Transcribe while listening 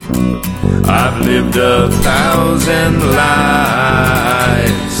I've lived 1,000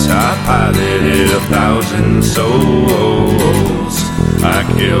 lives. I piloted 1,000 souls. I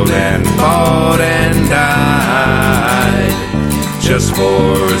killed and fought and died just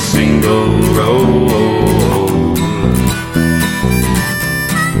for a single role.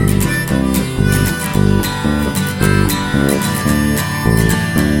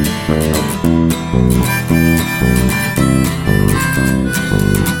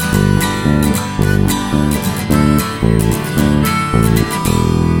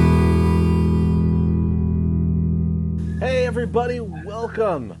 Hey everybody,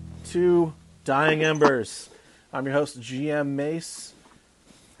 welcome to Dying Embers. I'm your host, GM Mace.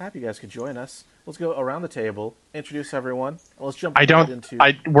 Happy you guys could join us. Let's go around the table, introduce everyone. Let's jump into...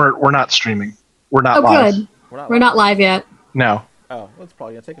 We're not streaming. We're not live. Good. We're not live yet. No. Oh, that's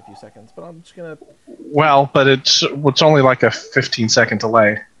probably going to take a few seconds, but I'm just going to... Well, but it's only like a 15-second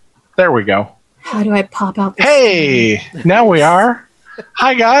delay. There we go. How do I pop out this Hey! Now we are.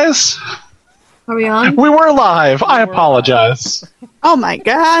 Hi, guys. Are we on? We were live. I apologize. Oh my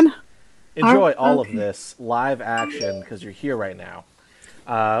god. Enjoy all of this live action, because you're here right now.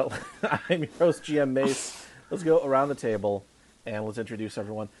 I'm your host, GM Mace. Let's go around the table, and let's introduce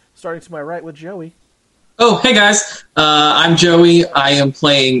everyone. Starting to my right with Joey. Oh, hey guys. I'm Joey. I am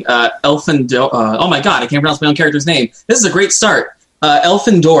playing oh my god, I can't pronounce my own character's name. This is a great start.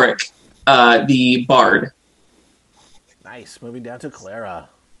 Elfin Doric, the bard. Nice. Moving down to Clara.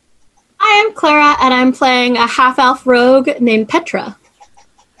 I am Clara, and I'm playing a half-elf rogue named Petra.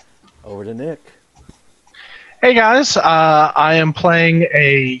 Over to Nick. Hey, guys. I am playing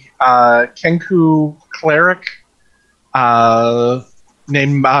a Kenku cleric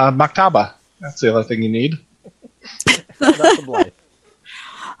named Maktaba. That's the other thing you need. That's Blythe.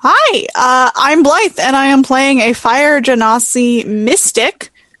 Hi, I'm Blythe, and I am playing a Fire Genasi mystic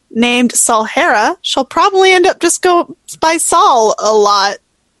named Salhera. She'll probably end up just go by Sol a lot.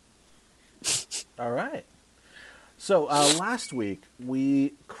 All right. So last week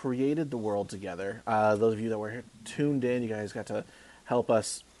we created the world together. Those of you that were tuned in, you guys got to help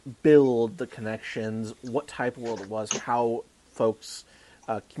us build the connections, what type of world it was, how folks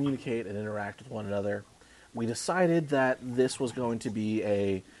communicate and interact with one another. We decided that this was going to be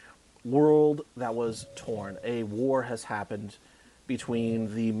a world that was torn. A war has happened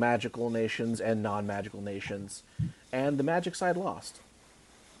between the magical nations and non-magical nations, and the magic side lost.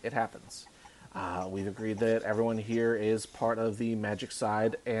 It happens. We've agreed that everyone here is part of the magic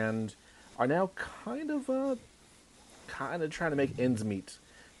side and are now kind of trying to make ends meet.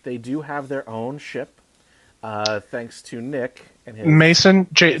 They do have their own ship, thanks to Nick and his... Mason,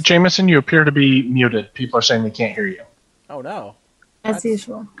 Jameson, you appear to be muted. People are saying they can't hear you. Oh, no. As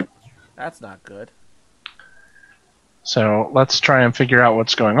usual. That's not good. So let's try and figure out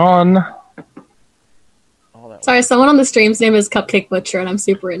what's going on. Sorry, someone on the stream's name is Cupcake Butcher, and I'm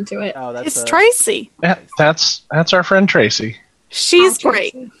super into it. Oh, It's Tracy. That's our friend Tracy. She's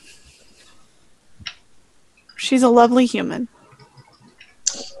great. She's a lovely human.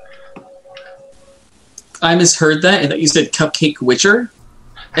 I misheard that, and that you said Cupcake Witcher,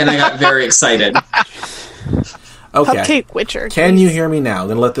 and I got very excited. Okay. Cupcake Witcher. Can you hear me now? I'm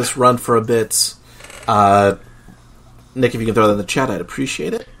going to let this run for a bit. Nick, if you can throw that in the chat, I'd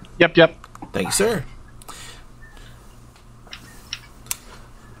appreciate it. Yep. Thank you, sir.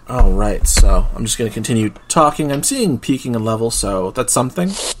 All right, so I'm just going to continue talking. I'm seeing peaking in level, so that's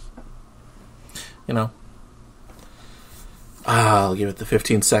something. You know. I'll give it the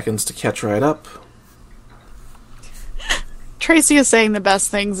 15 seconds to catch right up. Tracy is saying the best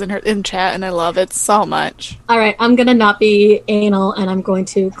things in chat, and I love it so much. All right, I'm going to not be anal, and I'm going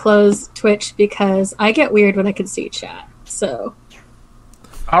to close Twitch because I get weird when I can see chat. So.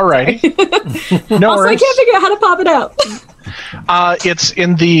 Alrighty. No also, worries. I can't figure out how to pop it out. It's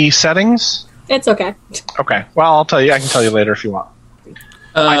in the settings. It's okay. Okay. Well, I'll tell you. I can tell you later if you want.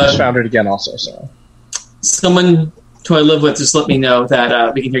 I just found it again also, so. Someone who I live with just let me know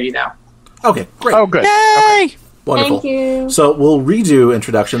that we can hear you now. Okay, great. Oh, good. Yay! Okay. Wonderful. Thank you. So we'll redo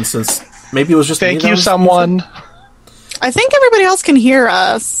introductions since maybe it was just Thank me you, that was someone. I think everybody else can hear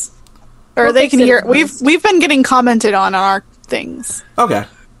us. Or We'll they fix can it hear... first. We've been getting commented on our things. Okay.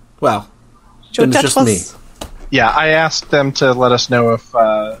 Well, Joe then it's just me. Tetris. Yeah, I asked them to let us know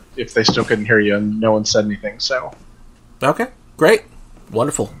if they still couldn't hear you, and no one said anything, so... Okay, great.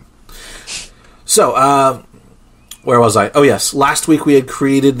 Wonderful. So, where was I? Oh, yes. Last week we had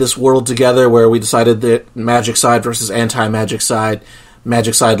created this world together where we decided that magic side versus anti-magic side.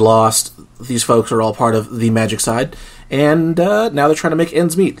 Magic side lost. These folks are all part of the magic side. And now they're trying to make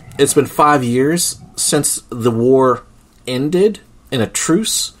ends meet. It's been 5 years since the war ended in a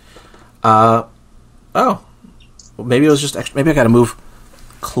truce. Oh. Well, maybe it was just extra. Maybe I got to move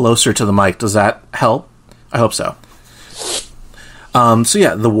closer to the mic. Does that help? I hope so. So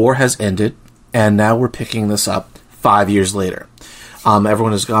yeah, the war has ended, and now we're picking this up 5 years later.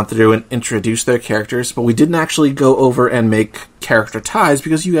 Everyone has gone through and introduced their characters, but we didn't actually go over and make character ties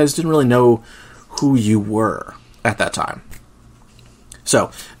because you guys didn't really know who you were at that time.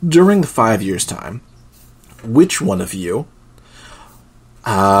 So, during the 5 years' time, which one of you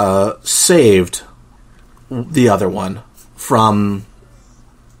saved the other one from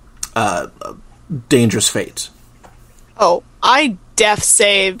dangerous fate? Oh, I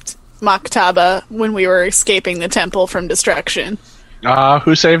saved Maktaba when we were escaping the temple from destruction.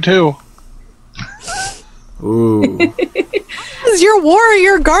 Who saved who? Ooh. Is your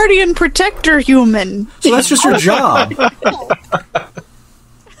warrior, guardian, protector human? So that's just your job.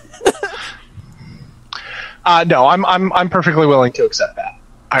 No, I'm perfectly willing to accept that.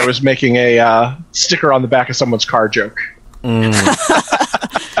 I was making a sticker on the back of someone's car joke.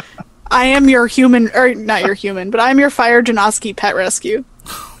 I am your human, or not your human, but I'm your Fire Janoski pet rescue.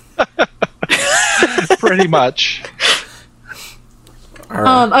 Pretty much.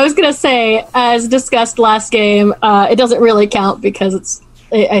 I was gonna say, as discussed last game, it doesn't really count because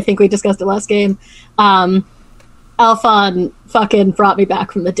I think we discussed it last game. Alphon fucking brought me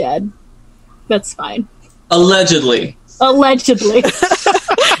back from the dead. That's fine. Allegedly. Allegedly.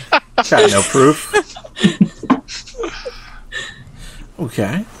 Got no proof.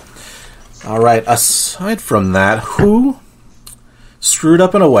 Okay. Alright, aside from that, who screwed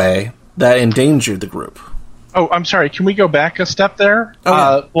up in a way that endangered the group? Oh, I'm sorry. Can we go back a step there?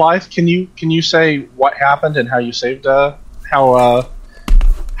 Oh, yeah. Blythe, can you say what happened and how you saved how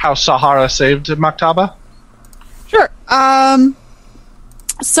Sahara saved Maktaba? Sure.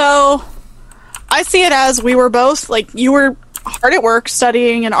 So I see it as we were both, like, you were hard at work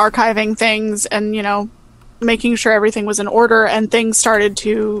studying and archiving things and, making sure everything was in order, and things started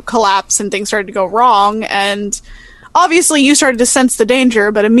to collapse and things started to go wrong, and obviously you started to sense the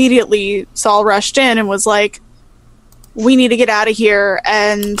danger, but immediately Saul rushed in and was like, we need to get out of here,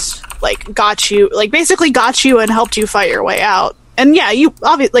 and basically got you and helped you fight your way out. And yeah, you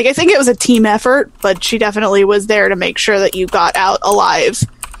obviously, I think it was a team effort, but she definitely was there to make sure that you got out alive.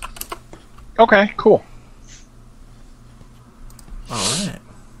 Okay, cool. All right.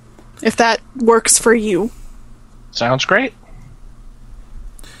 If that works for you. Sounds great.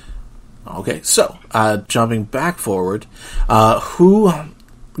 Okay, so, jumping back forward, who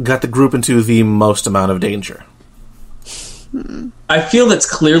got the group into the most amount of danger? I feel that's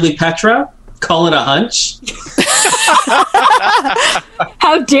clearly Petra. Call it a hunch.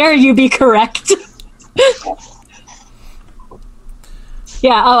 How dare you be correct?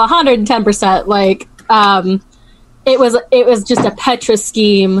 Yeah, 110%. Like, it was just a Petra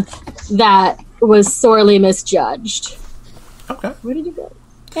scheme that was sorely misjudged. Okay. Where did you go?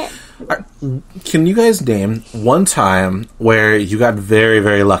 Okay. Can you guys name one time where you got very,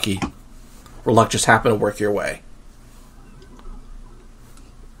 very lucky, where luck just happened to work your way?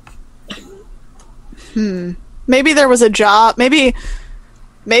 Maybe there was a job. Maybe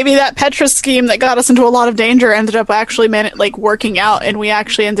that Petra scheme that got us into a lot of danger ended up actually working out, and we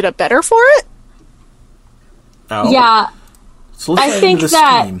actually ended up better for it. Oh. Yeah, So let's I get think into the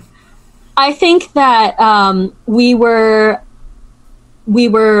that- scheme. I think that we were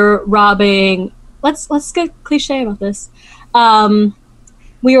robbing. Let's get cliche about this.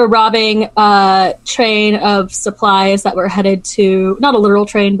 We were robbing a train of supplies that were headed to, not a literal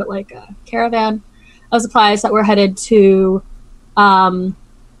train, but like a caravan of supplies that were headed to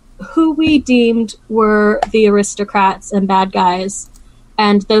who we deemed were the aristocrats and bad guys.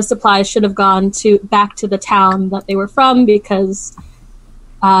 And those supplies should have gone back to the town that they were from because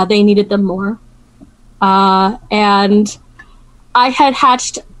they needed them more. And I had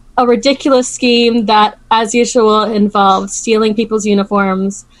hatched a ridiculous scheme that, as usual, involved stealing people's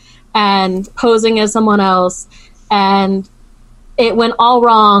uniforms and posing as someone else. And it went all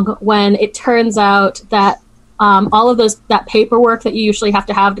wrong when it turns out that all of that paperwork that you usually have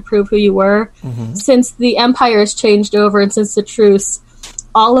to prove who you were, since the Empire has changed over and since the truce,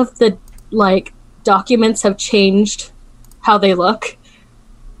 all of the documents have changed how they look.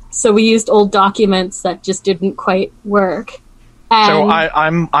 So we used old documents that just didn't quite work. And So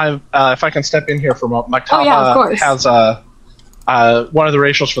I'm if I can step in here for a moment, Maktaba Oh, yeah, of course. has one of the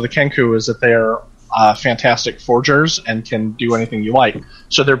racials for the Kenku is that they are fantastic forgers and can do anything you like.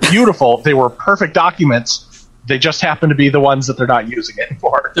 So they're beautiful. They were perfect documents. They just happen to be the ones that they're not using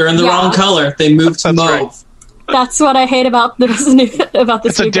anymore. They're in the wrong color. They moved to That's mauve. right. that's what I hate about this new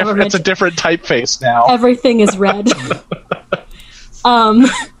It's a government. different typeface now. Everything is red.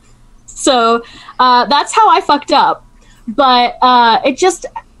 So that's how I fucked up. But it just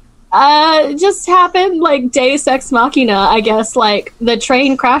happened like Deus Ex Machina, I guess. Like the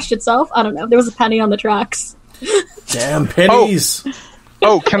train crashed itself. I don't know. There was a penny on the tracks. Damn pennies.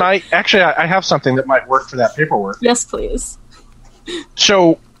 Oh, can I... Actually, I have something that might work for that paperwork. Yes, please.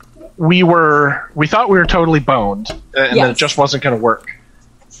 So we thought we were totally boned, and that it just wasn't going to work.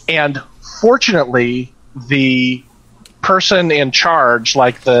 And fortunately, the person in charge,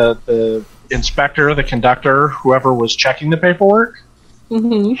 like the inspector, the conductor, whoever was checking the paperwork,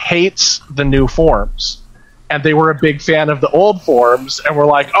 hates the new forms. And they were a big fan of the old forms, and were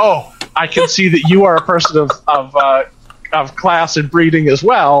like, "Oh, I can see that you are a person of class and breeding as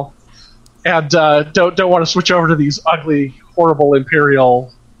well, and don't want to switch over to these ugly, horrible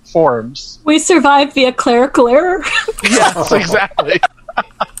imperial forms." We survived via clerical error. Yes, exactly.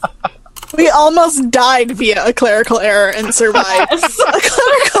 We almost died via a clerical error and survived a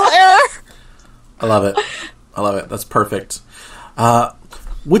clerical error. I love it. That's perfect.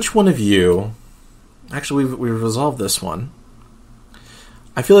 Which one of you... Actually, we've resolved this one.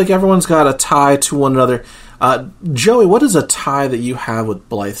 I feel like everyone's got a tie to one another. Joey, what is a tie that you have with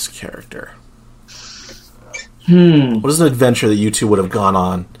Blythe's character? What is an adventure that you two would have gone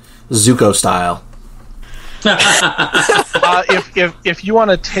on, Zuko style? If you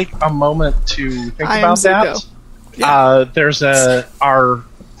want to take a moment to think about Zuko. that, there's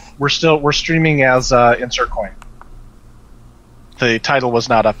we're streaming as Insert Coin. The title was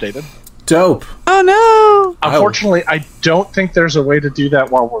not updated. Dope. Oh no! Unfortunately, I don't think there's a way to do that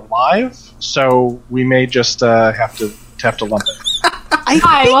while we're live, so we may just have to lump it.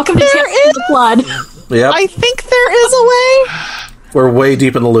 Hi, welcome to Tales of the Flood. Yep. I think there is a way. We're way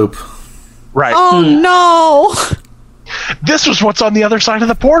deep in the loop. Right. Oh no! This was what's on the other side of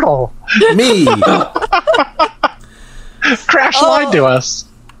the portal. Me. Crash lied to us.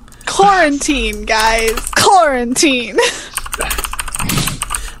 Quarantine, guys. Quarantine.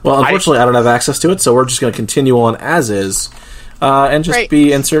 Well, unfortunately, I don't have access to it, so we're just going to continue on as is, and just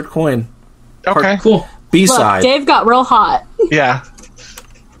be Insert Coin. Okay, Cool. B-side. Look, Dave got real hot. Yeah.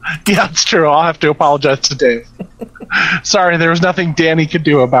 Yeah, it's true. I'll have to apologize to Dave. Sorry, there was nothing Danny could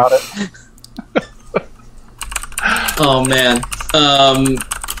do about it. Oh man,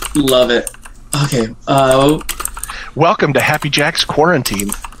 love it. Okay, Welcome to Happy Jack's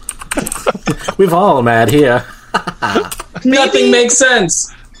Quarantine. We've all mad here. nothing makes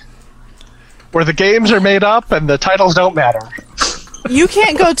sense. Where the games are made up and the titles don't matter. You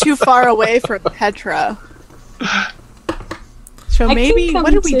can't go too far away from Petra. So I maybe, can come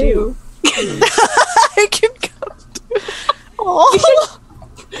what do we too. do? I can go. Oh.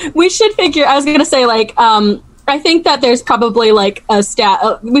 We should figure. I was gonna say, like, I think that there's probably like a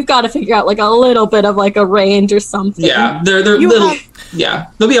stat. We've got to figure out like a little bit of like a range or something. Yeah, they're little.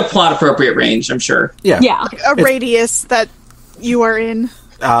 Yeah, there'll be a plot appropriate range, I'm sure. Yeah. A radius that you are in.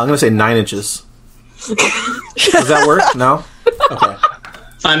 I'm going to say 9 inches. Does that work? No? Okay.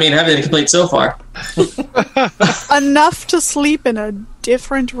 I mean, haven't any complaints so far. Enough to sleep in a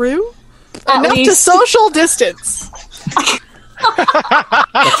different room? At Enough to least. social distance. But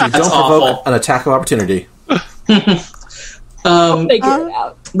you don't provoke awful. an attack of opportunity. Figure it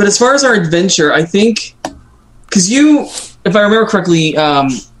out. But as far as our adventure, I think because you, if I remember correctly,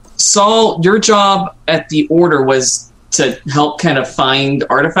 Saul, your job at the Order was to help kind of find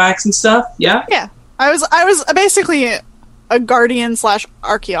artifacts and stuff. Yeah. Yeah. I was basically a guardian /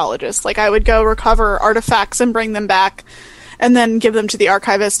 archaeologist. Like, I would go recover artifacts and bring them back and then give them to the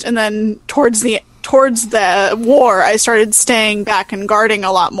archivist. And then towards the war, I started staying back and guarding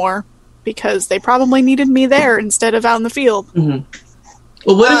a lot more because they probably needed me there instead of out in the field. Mm-hmm.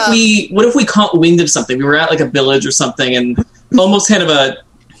 Well, what if we caught wind of something? We were at like a village or something, and almost kind of a,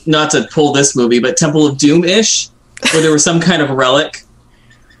 not to pull this movie, but Temple of Doom-ish, where there was some kind of relic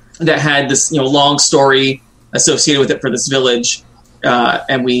that had this, long story associated with it for this village,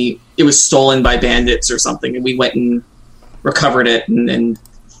 and it was stolen by bandits or something, and we went and recovered it, and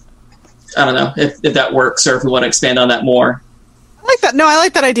I don't know if that works or if we want to expand on that more. I like that. No, I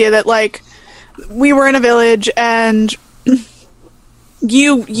like that idea that, like, we were in a village and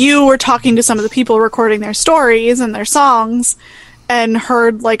you were talking to some of the people recording their stories and their songs and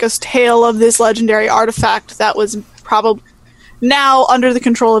heard, like, a tale of this legendary artifact that was probably now under the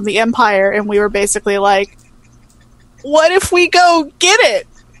control of the Empire, and we were basically like, what if we go get it?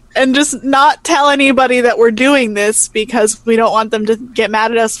 And just not tell anybody that we're doing this because we don't want them to get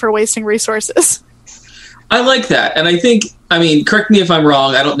mad at us for wasting resources. I like that. And I think, correct me if I'm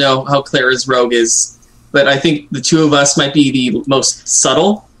wrong, I don't know how Clara's rogue is, but I think the two of us might be the most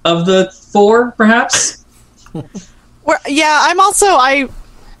subtle of the four, perhaps. I'm also,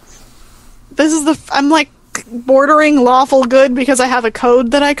 I'm like bordering lawful good because I have a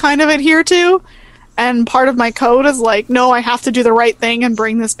code that I kind of adhere to. And part of my code is like, no, I have to do the right thing and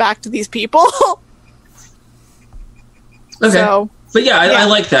bring this back to these people. Okay. So, but yeah, I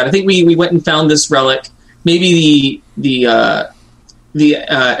like that. I think we went and found this relic. Maybe the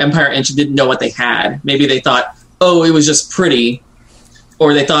Empire Engine didn't know what they had. Maybe they thought, oh, it was just pretty,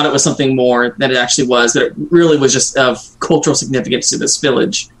 or they thought it was something more than it actually was. That it really was just of cultural significance to this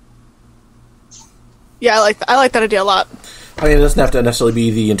village. yeah, I like that idea a lot. I mean, it doesn't have to necessarily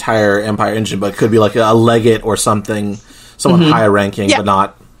be the entire Empire Engine, but it could be like a legate or something, someone higher ranking, but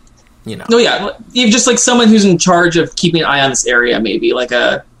not, you know. No, yeah, you're just like someone who's in charge of keeping an eye on this area. Maybe like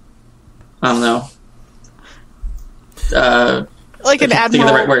I don't know, like an I can't think of admiral.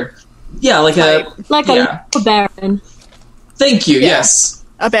 the right word. Yeah, like a baron. Thank you. Yeah. Yes.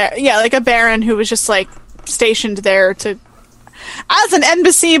 Like a baron who was just like stationed there to as an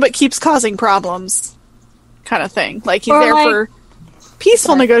embassy, but keeps causing problems, kind of thing. Like he's Or there like- for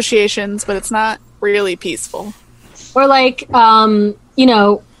peaceful negotiations, but it's not really peaceful. Or like, you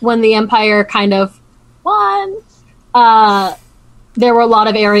know, when the Empire kind of won, there were a lot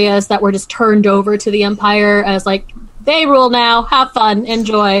of areas that were just turned over to the Empire as like, they rule now, have fun,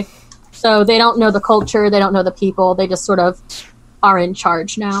 enjoy. So they don't know the culture, they don't know the people, they just sort of are in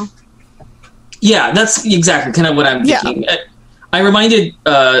charge now. Yeah, that's exactly kind of what I'm thinking. I reminded,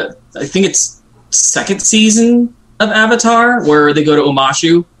 I think it's second season of Avatar, where they go to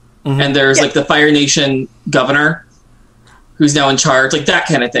Omashu, and there's like the Fire Nation governor, who's now in charge, like that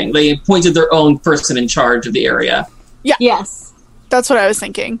kind of thing. They appointed their own person in charge of the area. Yes. That's what I was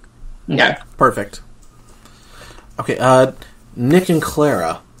thinking. Okay. Perfect. Okay, Nick and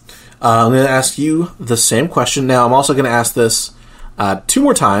Clara. I'm going to ask you the same question. Now, I'm also going to ask this 2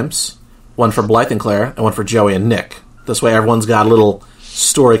 more times. One for Blythe and Clara, and one for Joey and Nick. This way everyone's got a little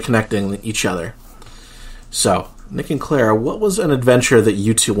story connecting each other. So, Nick and Clara, what was an adventure that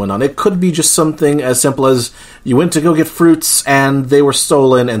you two went on? It could be just something as simple as you went to go get fruits, and they were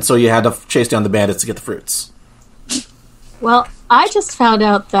stolen, and so you had to chase down the bandits to get the fruits. Well, I just found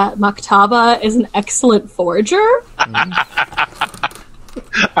out that Maktaba is an excellent forger.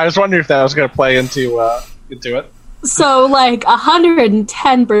 I was wondering if that was going to play into it. So, like,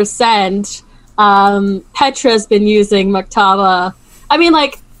 110%, Petra's been using Maktaba. I mean,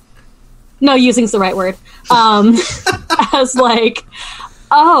 like, no, using's the right word. As like,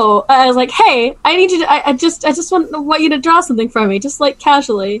 I was like, hey, I need you to, I just want you to draw something for me, just like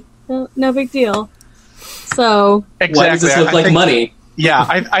casually. No big deal. So, Exactly. Why does this look like money? Yeah,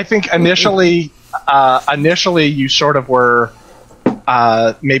 I think initially you sort of were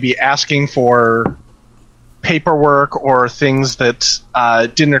maybe asking for paperwork or things that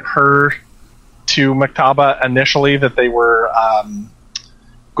didn't occur to Maktaba initially that they were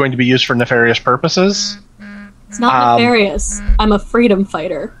going to be used for nefarious purposes. it's not nefarious. I'm a freedom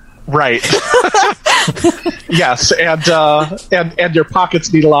fighter. Right. Yes, and your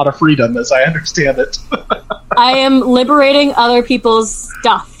pockets need a lot of freedom, as I understand it. I am liberating other people's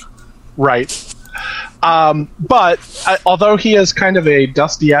stuff. Right. But although he is kind of a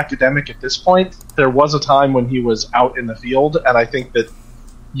dusty academic at this point, there was a time when he was out in the field, and I think that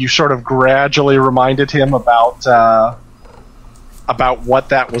you sort of gradually reminded him about what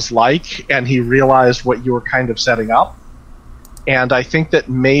that was like, and he realized what you were kind of setting up. And I think that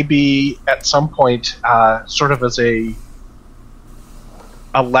maybe at some point, sort of as a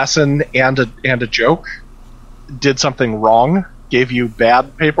lesson and a joke, did something wrong, gave you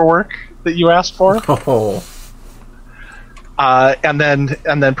bad paperwork that you asked for, Oh. and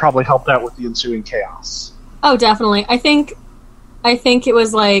then probably helped out with the ensuing chaos. Oh, definitely. I think it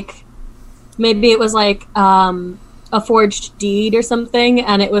was like, maybe it was like a forged deed or something,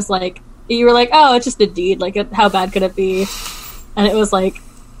 and it was like, you were like, oh, it's just a deed, like, how bad could it be? And it was like,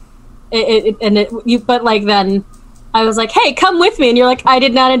 but like then I was like, hey, come with me, and you're like, I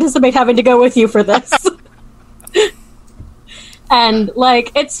did not anticipate having to go with you for this. And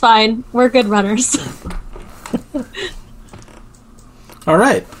like, it's fine, we're good runners. All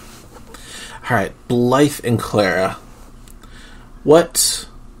right, Blythe and Clara. What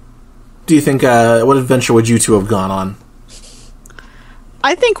do you think? What adventure would you two have gone on?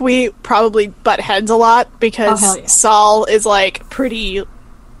 I think we probably butt heads a lot because hell yeah. Saul is like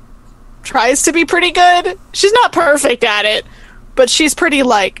tries to be pretty good. She's not perfect at it, but she's pretty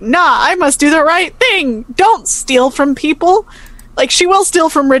like, nah, I must do the right thing. Don't steal from people. Like, she will steal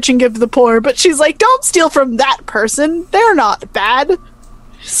from rich and give to the poor, but she's like, don't steal from that person. They're not bad.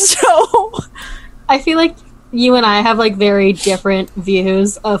 So, I feel like you and I have like very different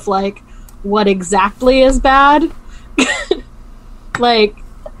views of like what exactly is bad. Like,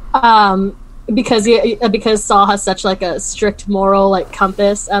 because Saul has such like a strict moral like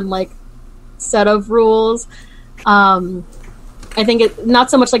compass and like set of rules. I think it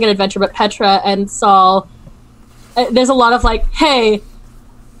not so much like an adventure, but Petra and Saul. There's a lot of like, hey,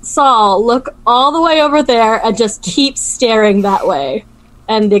 Saul, look all the way over there and just keep staring that way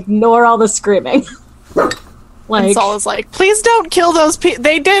and ignore all the screaming. Like, and Saul is like, please don't kill those people.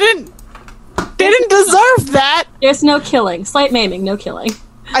 They didn't deserve that. There's no killing. Slight maiming, no killing.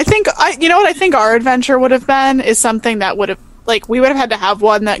 You know what I think our adventure would have been is something that would have, like, we would have had to have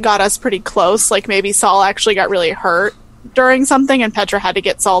one that got us pretty close. Like, maybe Saul actually got really hurt during something and Petra had to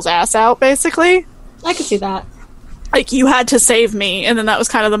get Saul's ass out, basically. I could see that. Like, you had to save me, and then that was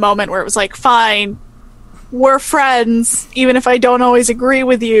kind of the moment where it was like, fine, we're friends, even if I don't always agree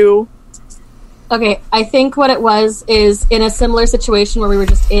with you. Okay, I think what it was is in a similar situation where we were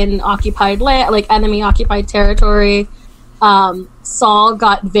just in occupied land, like enemy-occupied territory, Saul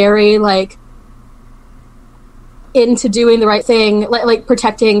got very, like, into doing the right thing, like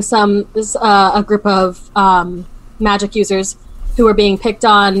protecting a group of magic users who were being picked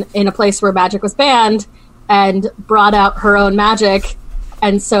on in a place where magic was banned, and brought out her own magic,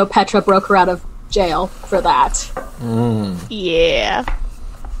 and so Petra broke her out of jail for that. Yeah.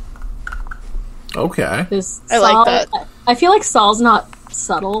 Okay. I like that. I feel like Saul's not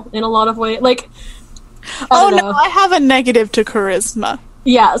subtle in a lot of ways. Like, I have a negative to charisma.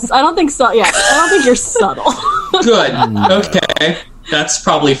 Yes, I don't think so. Yeah, I don't think you're subtle. Good. Okay, that's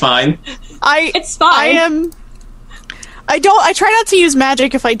probably fine. It's fine. I try not to use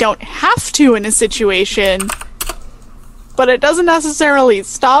magic if I don't have to in a situation, but it doesn't necessarily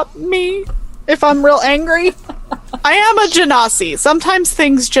stop me if I'm real angry. I am a Genasi. Sometimes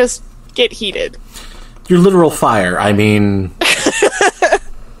things just get heated. You're literal fire. I mean...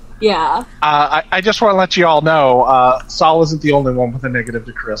 Yeah. I just want to let you all know, Saul isn't the only one with a negative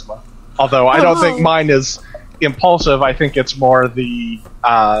to charisma. Although I don't think mine is impulsive. I think it's more the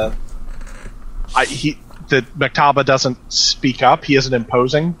that Maktaba doesn't speak up. He isn't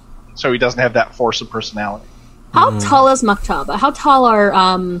imposing, so he doesn't have that force of personality. How tall is Maktaba? How tall are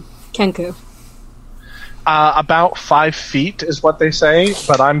Kenku? About 5 feet is what they say,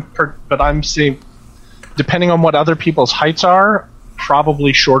 but I'm seeing, depending on what other people's heights are,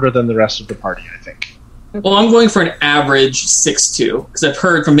 probably shorter than the rest of the party, I think. Well, I'm going for an average 6'2", because I've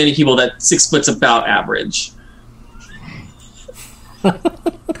heard from many people that 6 foot's about average.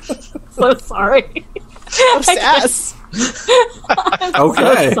 So sorry. Obsessed.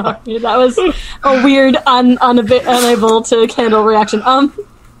 Okay. So sorry. That was a weird, unable to handle reaction.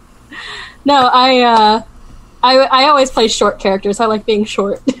 No, I always play short characters. I like being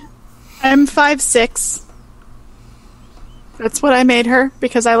short. I'm 5'6". That's what I made her,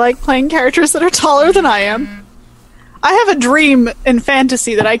 because I like playing characters that are taller than I am. I have a dream in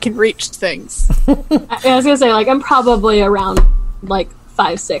fantasy that I can reach things. I was gonna say, like, I'm probably around, like,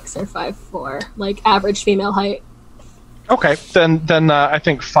 5'6" or 5'4", like, average female height. Okay, then I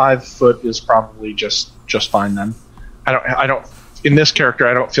think 5 foot is probably just fine then. I don't in this character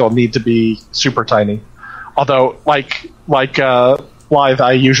I don't feel a need to be super tiny. Although like Blythe,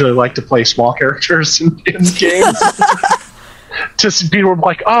 I usually like to play small characters in games. Just people are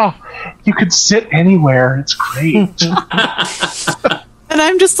like, oh, you could sit anywhere. It's great. And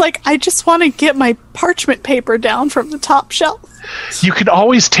I'm just like, I just want to get my parchment paper down from the top shelf. You could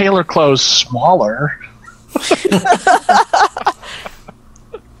always tailor clothes smaller.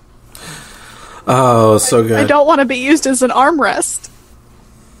 Oh, so good. I don't want to be used as an armrest.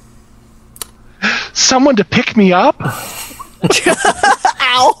 Someone to pick me up?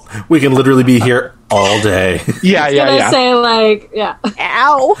 Ow. We can literally be here all day. Yeah. Say, like, yeah.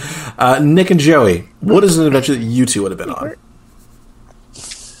 Ow. Nick and Joey, what is an adventure that you two would have been on?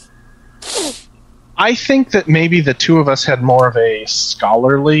 I think that maybe the two of us had more of a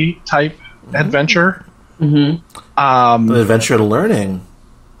scholarly type adventure. Mm-hmm. An adventure in learning.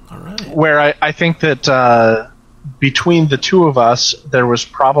 All right. Where I think that between the two of us, there was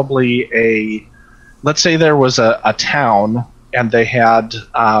probably let's say there was a town, and they had,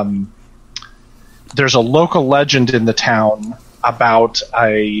 there's a local legend in the town about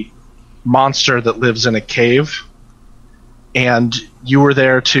a monster that lives in a cave, and you were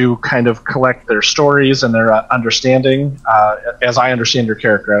there to kind of collect their stories and their understanding. As I understand your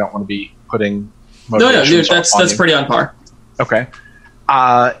character, I don't want to be putting motivations on that's you. pretty on par. Okay.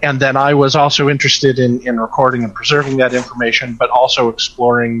 And then I was also interested in recording and preserving that information, but also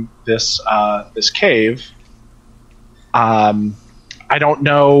exploring this cave. I don't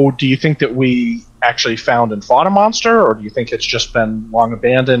know, do you think that we actually found and fought a monster, or do you think it's just been long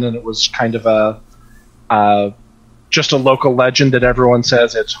abandoned and it was kind of just a local legend that everyone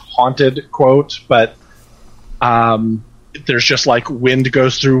says it's haunted, quote, but there's just like wind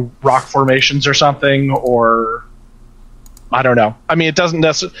goes through rock formations or something, or I don't know. I mean, it doesn't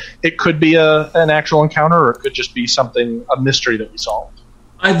necessarily. It could be an actual encounter, or it could just be a mystery that we solved.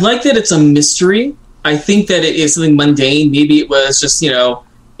 I like that it's a mystery. I think that it is something mundane. Maybe it was just,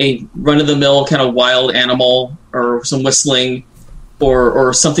 a run-of-the-mill kind of wild animal or some whistling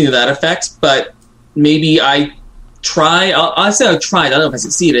or something to that effect. But maybe I'll say I tried. I don't know if I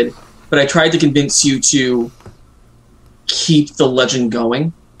succeeded, but I tried to convince you to keep the legend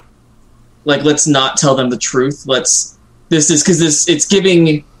going. Like, let's not tell them the truth. It's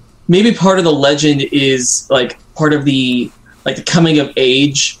giving, maybe part of the legend is like part of the coming of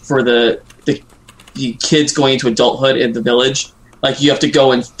age for the kids going into adulthood in the village. Like, you have to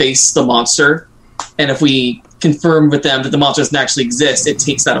go and face the monster, and if we confirm with them that the monster doesn't actually exist, it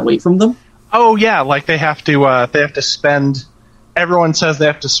takes that away from them. Oh yeah, like they have to spend. Everyone says they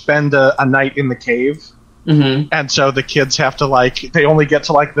have to spend a night in the cave, and so the kids have to they only get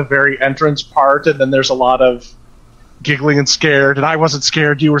to the very entrance part, and then there's a lot of giggling and scared, and I wasn't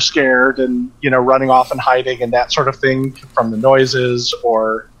scared, you were scared, and running off and hiding and that sort of thing from the noises,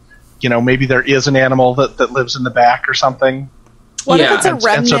 or maybe there is an animal that lives in the back or something. What if it's a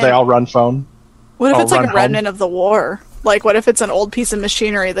remnant? And so they all run phone. What if it's like a remnant of the war? Like, what if it's an old piece of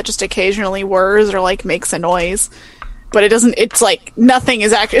machinery that just occasionally whirs or makes a noise, but it doesn't? It's nothing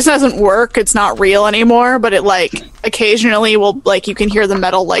is actually. It doesn't work. It's not real anymore. But it occasionally will you can hear the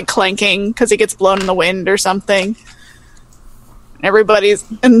metal clanking because it gets blown in the wind or something.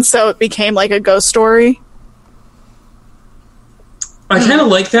 And so it became a ghost story. I kind of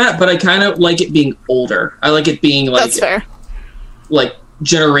like that, but I kind of like it being older. I like it being that's fair.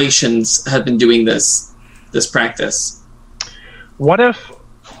 Generations have been doing this practice. What if?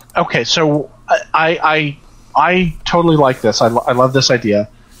 Okay, so I totally like this. I love this idea.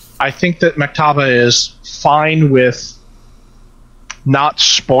 I think that Maktaba is fine with not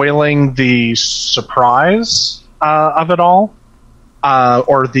spoiling the surprise of it all,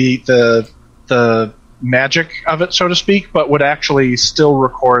 or the magic of it, so to speak, but would actually still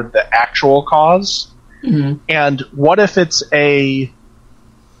record the actual cause. Mm-hmm. And what if it's a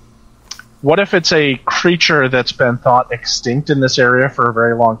creature that's been thought extinct in this area for a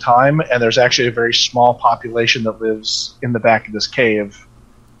very long time, and there's actually a very small population that lives in the back of this cave,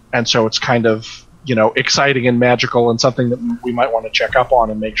 and so it's kind of exciting and magical and something that we might want to check up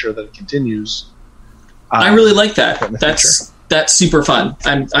on and make sure that it continues. I really like that. That's super fun.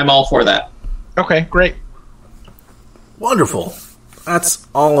 I'm all for that. Okay, great. Wonderful. That's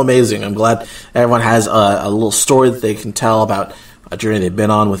all amazing. I'm glad everyone has a little story that they can tell about a journey they've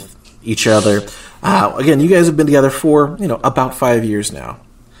been on with each other. Again, you guys have been together for, about 5 years now.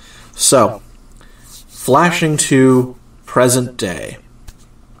 So, flashing to present day.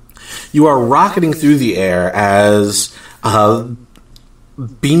 You are rocketing through the air as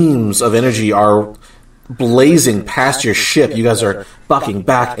beams of energy are blazing past your ship. You guys are bucking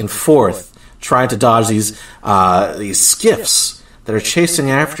back and forth, trying to dodge these skiffs that are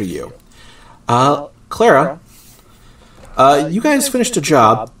chasing after you. Clara, you guys finished a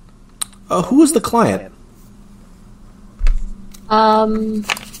job. Who was the client? The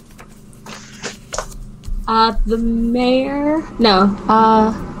mayor? No.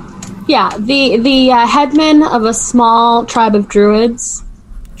 Yeah, the headman of a small tribe of druids.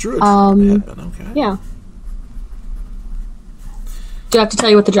 Druid headman, okay. Yeah. Do I have to tell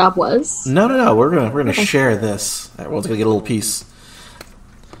you what the job was? No. We're gonna share this. Everyone's gonna get a little piece.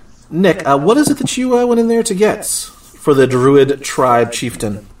 Nick, what is it that you went in there to get for the druid tribe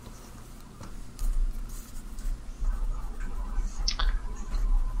chieftain?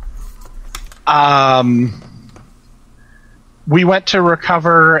 We went to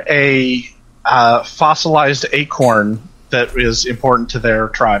recover a fossilized acorn that is important to their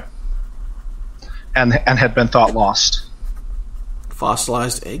tribe, and had been thought lost.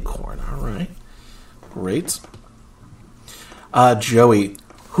 Fossilized acorn. All right, great. Joey,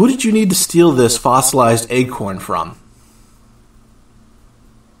 who did you need to steal this fossilized acorn from?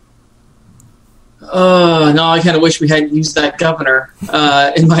 No, I kind of wish we hadn't used that governor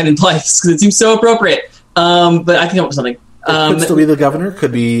in Mind and Life because it seems so appropriate. But I can come up with something. It could still be the governor.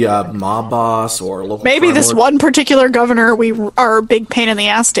 Could be mob boss or local. Maybe this one particular governor we are a big pain in the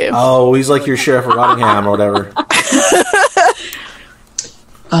ass to. Oh, he's like your sheriff of Rottingham or whatever.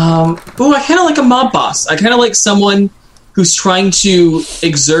 I kind of like a mob boss. I kind of like someone who's trying to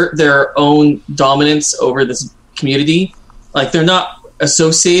exert their own dominance over this community. Like, they're not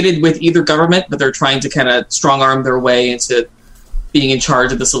associated with either government, but they're trying to kind of strong arm their way into being in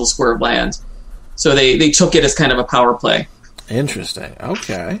charge of this little square of land. So they took it as kind of a power play. Interesting.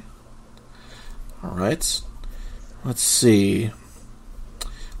 Okay. All right. Let's see.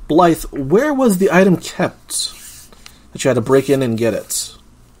 Blythe, where was the item kept that you had to break in and get it?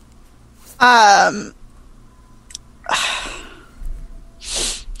 The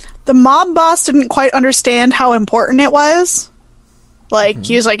mob boss didn't quite understand how important it was. Like,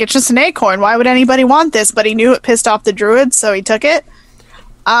 he was like, it's just an acorn. Why would anybody want this? But he knew it pissed off the druids, so he took it.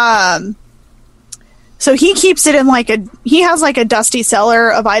 So he keeps it in he has like a dusty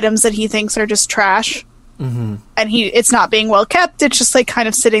cellar of items that he thinks are just trash. Mm-hmm. And it's not being well kept. It's just like kind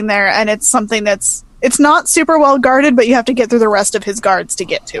of sitting there, and it's something it's not super well guarded, but you have to get through the rest of his guards to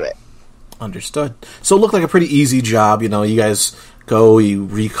get to it. Understood. So it looked like a pretty easy job. You know, you guys go, you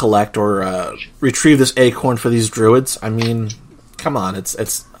recollect or retrieve this acorn for these druids. I mean, come on,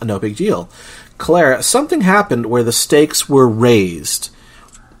 it's no big deal. Claire, something happened where the stakes were raised.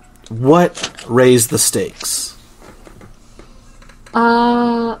 What raised the stakes?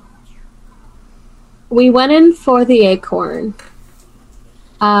 We went in for the acorn.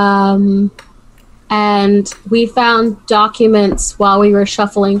 And we found documents while we were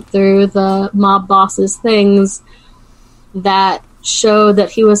shuffling through the mob boss's things that showed that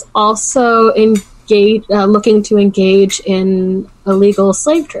he was also looking to engage in illegal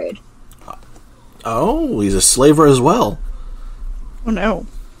slave trade. Oh, he's a slaver as well. Oh, no.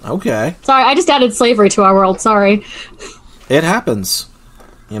 Okay. Sorry, I just added slavery to our world. Sorry. It happens.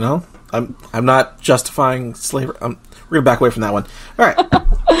 You know, I'm not justifying slavery. We're gonna back away from that one. All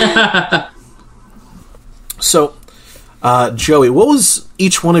right. So, Joey, what was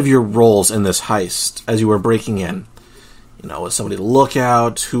each one of your roles in this heist as you were breaking in? You know, was somebody the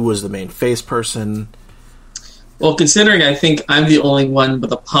lookout? Who was the main face person? Well, considering I think I'm the only one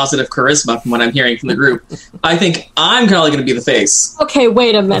with a positive charisma from what I'm hearing from the group, I think I'm probably going to be the face. Okay,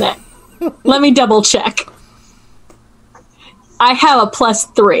 wait a minute. Let me double check. I have a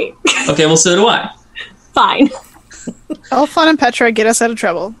 +3. Okay, well, so do I. Fine. Elfon and Petra get us out of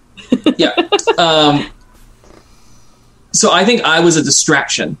trouble. Yeah. So I think I was a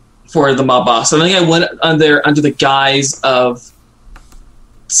distraction for the mob boss. I think I went under the guise of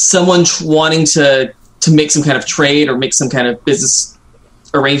someone wanting to make some kind of trade or make some kind of business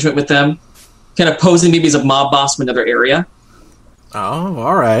arrangement with them, kind of posing maybe as a mob boss from another area. Oh,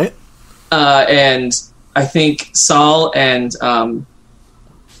 all right. And I think Saul and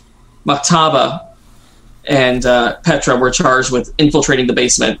Maktaba and Petra were charged with infiltrating the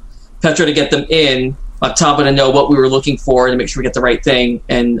basement. Petra to get them in, Maktaba to know what we were looking for and to make sure we get the right thing,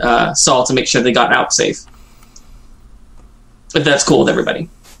 and Saul to make sure they got out safe. If that's cool with everybody.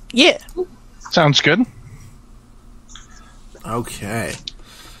 Yeah. Sounds good. Okay.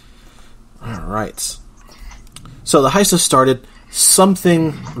 All right. So the heist has started.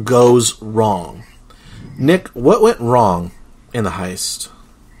 Something goes wrong. Nick, what went wrong in the heist?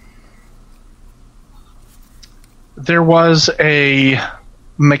 There was a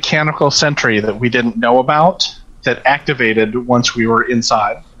mechanical sentry that we didn't know about that activated once we were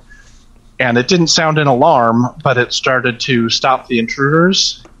inside. And it didn't sound an alarm, but it started to stop the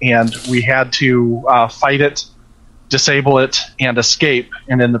intruders, and we had to fight it, disable it, and escape.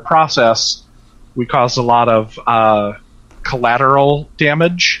 And in the process, we caused a lot of collateral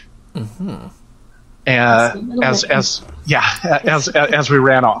damage. Mm-hmm. As we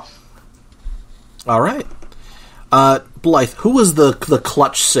ran off. All right. Blythe, who was the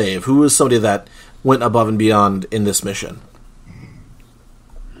clutch save? Who was somebody that went above and beyond in this mission?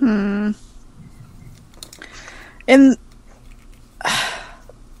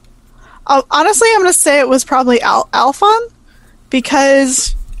 Honestly, I'm going to say it was probably Alphon,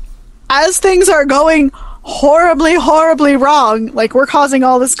 because as things are going horribly, horribly wrong, like we're causing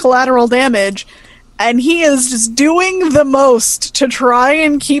all this collateral damage, and he is just doing the most to try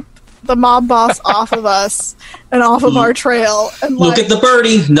and keep the mob boss off of us and off of our trail. And look at the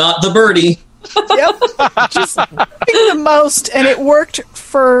birdie, not the birdie. Yep. Just doing the most, and it worked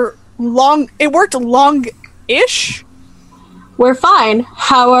for long. It worked long-ish. We're fine.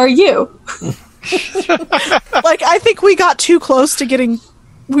 How are you? Like, I think we got too close to getting...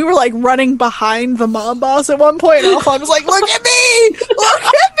 We were, like, running behind the mob boss at one point, and Alphon was like, look at me! Look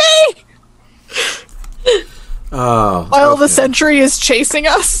at me! Oh, While the sentry is chasing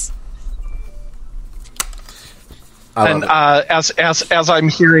us. And as I'm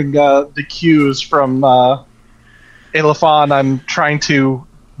hearing the cues from Elefon, I'm trying to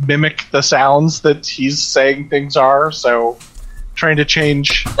mimic the sounds that he's saying things are, so trying to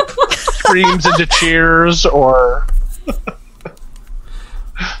change screams into cheers or... It's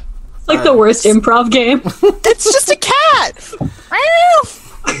like the worst improv game. It's just a cat!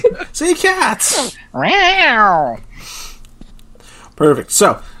 Sounds Sea cats. Meow. Perfect.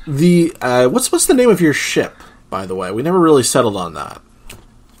 So the what's the name of your ship? By the way, we never really settled on that.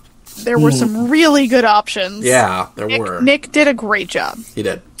 There were some really good options. Yeah, there were. Nick did a great job. He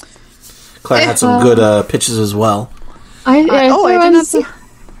did. Claire had some good pitches as well. I did not see.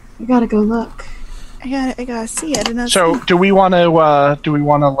 I gotta go look. I gotta see. I did not. So, do we want to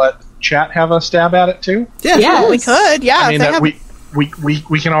let chat have a stab at it too? Yeah, Yes. we could. Yeah, I mean, if they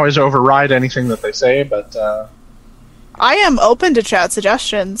we can always override anything that they say, but I am open to chat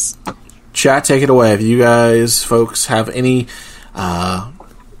suggestions. Chat, take it away. If you guys, folks, have any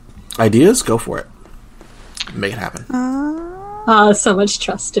ideas, go for it. Make it happen. So much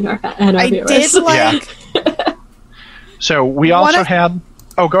trust in our viewers. Did like. So we also had.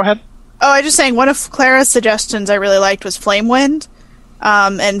 Oh, go ahead. Oh, I was just saying, one of Clara's suggestions I really liked was Flame Wind.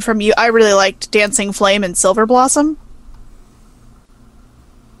 And from you, I really liked Dancing Flame and Silver Blossom.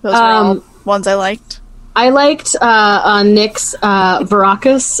 Those were all ones I liked. I liked Nick's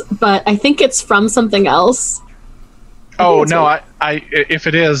Verakus, but I think it's from something else. Oh, no, I if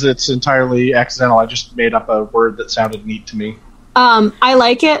it is, it's entirely accidental. I just made up a word that sounded neat to me. I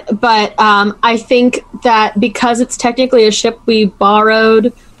like it, but I think that because it's technically a ship we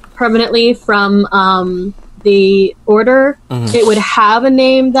borrowed permanently from the Order, it would have a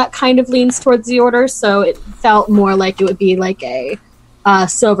name that kind of leans towards the Order, so it felt more like it would be like a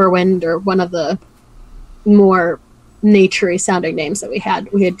Silverwind or one of the more naturey sounding names that we had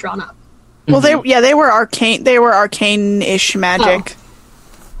drawn up. Well, they were arcane. They were arcane-ish magic.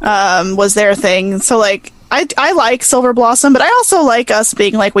 Was their thing. So, like, I like Silver Blossom, but I also like us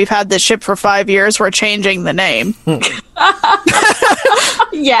being like, we've had this ship for 5 years. We're changing the name.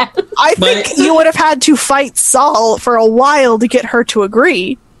 Yeah, I think you would have had to fight Saul for a while to get her to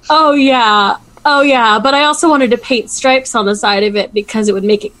agree. Oh yeah. But I also wanted to paint stripes on the side of it because it would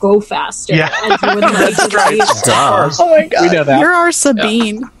make it go faster. Yeah. And you wouldn't make it Stripes. Duh. Oh my god. We know that. You're our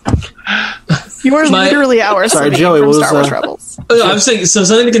Sabine. You are literally our Sabine Joey, from what Star was, Wars Rebels. I'm saying so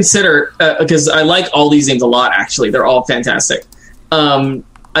something to consider because I like all these names a lot. Actually, they're all fantastic.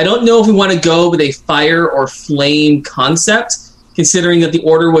 I don't know if we want to go with a fire or flame concept, considering that the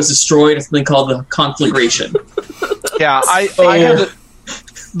Order was destroyed in something called the Conflagration. Yeah, I had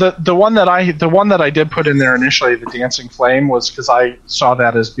the one that I did put in there initially, the Dancing Flame, was because I saw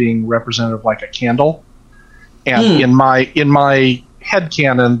that as being representative like a candle, and in my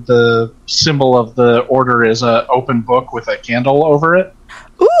headcanon, the symbol of the Order is an open book with a candle over it.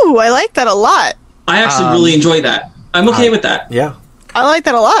 Ooh, I like that a lot. I actually really enjoy that. I'm okay with that. Yeah. I like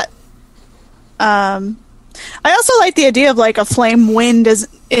that a lot. I also like the idea of like a flame wind as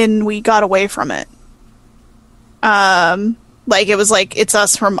in we got away from it. Like it was like it's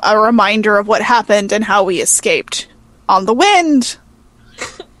us from a reminder of what happened and how we escaped on the wind.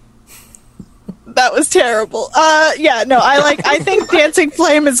 That was terrible. I think Dancing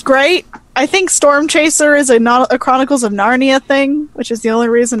Flame is great. I think Storm Chaser is a Chronicles of Narnia thing, which is the only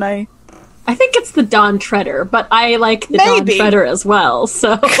reason I think it's the Dawn Treader, but I like the Dawn Treader as well,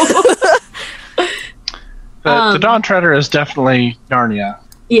 so... The Dawn Treader is definitely Narnia.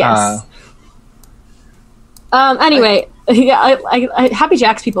 Yes. Anyway, I Happy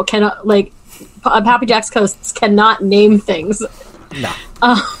Jacks people cannot, like... Happy Jacks coasts cannot name things. No.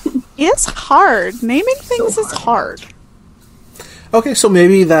 It's hard. Naming things is hard. Okay, so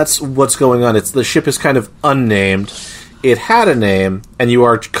maybe that's what's going on. It's the ship is kind of unnamed. It had a name, and you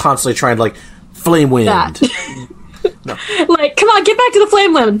are constantly trying to, like, Flame Wind. No. Like, come on, get back to the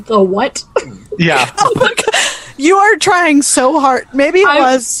Flame Wind. The what? Yeah. Oh my god. You are trying so hard. Maybe it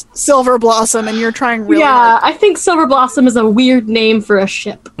was Silver Blossom, and you're trying really hard. I think Silver Blossom is a weird name for a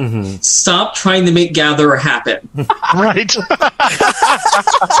ship. Mm-hmm. Stop trying to make Gatherer happen. Right.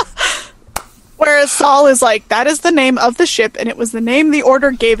 Whereas Saul is like, that is the name of the ship, and it was the name the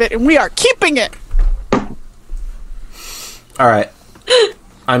Order gave it, and we are keeping it. All right.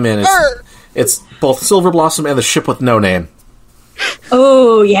 I'm in. It's both Silver Blossom and the ship with no name.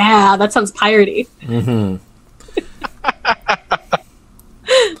 Oh, yeah. That sounds piratey. Mm-hmm.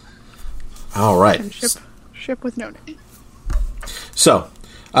 All right. Ship with no name. So,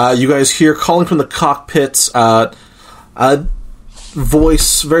 you guys hear calling from the cockpits. A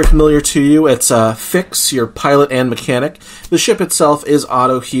voice very familiar to you. It's Fix, your pilot and mechanic. The ship itself is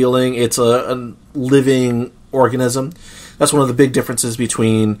auto-healing. It's a living organism. That's one of the big differences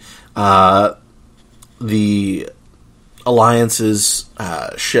between the Alliance's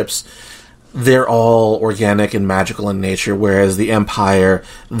ships. They're all organic and magical in nature, whereas the Empire,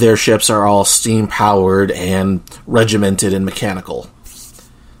 their ships are all steam-powered and regimented and mechanical.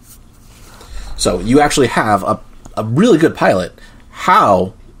 So you actually have a really good pilot.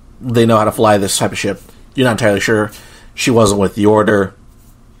 How they know how to fly this type of ship. You're not entirely sure. She wasn't with the Order.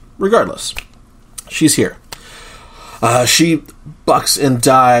 Regardless, she's here. She bucks and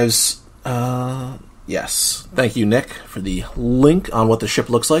dives. Yes. Thank you, Nick, for the link on what the ship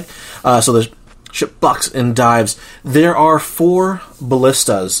looks like. So the ship bucks and dives. There are 4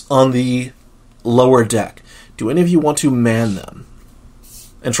 ballistas on the lower deck. Do any of you want to man them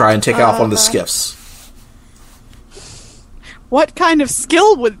and try and take off one of the skiffs? What kind of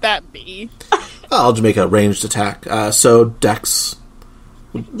skill would that be? I'll just make a ranged attack. So Dex.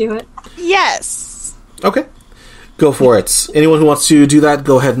 Do it. Yes. Okay. Go for it. Anyone who wants to do that,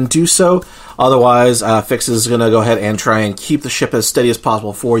 go ahead and do so. Otherwise, Fix is going to go ahead and try and keep the ship as steady as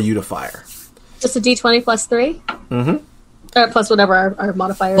possible for you to fire. Just a d20 plus 3? Mm-hmm. Or plus whatever our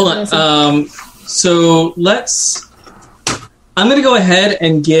modifier Hold is. on. So let's... I'm going to go ahead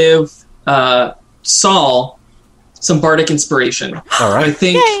and give Saul some bardic inspiration. All right. I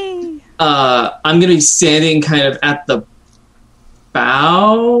think I'm going to be standing kind of at the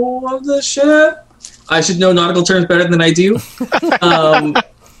bow of the ship. I should know nautical terms better than I do.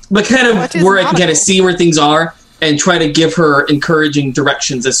 But kind of where I can kind of see where things are and try to give her encouraging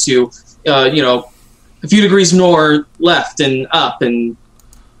directions as to, a few degrees more left and up and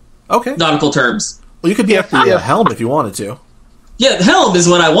nautical terms. Well, you could be at the helm if you wanted to. Yeah, the helm is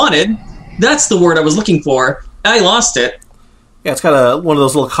what I wanted. That's the word I was looking for. I lost it. Yeah, it's got one of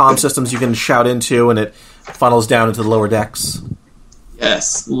those little comm systems you can shout into, and it funnels down into the lower decks.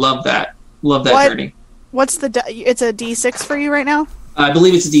 Yes, love that. Love that journey. What's it's a D6 for you right now? I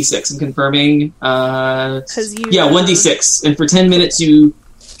believe it's a D6. I'm confirming. 1D6. And for 10 minutes, you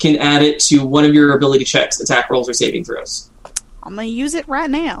can add it to one of your ability checks, attack rolls, or saving throws. I'm going to use it right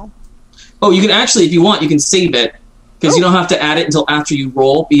now. Oh, you can actually, if you want, you can save it. Because you don't have to add it until after you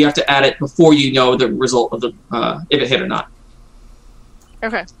roll, but you have to add it before you know the result of the if it hit or not.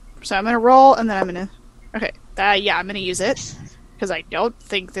 Okay. So I'm going to roll, and then I'm going to... Okay. I'm going to use it. Because I don't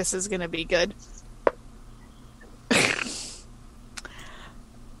think this is going to be good.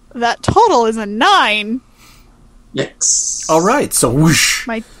 That total is a 9. Yes. All right, so whoosh.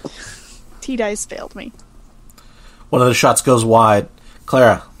 My T-dice failed me. One of the shots goes wide.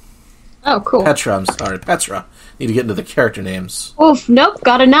 Clara. Oh, cool. Petra. Need to get into the character names. Oof, nope,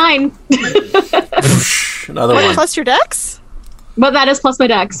 got a 9. Whoosh, another one. Plus your dex? But that is plus my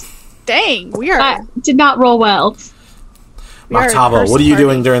dex. Dang, we are... I did not roll well. Maktaba, what are you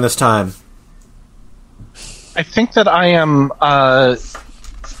doing during this time? I think that I am,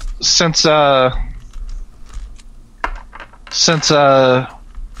 since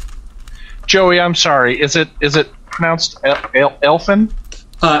Joey, I'm sorry, is it pronounced Elfin?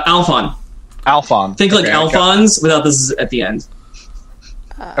 Alphon. Alphon. Think like Alphons without this at the end.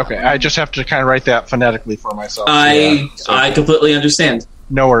 Okay, I just have to kind of write that phonetically for myself. I completely understand.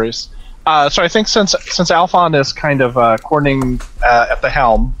 No worries. So I think since Alphon is kind of coordinating at the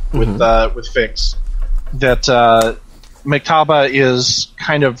helm with Fix, that Maktaba is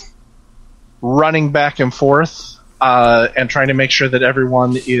kind of running back and forth and trying to make sure that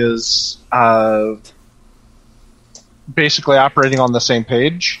everyone is basically operating on the same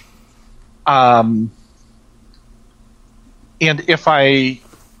page. And if I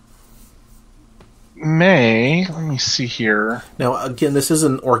may, let me see here. Now, again, this is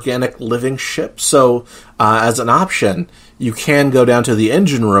an organic living ship, so as an option, you can go down to the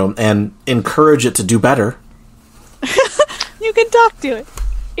engine room and encourage it to do better. You can talk to it.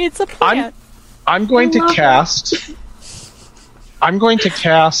 It's a plant. I'm going to cast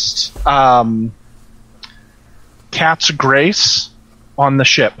Cat's Grace on the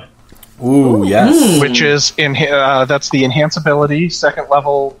ship. Ooh, yes. Which is that's the enhance ability, 2nd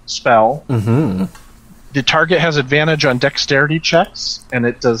level spell. Mm-hmm. The target has advantage on dexterity checks, and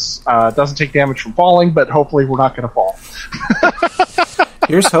it doesn't take damage from falling, but hopefully we're not going to fall.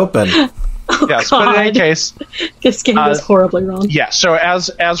 Here's hoping. Yes, but in any case, This game goes horribly wrong. yeah. So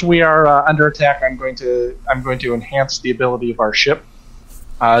as we are under attack, I'm going to enhance the ability of our ship.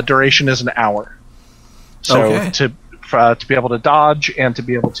 Duration is an hour, so to be able to dodge and to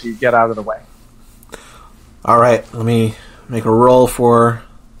be able to get out of the way. All right, let me make a roll for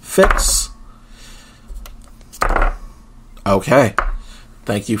Fix. Okay,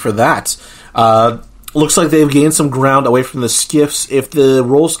 thank you for that. Looks like they've gained some ground away from the skiffs. If the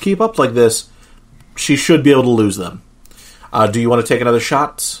rolls keep up like this, she should be able to lose them. Do you want to take another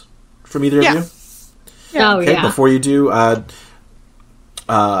shot from either of you? Yeah. Okay, before you do,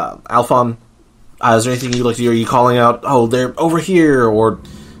 Alphon, is there anything you'd like to do? Are you calling out, oh, they're over here, or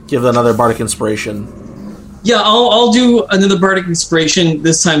give another bardic inspiration? Yeah, I'll do another bardic inspiration,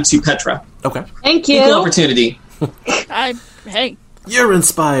 this time to Petra. Okay. Thank you. Equal opportunity. Hey. You're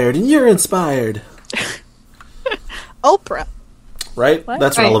inspired, and you're inspired. Oprah. Right?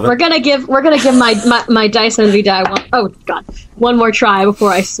 That's All right, relevant. we're gonna give my Dice Envy die one more try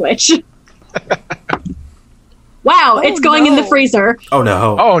before I switch. Wow, it's going in the freezer. Oh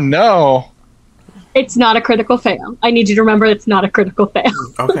no. Oh no! It's not a critical fail. I need you to remember it's not a critical fail.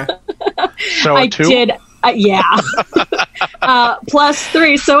 Okay. So I a 2? did, yeah.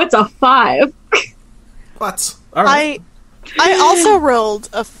 +3, so it's a 5. What? All right. I also rolled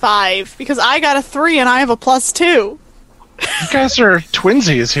a 5 because I got a 3 and I have a +2. You guys are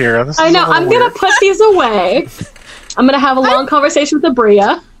twinsies here. This I is know. a little I'm gonna weird. put these away. I'm gonna have a long conversation with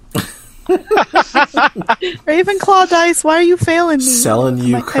Abria. Ravenclaw dice, why are you failing me? Selling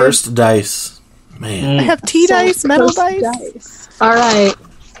you My cursed dice. Man. I have tea dice, metal dice. All right.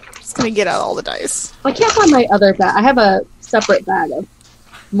 Just gonna get out all the dice. I can't find my other bag. I have a separate bag of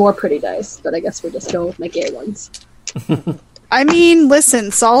more pretty dice, but I guess we're just going with my gay ones. I mean,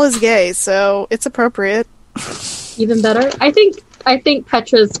 listen, Saul is gay, so it's appropriate. Even better. I think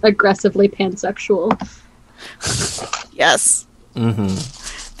Petra's aggressively pansexual. Yes. Mm-hmm.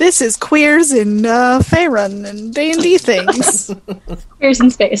 This is queers in Faerun and D&D things. Queers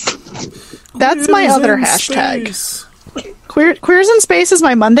in space. That's my Queers other in hashtag. space. Queers in Space is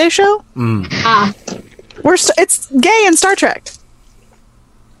my Monday show. Ah, It's gay in Star Trek.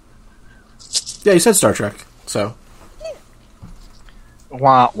 Yeah, you said Star Trek, so.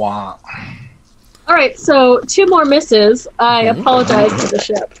 Wah wah. all right. So 2 more misses. I apologize to the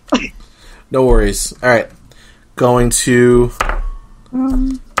ship. No worries. All right. Going to.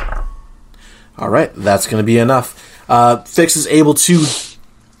 All right, that's going to be enough. Fix is able to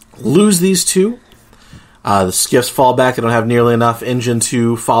lose these 2. The skiffs fall back. They don't have nearly enough engine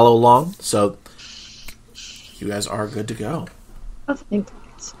to follow along, so you guys are good to go. Oh, thank you.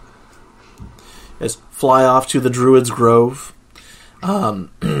 You guys fly off to the Druid's Grove.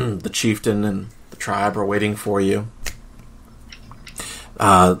 The chieftain and the tribe are waiting for you.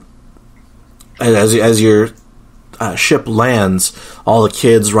 As your ship lands, all the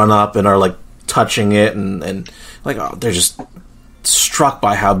kids run up and are like touching it and like they're just struck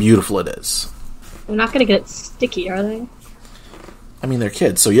by how beautiful it is. They're not going to get sticky, are they? I mean, they're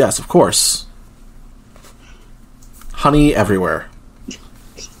kids, so yes, of course. Honey everywhere.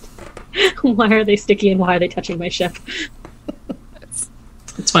 Why are they sticky and why are they touching my ship?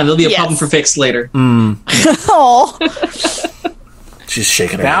 It's fine. There'll be a Yes. problem for Fix later. Oh, She's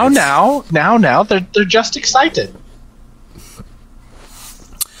shaking her Now, head. now, they're just excited.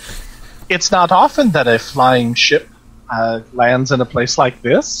 It's not often that a flying ship lands in a place like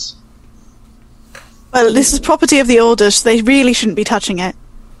this. well, this is property of the Orders. They really shouldn't be touching it.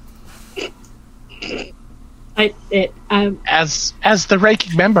 As the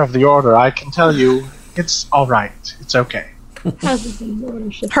ranking member of the Order, I can tell you it's all right. It's okay.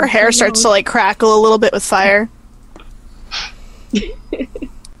 Her hair starts to like crackle a little bit with fire.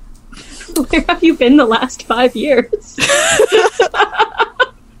 Where have you been the last 5 years?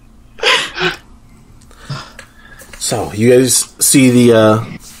 So you guys see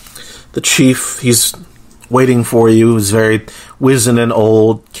the chief. He's waiting for you. He's very wizened and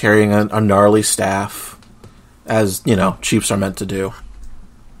old, carrying a gnarly staff, as you know, chiefs are meant to do.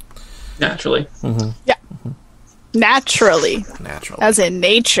 Naturally. Yeah. Naturally. Naturally. As in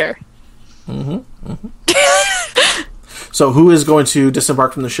nature. So who is going to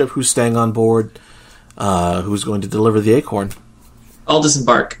disembark from the ship? Who's staying on board? Who's going to deliver the acorn? I'll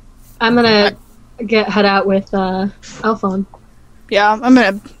disembark. I'm going to head out with Alphon. Yeah, I'm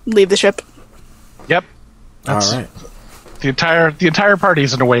gonna leave the ship. Yep. All right. The entire party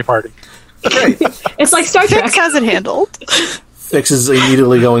is an away party. It's like Star Trek. Fix has it handled. Fix is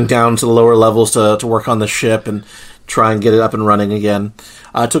immediately going down to the lower levels to work on the ship and try and get it up and running again.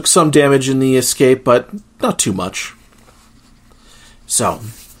 Took some damage in the escape, but not too much. So,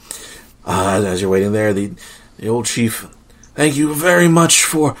 as you're waiting there, the old chief, thank you very much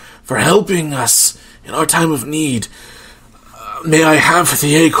for helping us in our time of need. May I have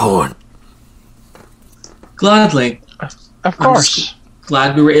the acorn? Gladly. Of course.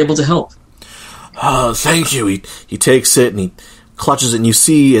 Glad we were able to help. Thank you. He takes it and he clutches it, and you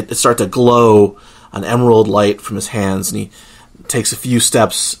see it start to glow an emerald light from his hands, and he takes a few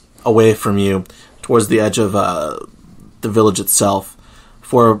steps away from you towards the edge of the village itself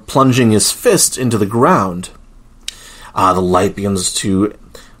before plunging his fist into the ground. The light begins to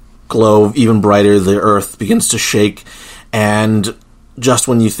glow even brighter, the earth begins to shake, and just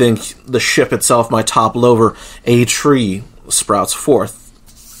when you think the ship itself might topple over, a tree sprouts forth.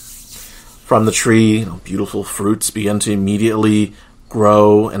 From the tree, beautiful fruits begin to immediately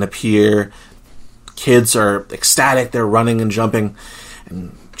grow and appear, kids are ecstatic. They're running and jumping.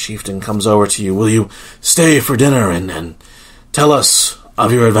 And Chieftain comes over to you. Will you stay for dinner and tell us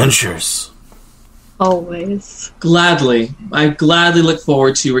of your adventures? Always. Gladly. I gladly look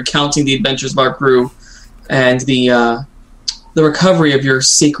forward to recounting the adventures of our crew and the recovery of your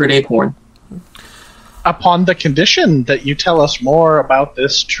sacred acorn. Upon the condition that you tell us more about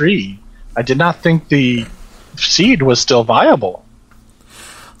this tree. I did not think the seed was still viable.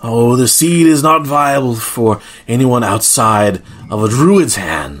 Oh, the seed is not viable for anyone outside of a druid's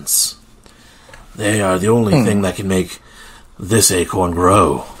hands. They are the only thing that can make this acorn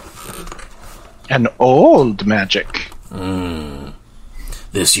grow. An old magic.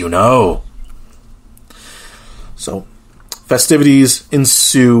 This you know. So, festivities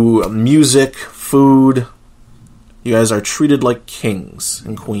ensue. Music, food. You guys are treated like kings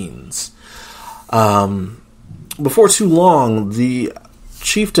and queens. Before too long, the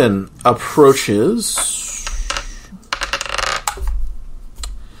chieftain approaches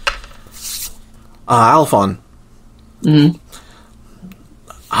Alphon.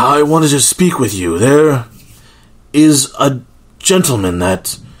 I wanted to speak with you. There is a gentleman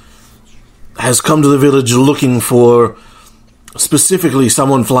that has come to the village looking for specifically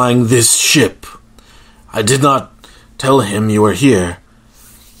someone flying this ship. I did not tell him you were here,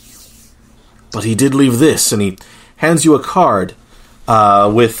 but he did leave this, and he hands you a card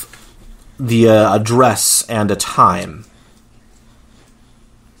with the address and a time.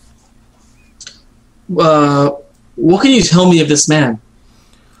 What can you tell me of this man?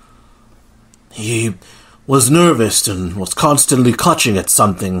 He was nervous and was constantly clutching at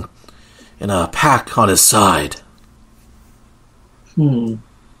something in a pack on his side. Am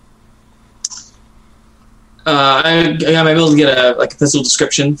I able to get a physical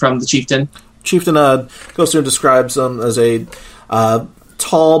description from the chieftain? Chieftain goes through and describes him as a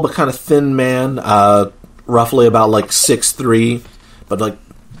tall but kind of thin man, roughly about 6'3", but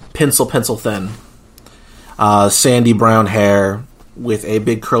pencil thin. Sandy brown hair with a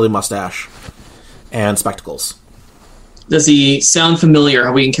big curly mustache and spectacles. Does he sound familiar?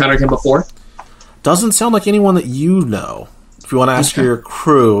 Have we encountered him before? Doesn't sound like anyone that you know. If you want to ask your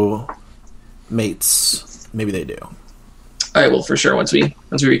crew mates, maybe they do. All right, well, for sure, once we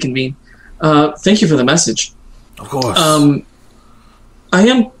reconvene. Thank you for the message. Of course. I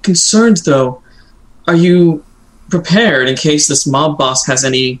am concerned, though. Are you prepared in case this mob boss has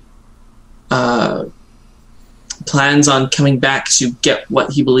any plans on coming back to get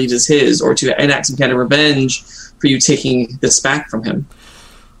what he believes is his, or to enact some kind of revenge for you taking this back from him?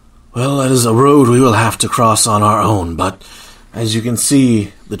 Well, that is a road we will have to cross on our own, but as you can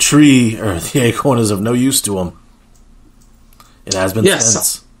see, the tree, or the acorn, is of no use to him. It has been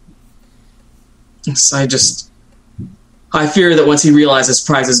since. Yes, I fear that once he realizes his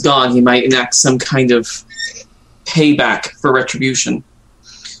prize is gone, he might enact some kind of payback for retribution.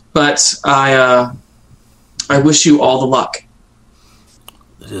 But I wish you all the luck.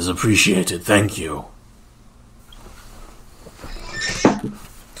 It is appreciated. Thank you.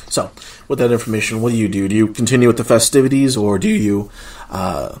 So, with that information, what do you do? Do you continue with the festivities, or do you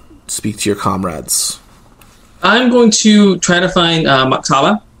speak to your comrades? I'm going to try to find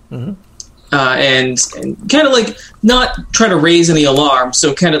Maktaba, and kind of not try to raise any alarm,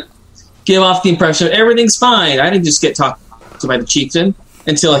 so kind of give off the impression of everything's fine. I didn't just get talked to by the chieftain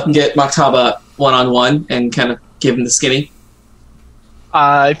until I can get Maktaba one-on-one and kind of give him the skinny.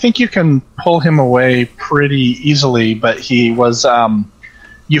 I think you can pull him away pretty easily, but he was...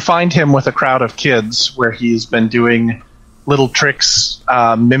 you find him with a crowd of kids where he's been doing little tricks,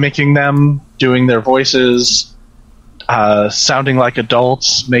 mimicking them, doing their voices, sounding like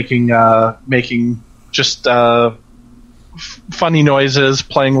adults, making just funny noises,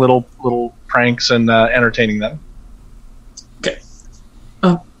 playing little pranks, and entertaining them. Okay.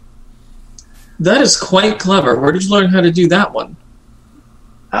 That is quite clever. Where did you learn how to do that one?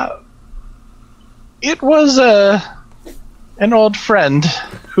 It was an old friend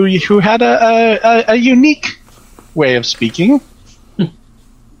who had a unique way of speaking.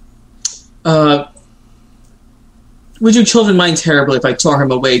 Would you children mind terribly if I tore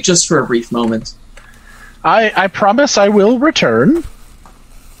him away just for a brief moment? I promise I will return.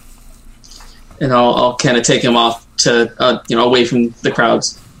 And I'll kind of take him off to away from the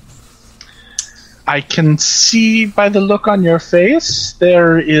crowds. I can see by the look on your face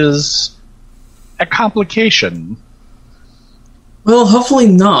there is a complication. Well, hopefully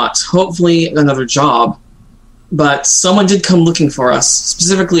not. Hopefully another job. But someone did come looking for us,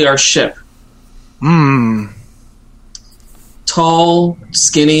 specifically our ship. Tall,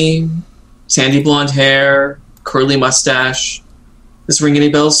 skinny, sandy blonde hair, curly mustache. Does this ring any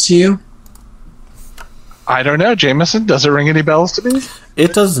bells to you? I don't know, Jameson. Does it ring any bells to me?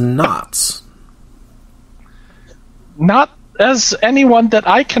 It does not. Not as anyone that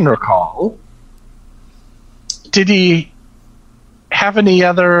I can recall. Did he have any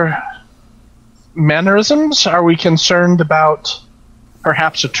other mannerisms? Are we concerned about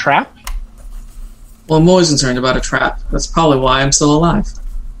perhaps a trap? Well, I'm always concerned about a trap. That's probably why I'm still alive.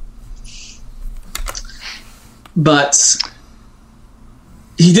 But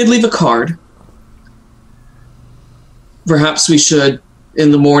he did leave a card. Perhaps we should,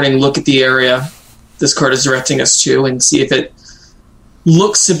 in the morning, look at the area this card is directing us to and see if it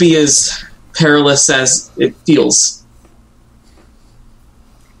looks to be as perilous as it feels.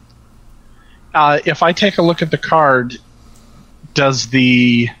 If I take a look at the card, does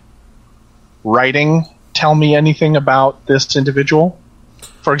the writing tell me anything about this individual?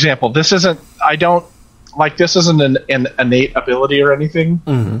 For example, this isn't an innate ability or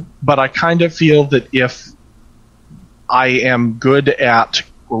anything, but I kind of feel that if I am good at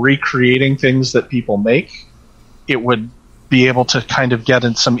recreating things that people make, it would be able to kind of get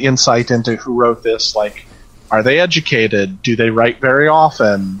in some insight into who wrote this. Like, are they educated? Do they write very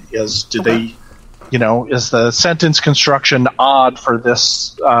often? Is the sentence construction odd for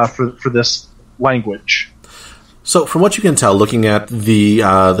this for this language? So, from what you can tell, looking at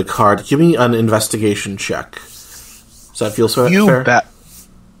the card, give me an investigation check. Does that feel fair? You bet.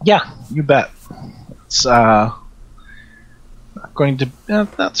 Yeah, you bet. It's going to.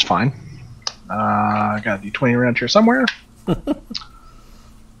 That's fine. I got a D20 around here somewhere.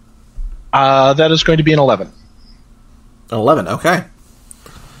 That is going to be an 11. An 11, okay.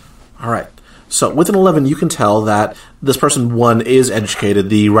 All right. So, with an 11, you can tell that this person, one, is educated.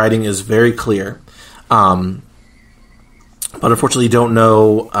 The writing is very clear. But unfortunately, you don't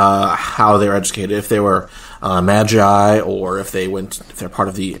know how they're educated. If they were magi, or if they're part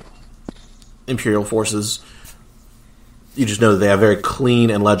of the Imperial forces. You just know that they have very clean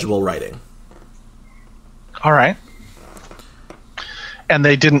and legible writing. All right. And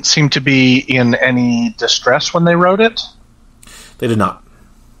they didn't seem to be in any distress when they wrote it? They did not.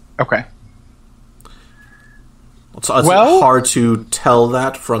 Okay. It's hard to tell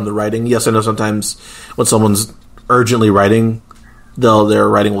that from the writing. Yes, I know sometimes when someone's urgently writing, their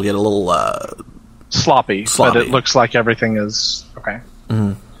writing will get a little sloppy, but it looks like everything is okay.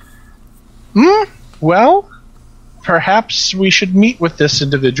 Well, perhaps we should meet with this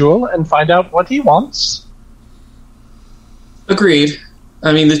individual and find out what he wants. Agreed.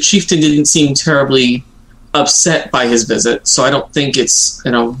 I mean, the chieftain didn't seem terribly upset by his visit, so I don't think it's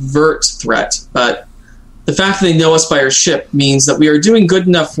an overt threat, but the fact that they know us by our ship means that we are doing good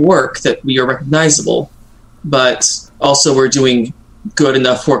enough work that we are recognizable, but also we're doing good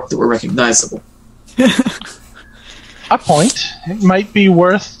enough work that we're recognizable. A point. It might be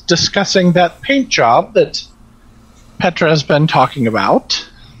worth discussing that paint job that Petra has been talking about.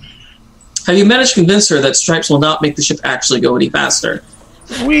 Have you managed to convince her that stripes will not make the ship actually go any faster?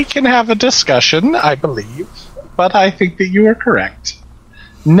 We can have a discussion, I believe, but I think that you are correct.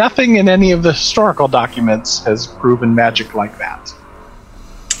 Nothing in any of the historical documents has proven magic like that.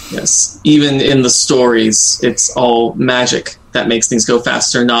 Yes, even in the stories, it's all magic that makes things go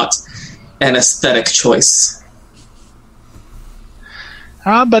faster, not an aesthetic choice.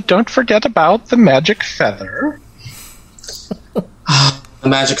 But don't forget about the magic feather. The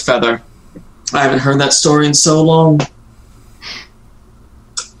magic feather. I haven't heard that story in so long.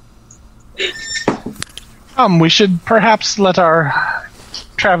 We should perhaps let our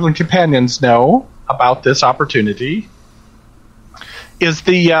traveling companions know about this opportunity. Is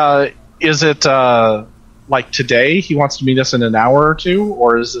it like today? He wants to meet us in an hour or two,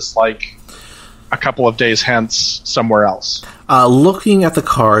 or is this like a couple of days hence somewhere else? Looking at the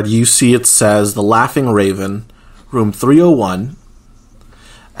card, you see it says the Laughing Raven, room 301,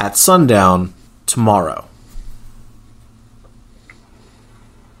 at sundown tomorrow.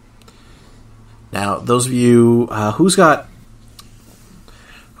 Now, those of you who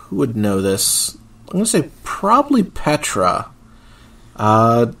would know this? I'm going to say probably Petra.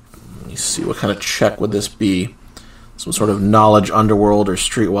 Let me see, what kind of check would this be? Some sort of knowledge, underworld, or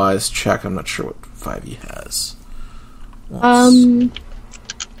streetwise check. I'm not sure what 5e has. Well,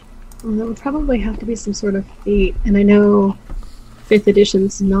 that would probably have to be some sort of feat, and I know 5th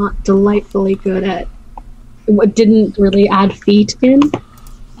edition's not delightfully good at what didn't really add feat in.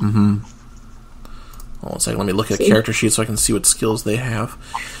 Hold on a second, let me look at the character sheet so I can see what skills they have.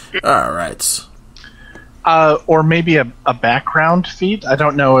 Alright. Or maybe a background feat. I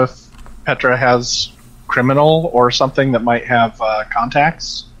don't know if Petra has criminal or something that might have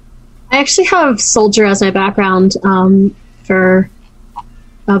contacts. I actually have soldier as my background for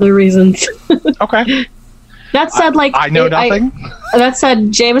other reasons. Okay. That said, I know nothing. That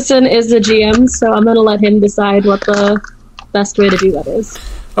said, Jameson is the GM, so I'm going to let him decide what the best way to do that is.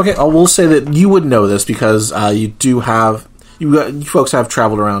 Okay, I will say that you would know this because you do have you folks have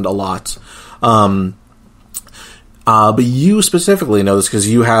traveled around a lot, but you specifically know this because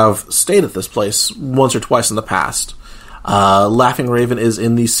you have stayed at this place once or twice in the past. Laughing Raven is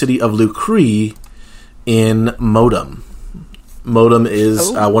in the city of Lucree in Modem. Modem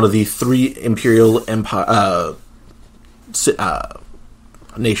is one of the 3 imperial empire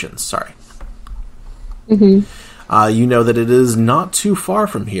nations. Sorry. Mm-hmm. You know that it is not too far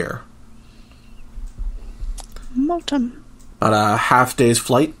from here. Modem. About a half day's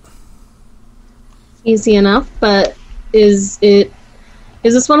flight. Easy enough, but is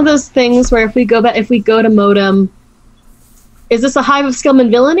this one of those things where if we go to Modem, is this a hive of scum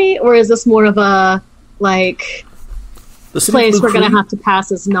and villainy, or is this more of a like place we're going to have to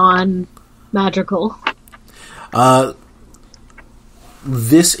pass as non-magical?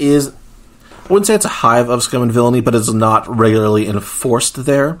 This is, I wouldn't say it's a hive of scum and villainy, but it's not regularly enforced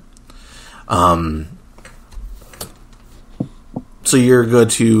there. So you're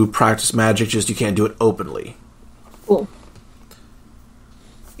good to practice magic, just you can't do it openly. Cool.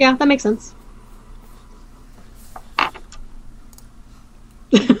 Yeah, that makes sense.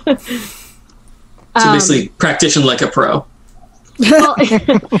 So basically, practition like a pro. Well,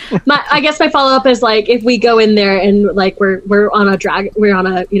 I guess my follow up is like if we go in there and like we're on a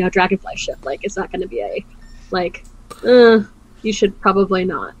dragonfly ship, like it's not going to be a like you should probably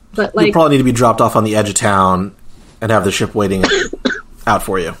not. But like you probably need to be dropped off on the edge of town and have the ship waiting out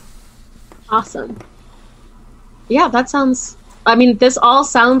for you. Awesome. Yeah, that sounds. I mean, this all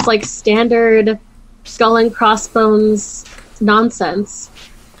sounds like standard skull and crossbones nonsense.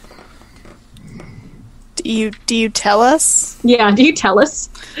 Do you tell us? Yeah, do you tell us?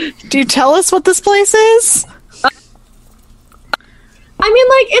 Do you tell us what this place is? I mean,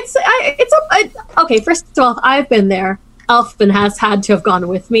 like, okay, first of all, I've been there. Elfman has had to have gone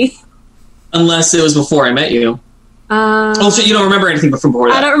with me. Unless it was before I met you. So you don't remember anything from before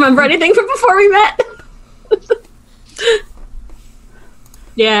that? I don't remember anything from before we met.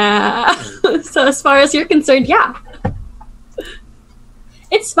 Yeah. So as far as you're concerned, yeah.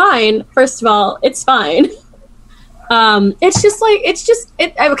 It's fine. First of all, it's fine. Okay,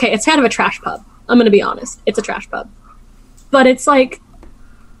 it's kind of a trash pub. I'm going to be honest. It's a trash pub. But it's like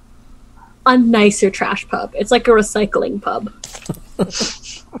a nicer trash pub. It's like a recycling pub.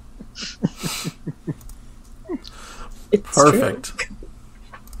 It's perfect.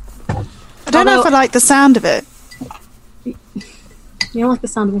 True. I don't know if I like the sound of it. You don't like the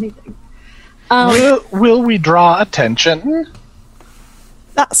sound of anything. Will we draw attention?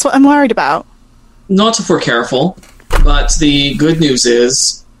 That's what I'm worried about. Not if we're careful, but the good news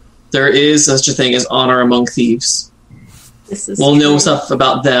is there is such a thing as honor among thieves. We'll know stuff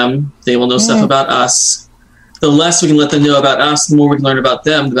about them. They will know stuff about us. The less we can let them know about us, the more we can learn about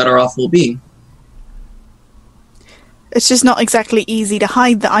them, the better off we'll be. It's just not exactly easy to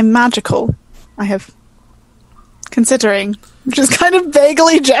hide that I'm magical. I have... Considering... Just kind of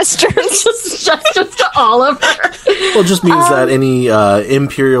vaguely gestures. Just to Oliver. Well, it just means that any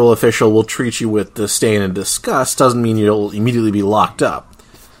Imperial official will treat you with disdain and disgust. Doesn't mean you'll immediately be locked up.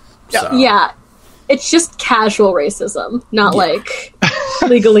 So. Yeah. It's just casual racism, not like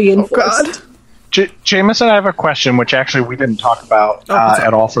legally enforced. Jameson, I have a question, which actually we didn't talk about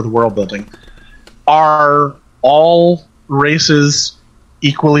at all for the world building. Are all races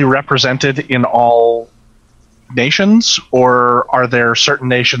equally represented in all nations, or are there certain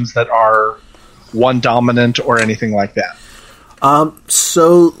nations that are one dominant or anything like that?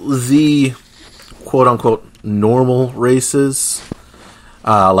 So the quote-unquote normal races,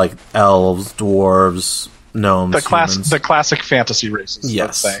 like elves, dwarves, gnomes, the classic fantasy races,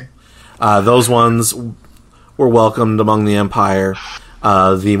 yes. Let's say. Those ones were welcomed among the Empire.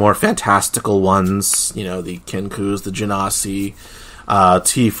 The more fantastical ones, the Kenkus, the Genasi,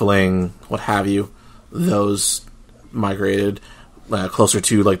 Tiefling, what have you, those migrated closer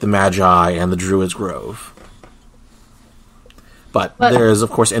to like the Magi and the Druids Grove. But there is, of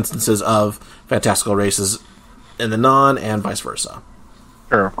course, instances of fantastical races in the non and vice versa.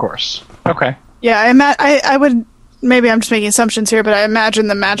 Sure, of course. Okay. Yeah, I would... Maybe I'm just making assumptions here, but I imagine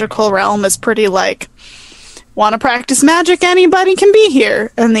the magical realm is pretty like, want to practice magic? Anybody can be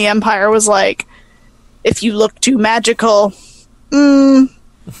here. And the Empire was like, if you look too magical,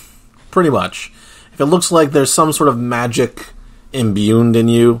 Pretty much. If it looks like there's some sort of magic imbued in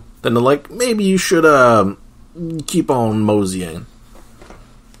you, then they're like, maybe you should keep on moseying.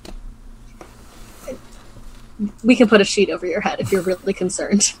 We can put a sheet over your head if you're really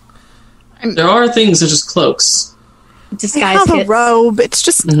concerned. There are things such as cloaks. I Disguise have a kits. robe. It's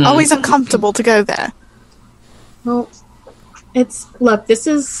just always uncomfortable to go there. Well, look. This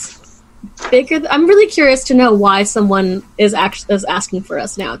is bigger. I'm really curious to know why someone is asking for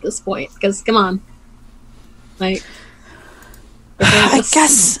us now at this point. Because come on, like. I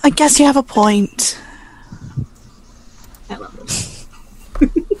guess you have a point. I love this.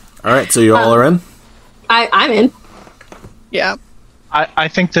 All right, so you all are in? I'm in. Yeah. I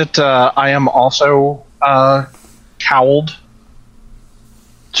think that I am also cowled,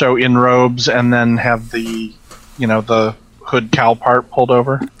 so in robes, and then have the hood cowl part pulled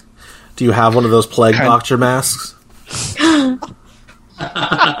over. Do you have one of those plague doctor masks?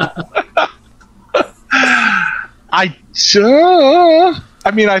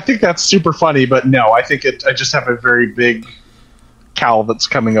 I think that's super funny, but no, I think I just have a very big cowl that's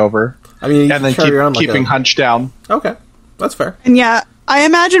coming over. I mean, you and then keeping hunched down. Okay, that's fair. And yeah, I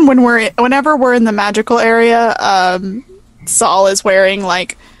imagine whenever we're in the magical area, Saul is wearing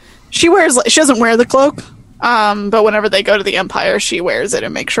she doesn't wear the cloak, but whenever they go to the Empire, she wears it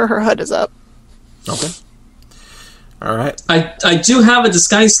and makes sure her hood is up. Okay. All right. I do have a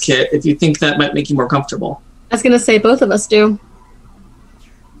disguise kit if you think that might make you more comfortable. I was gonna say both of us do.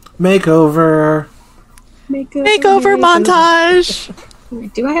 Makeover montage.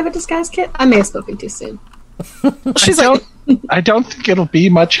 Do I have a disguise kit? I may have spoken too soon. I don't think it'll be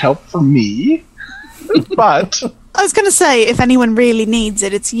much help for me, but I was going to say, if anyone really needs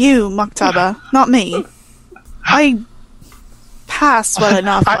it, it's you, Maktaba, not me. I pass well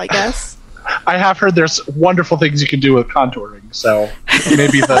enough, I guess. I have heard there's wonderful things you can do with contouring, so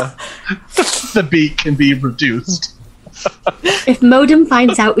maybe the beat can be reduced. If Modem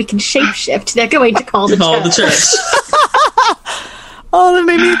finds out we can shapeshift, they're going to call the church. Oh, that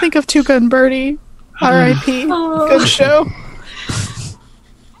made me think of Tuca and Birdie. R.I.P. Good show.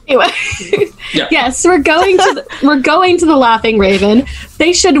 Anyway, yes, we're going to the Laughing Raven.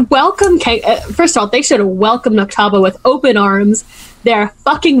 They should welcome. First of all, they should welcome Maktaba with open arms. Their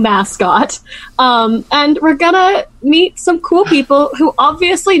fucking mascot, and we're gonna meet some cool people who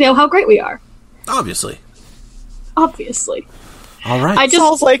obviously know how great we are. Obviously. All right. I just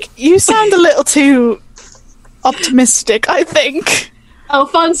was like, you sound a little too optimistic, I think. Oh,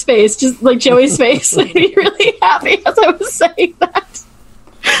 Fun's face, just like Joey's face, made me really happy as I was saying that.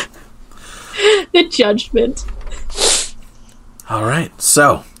 The judgment. All right,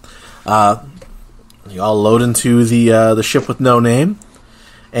 so you all load into the ship with no name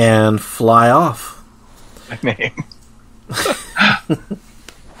and fly off. My name.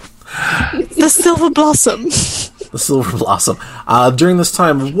 The Silver Blossom. The Silver Blossom. During this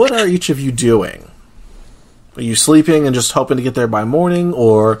time, what are each of you doing? Are you sleeping and just hoping to get there by morning,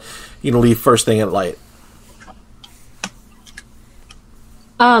 or you gonna leave first thing at light?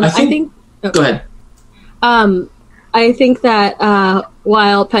 I think go ahead. I think that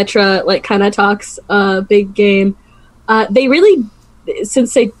while Petra kind of talks big game, they really,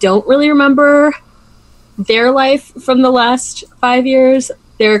 since they don't really remember their life from the last 5 years,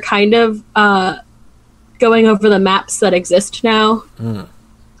 they're kind of going over the maps that exist now.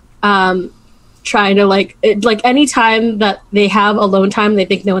 Trying to any time that they have alone time, they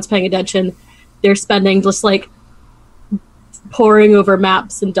think no one's paying attention. They're spending just poring over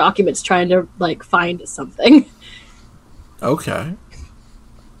maps and documents, trying to find something. Okay.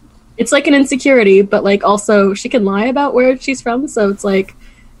 It's an insecurity, but also she can lie about where she's from, so it's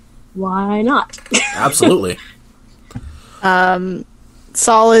why not? Absolutely.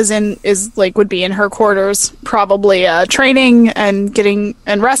 Saul would be in her quarters, probably training and getting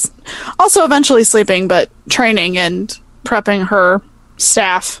and rest, also eventually sleeping, but training and prepping her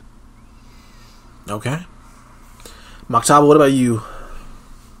staff. Okay. Maktaba, what about you?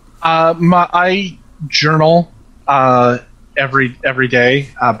 I journal every day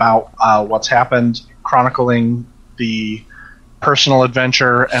about what's happened, chronicling the personal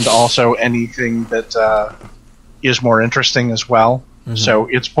adventure and also anything that is more interesting as well. Mm-hmm. So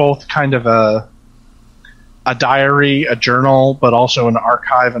it's both kind of a diary, a journal, but also an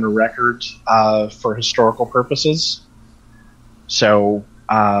archive and a record for historical purposes. So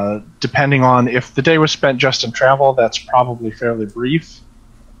depending on if the day was spent just in travel, that's probably fairly brief.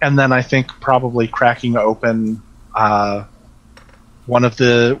 And then I think probably cracking open one of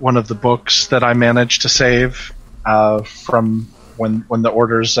the books that I managed to save from when the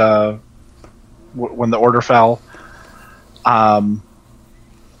orders when the order fell, and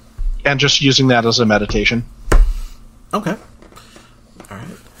just using that as a meditation. Okay. All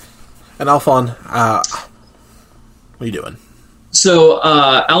right. And Alphon, what are you doing? So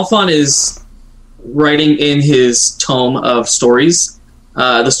Alphon is writing in his tome of stories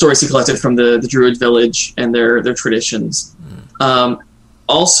the stories he collected from the Druid village and their traditions.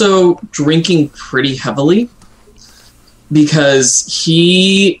 Also drinking pretty heavily because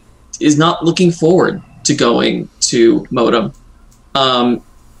he is not looking forward to going to Modem.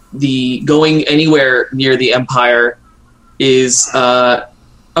 The going anywhere near the Empire is a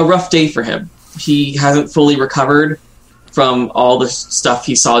rough day for him. He hasn't fully recovered from all the stuff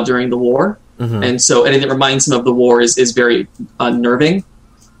he saw during the war. And so anything that reminds him of the war is very unnerving.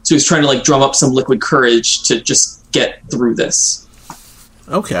 So he's trying to like drum up some liquid courage to just get through this.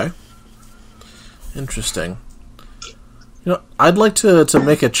 Okay. Interesting. You know, I'd like to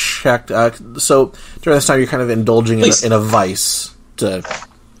make a check. So during this time, you're kind of indulging in a vice to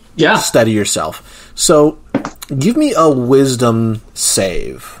steady yourself. So give me a wisdom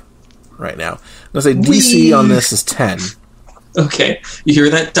save right now. I'm going to say DC on this is 10. Okay. You hear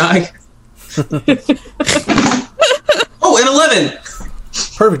that, die? Oh, an 11!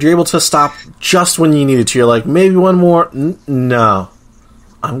 Perfect. You're able to stop just when you needed to. You're like, maybe one more. No.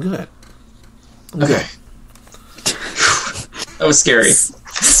 I'm good. Okay. That was scary.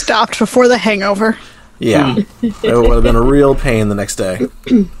 Stopped before the hangover. Yeah. It would have been a real pain the next day.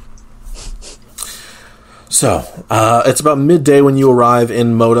 So, it's about midday when you arrive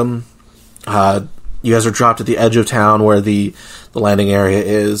in Modem. You guys are dropped at the edge of town where the landing area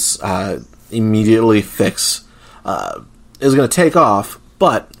is. Immediately Fix is going to take off,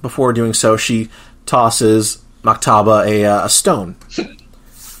 but before doing so, she tosses Maktaba a stone.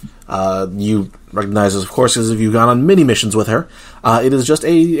 You recognize this, of course, as if you've gone on mini missions with her. It is just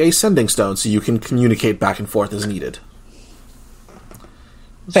a sending stone, so you can communicate back and forth as needed.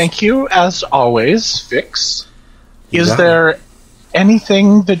 Thank you, as always, Fix. Is there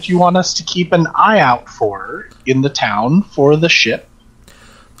anything that you want us to keep an eye out for in the town for the ship?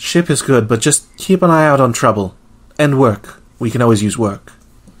 Ship is good, but just keep an eye out on trouble. And work. We can always use work.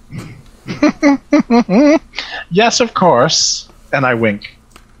 Yes, of course. And I wink.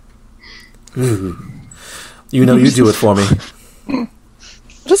 Ooh. You know you do it for me. What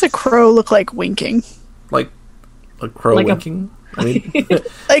does a crow look like winking? Like a crow winking? I mean,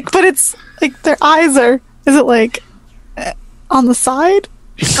 but it's like their eyes are... Is it like on the side?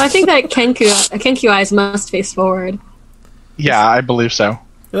 I think that Kenku eyes must face forward. Yeah, I believe so.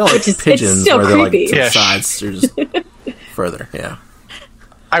 They're like pigeons, it's still where they're creepy. like sides. They're just further, yeah.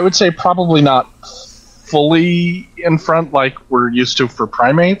 I would say probably not fully in front like we're used to for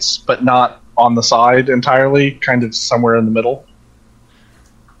primates, but not on the side entirely, kind of somewhere in the middle.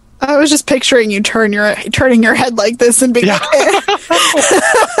 I was just picturing you turning your head like this and being like, eh.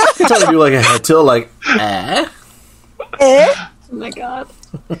 You totally do like a head tilt, like, eh? Eh? Oh my god.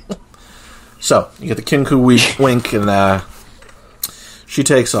 So, you get the Kenku wink, and she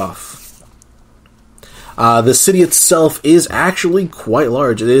takes off. The city itself is actually quite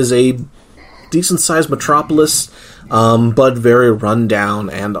large. It is a decent-sized metropolis, but very run-down,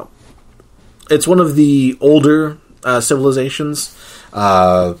 and it's one of the older civilizations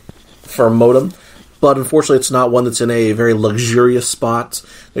for Modem, but unfortunately it's not one that's in a very luxurious spot.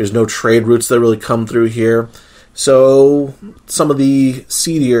 There's no trade routes that really come through here, so some of the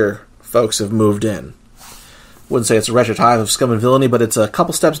seedier folks have moved in. Wouldn't say it's a wretched hive of scum and villainy, but it's a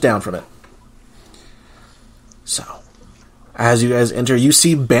couple steps down from it. So, as you guys enter, you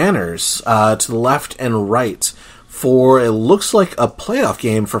see banners to the left and right for, it looks like a playoff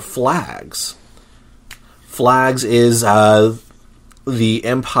game for Flags. Flags is the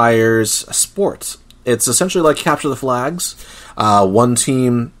Empire's sport. It's essentially like Capture the Flags. One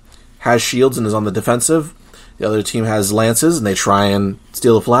team has shields and is on the defensive. The other team has lances, and they try and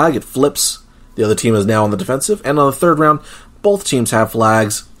steal the flag. It flips. The other team is now on the defensive. And on the third round, both teams have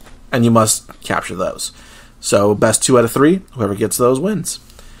flags, and you must capture those. So, best 2 out of 3. Whoever gets those wins.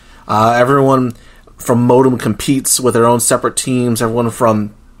 Everyone from Modem competes with their own separate teams. Everyone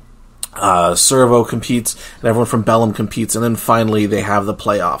from Servo competes, and everyone from Bellum competes. And then finally, they have the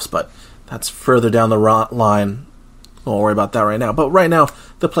playoffs. But that's further down the line. Don't worry about that right now. But right now,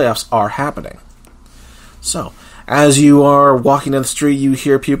 the playoffs are happening. So, as you are walking down the street, you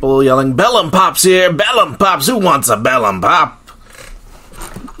hear people yelling, "Bellum Pop's here! Bellum Pops! Who wants a Bellum Pop?"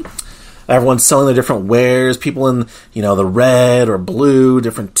 Everyone's selling their different wares. People in, the red or blue,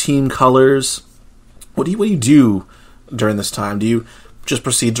 different team colors. What do you do during this time? Do you just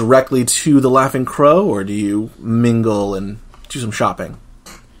proceed directly to the Laughing Crow, or do you mingle and do some shopping?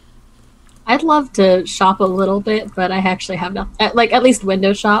 I'd love to shop a little bit, but I actually have nothing. At least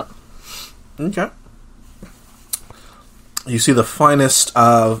window shop. Okay. You see the finest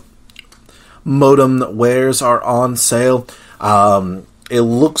Modem wares are on sale. It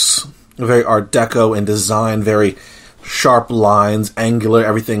looks very Art Deco in design, very sharp lines, angular,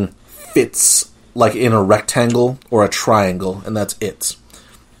 everything fits like in a rectangle or a triangle, and that's it.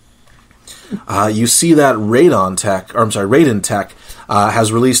 You see that Raiden Tech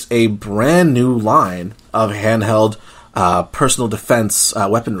has released a brand new line of handheld personal defense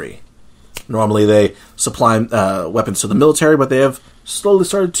weaponry. Normally they supply weapons to the military, but they have slowly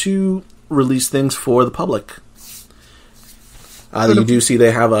started to release things for the public. You do see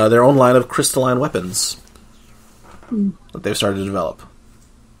they have their own line of crystalline weapons that they've started to develop.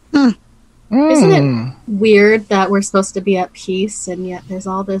 Isn't it weird that we're supposed to be at peace and yet there's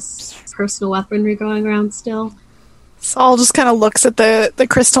all this personal weaponry going around still? Saul just kind of looks at the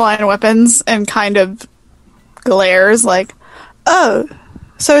crystalline weapons and kind of glares like, oh,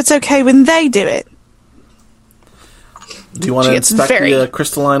 so it's okay when they do it. Do you want to inspect the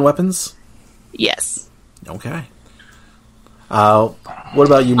crystalline weapons? Yes. Okay. What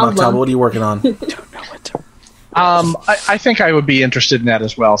about you, Maktaba? What are you working on? Don't know what to... I think I would be interested in that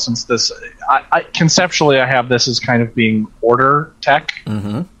as well, since this, conceptually, I have this as kind of being order tech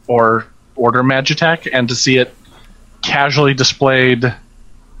or order magitech, and to see it casually displayed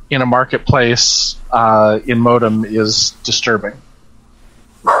in a marketplace in Modem is disturbing.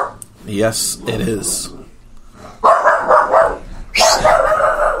 Yes, it is.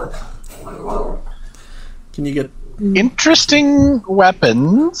 Can you get interesting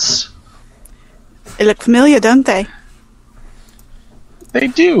weapons? They look familiar, don't they? They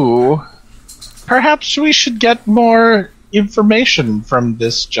do. Perhaps we should get more information from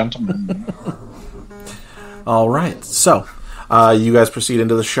this gentleman. All right. So, you guys proceed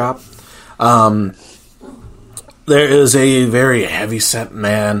into the shop. There is a very heavy-set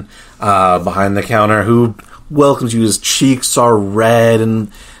man behind the counter who welcomes you. His cheeks are red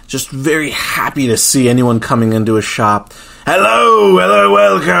and just very happy to see anyone coming into his shop. Hello,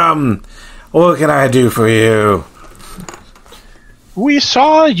 welcome. What can I do for you? We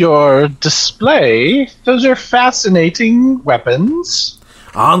saw your display. Those are fascinating weapons.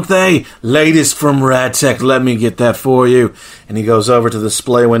 Aren't they? Latest from Radtech. Let me get that for you. And he goes over to the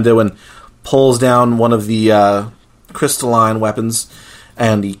display window and pulls down one of the crystalline weapons,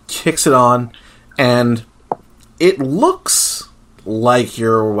 and he kicks it on, and it looks like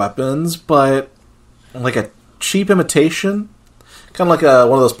your weapons, but like a cheap imitation. Kind of like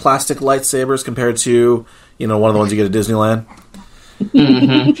one of those plastic lightsabers compared to, one of the ones you get at Disneyland.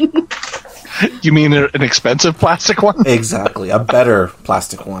 You mean an expensive plastic one? Exactly. A better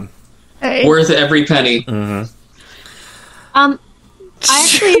plastic one. Hey. Worth every penny. I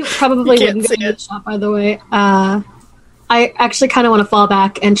actually probably wouldn't go to the shop, by the way. I actually kind of want to fall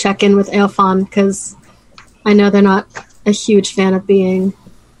back and check in with Aelfon, because I know they're not a huge fan of being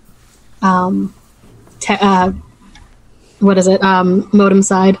modem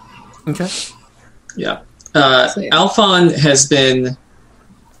side. Okay. Yeah. Alphon has been...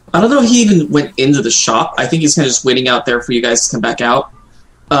 I don't know if he even went into the shop. I think he's kind of just waiting out there for you guys to come back out.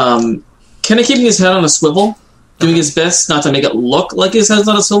 Kind of keeping his head on a swivel, doing his best not to make it look like his head's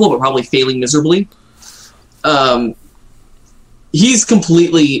on a swivel, but probably failing miserably. He's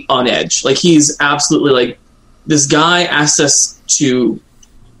completely on edge. Like, he's absolutely like, this guy asked us to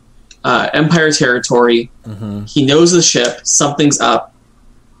Empire territory. He knows the ship. Something's up.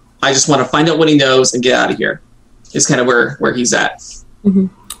 I just want to find out what he knows and get out of here. Is kind of where he's at.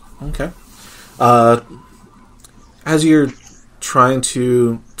 Okay. As you're trying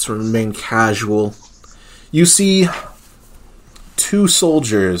to sort of remain casual, you see two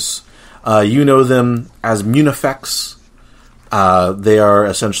soldiers. You know them as Munifex. They are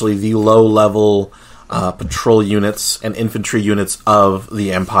essentially the low-level patrol units and infantry units of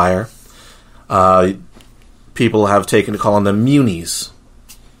the Empire. People have taken to calling them Munis.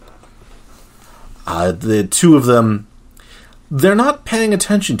 The two of them, they're not paying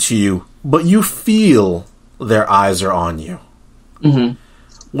attention to you, but you feel their eyes are on you.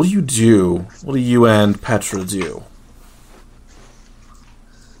 What do you do? What do you and Petra do?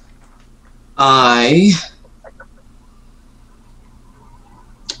 I'm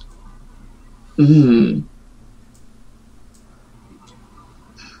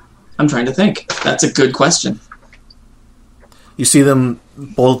trying to think. That's a good question. You see them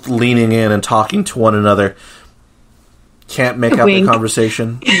both leaning in and talking to one another. Can't make out the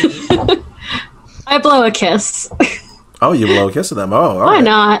conversation. I blow a kiss. Oh, you blow a kiss at them. Oh, all right. Why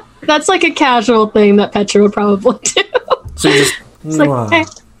not? That's like a casual thing that Petra would probably do. So you just... It's like, hey.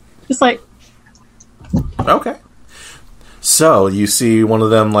 Just like... Okay. So you see one of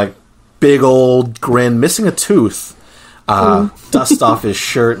them, like, big old grin, missing a tooth, dust off his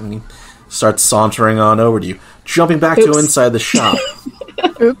shirt, and he starts sauntering on over to you, jumping back to inside the shop.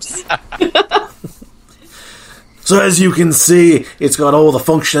 Oops. So as you can see, it's got all the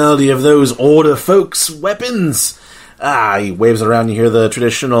functionality of those Order folks' weapons. He waves it around, you hear the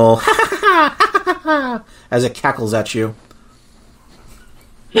traditional ha ha ha ha as it cackles at you.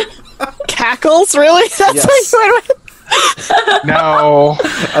 Cackles? Really? That's Yes. what you went with? No.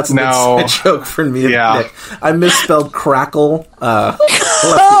 That's an No. inside joke for me. Yeah. Nick. I misspelled crackle. Left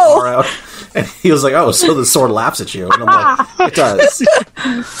the R out. And he was like, oh, so the sword laughs at you. And I'm like, it does.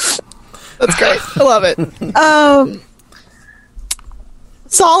 That's great. I love it.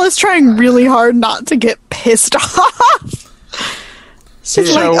 Saul is trying really hard not to get pissed off. She's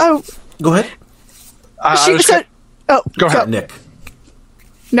Yeah. like, oh, Go ahead. she said, oh, Go ahead, Nick.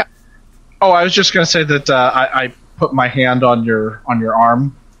 No. Oh, I was just going to say that I put my hand on your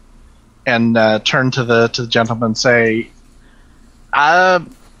arm and turn to the gentleman and say, I'm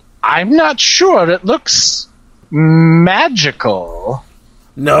not sure. It looks magical.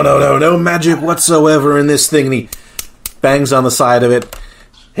 No magic whatsoever in this thing. And he bangs on the side of it.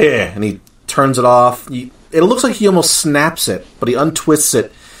 Here, and he turns it off. It looks like he almost snaps it, but he untwists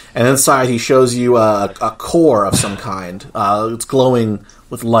it, and inside he shows you a core of some kind. It's glowing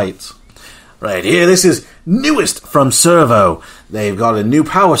with light. Right here, this is newest from Servo. They've got a new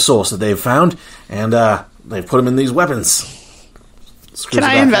power source that they've found, and they've put them in these weapons. Screws can it I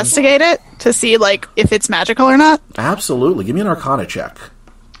back in. investigate it to see, like, if it's magical or not? Absolutely. Give me an Arcana check.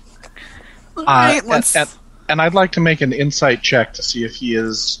 Alright, let's... And I'd like to make an insight check to see if he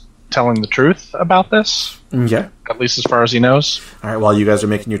is telling the truth about this, Okay. at least as far as he knows. All right, while you guys are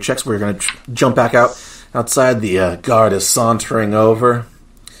making your checks, we're going to jump back outside. The guard is sauntering over.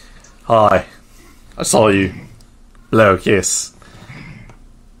 Hi. I saw you. Blow a kiss.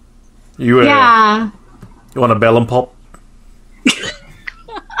 You, Yeah. you want a bellum pop?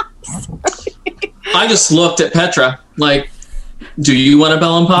 I just looked at Petra, like, do you want a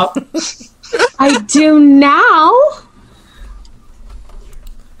bellum pop? I do now.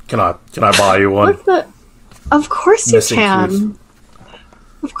 Can I buy you one? What's the? Of course you Missing can. tooth.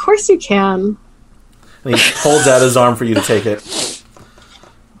 Of course you can. And he holds out his arm for you to take it.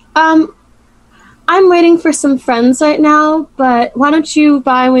 I'm waiting for some friends right now, but why don't you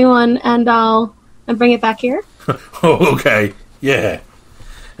buy me one and bring it back here? Oh, okay. Yeah.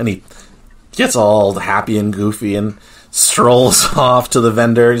 And he gets all happy and goofy and strolls off to the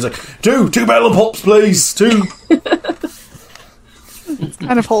vendor. He's like, two bellum pops, please. Two.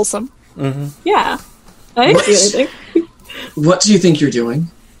 kind of wholesome. Yeah. I didn't see anything. What do you think you're doing?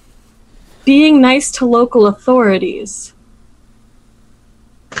 Being nice to local authorities.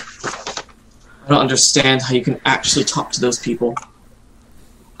 I don't understand how you can actually talk to those people.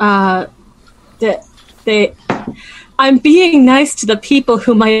 They I'm being nice to the people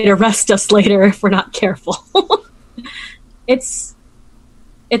who might arrest us later if we're not careful. It's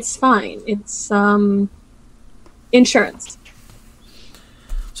fine. It's insurance.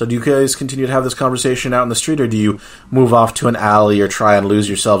 So do you guys continue to have this conversation out in the street, or do you move off to an alley or try and lose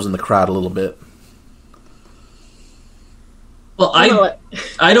yourselves in the crowd a little bit? Well,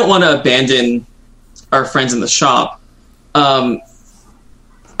 I don't want to abandon our friends in the shop. I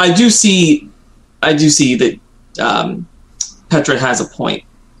do see that Petra has a point.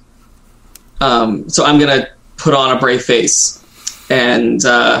 So I'm gonna put on a brave face and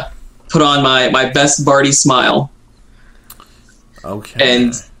put on my best Barty smile. Okay.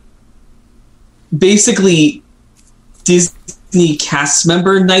 And basically Disney cast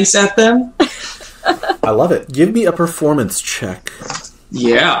member nice at them. I love it. Give me a performance check.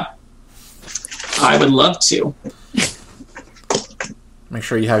 Yeah. I would love to. Make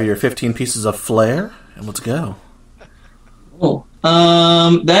sure you have your 15 pieces of flair, and let's go. Oh.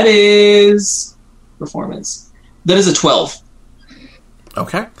 That is performance. That is a 12.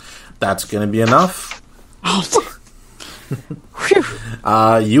 Okay. That's going to be enough.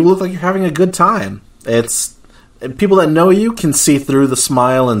 You look like you're having a good time. It's people that know you can see through the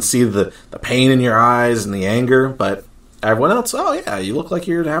smile and see the pain in your eyes and the anger, but everyone else, oh yeah, you look like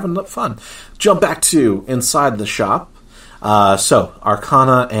you're having fun. Jump back to inside the shop. So,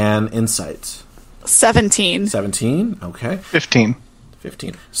 Arcana and Insight. 17. 17, okay. 15.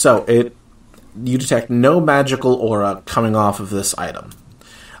 15. So, you detect no magical aura coming off of this item.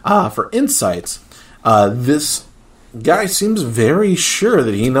 For Insight, this guy seems very sure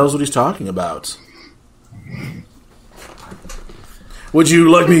that he knows what he's talking about. Would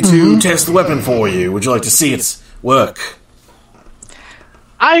you like me to test the weapon for you? Would you like to see its work?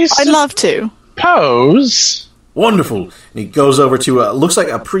 I'd love to. Suppose. Wonderful. And he goes over to looks like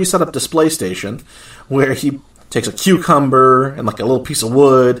a pre-set up display station where he takes a cucumber and like a little piece of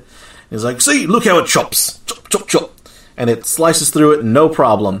wood. And he's like, see, look how it chops. Chop, chop, chop. And it slices through it, no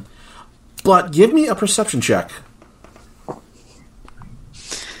problem. But give me a perception check.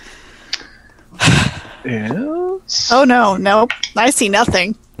 is... Oh no, nope. I see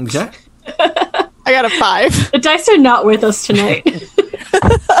nothing. Okay. I got a 5. The dice are not with us tonight.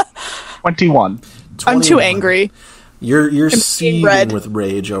 21. I'm too 21. angry. You're seeing seething red. with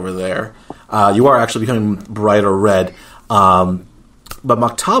rage over there. You are actually becoming brighter red. But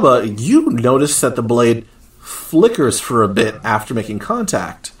Maktaba, you notice that the blade flickers for a bit after making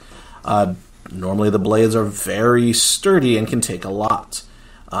contact. Normally the blades are very sturdy and can take a lot.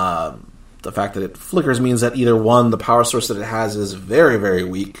 The fact that it flickers means that either one, the power source that it has is very, very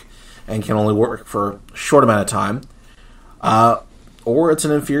weak and can only work for a short amount of time, or it's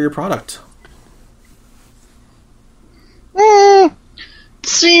an inferior product.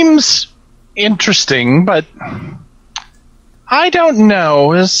 Seems interesting, but I don't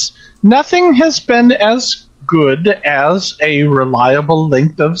know. Nothing has been as good as a reliable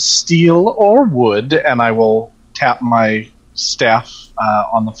length of steel or wood, and I will tap my staff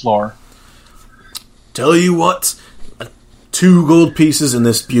on the floor. Tell you what, 2 gold pieces and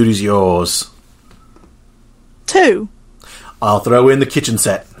this beauty's yours. 2. I'll throw in the kitchen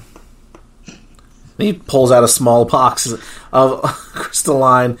set. He pulls out a small box of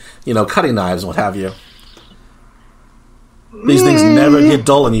crystalline, cutting knives and what have you. These things never get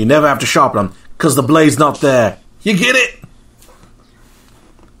dull and you never have to sharpen them because the blade's not there. You get it?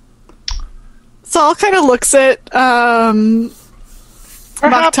 Saul kind of looks at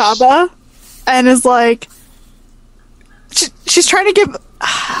Maktaba and is like, she's trying to give.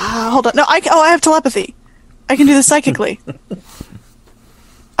 Hold on, no, I have telepathy. I can do this psychically.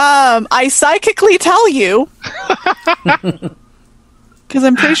 I psychically tell you because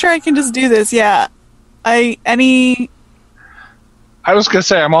I'm pretty sure I can just do this. Yeah, I was going to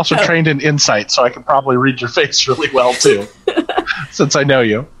say, I'm also trained in insight, so I can probably read your face really well, too, since I know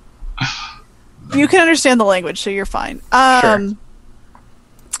you. You can understand the language, so you're fine. Sure.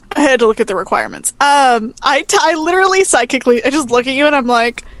 I had to look at the requirements. I literally psychically, I just look at you and I'm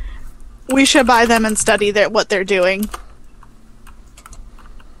like, we should buy them and study what they're doing.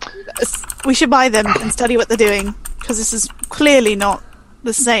 We should buy them and study what they're doing, because this is clearly not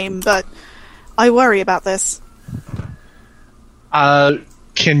the same, but I worry about this.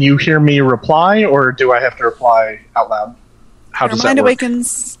 Can you hear me reply, or do I have to reply out loud? How does Your that mind work?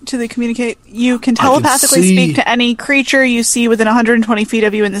 awakens to the communicate. You can telepathically see- speak to any creature you see within 120 feet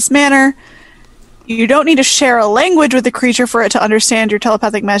of you in this manner. You don't need to share a language with the creature for it to understand your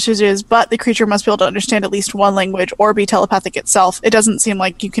telepathic messages, but the creature must be able to understand at least one language or be telepathic itself. It doesn't seem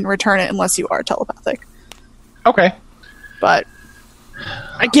like you can return it unless you are telepathic. Okay. But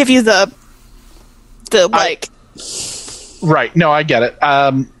I give you the Right. No, I get it.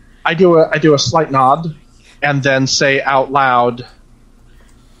 I do a slight nod, and then say out loud,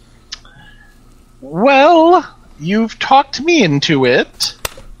 "Well, you've talked me into it.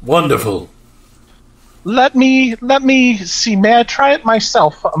 Wonderful. Let me see. May I try it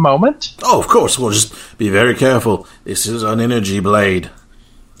myself a moment?" Oh, of course. We'll just be very careful. This is an energy blade.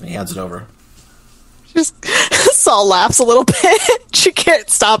 And he hands it over. just Saul laughs a little bit. She can't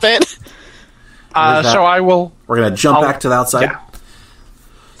stop it. So I will. We're going to jump back to the outside. Yeah.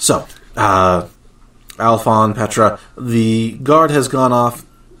 So, Alphon, Petra, the guard has gone off.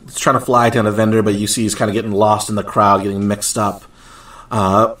 He's trying to flag down a vendor, but you see he's kind of getting lost in the crowd, getting mixed up.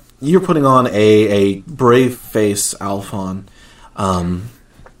 You're putting on a brave face, Alphon.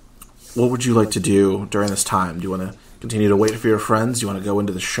 What would you like to do during this time? Do you want to continue to wait for your friends? Do you want to go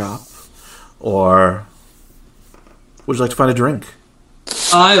into the shop? Or would you like to find a drink?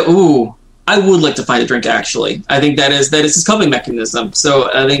 I would like to find a drink, actually. I think that is his coping mechanism. So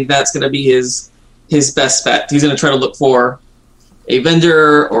I think that's going to be his best bet. He's going to try to look for a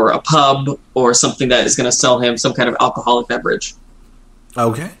vendor or a pub or something that is going to sell him some kind of alcoholic beverage.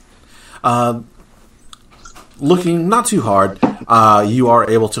 Okay. Looking not too hard, you are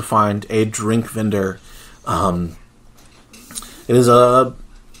able to find a drink vendor. It is a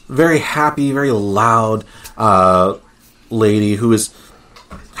very happy, very loud lady who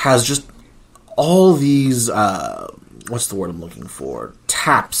has just all these, what's the word I'm looking for?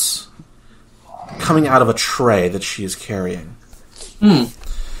 Taps coming out of a tray that she is carrying. You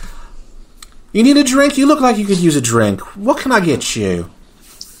need a drink? You look like you could use a drink. What can I get you?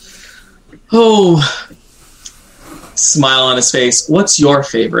 Oh, smile on his face. What's your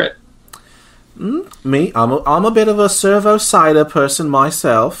favorite? Me? I'm a bit of a servo cider person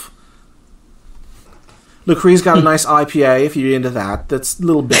myself. Lucre's got a nice IPA if you're into that. That's a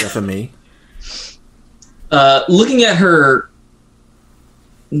little bitter for me. Looking at her,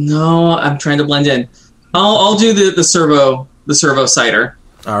 no, I'm trying to blend in. I'll do the servo cider.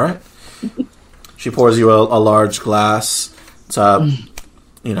 All right. She pours you a large glass. It's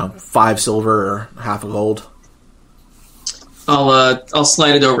 5 silver or half a gold. I'll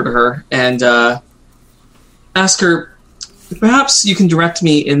slide it over to her and ask her. Perhaps you can direct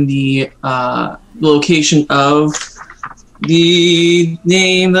me in the location of the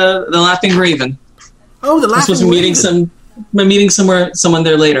Laughing Raven. Oh, the Laughing Raven. I'm supposed to be meeting someone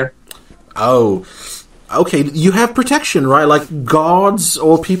there later. Oh, okay. You have protection, right? Like guards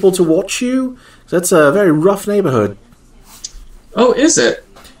or people to watch you? That's a very rough neighborhood. Oh, is it?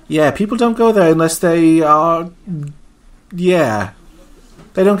 Yeah, people don't go there unless they are... Yeah.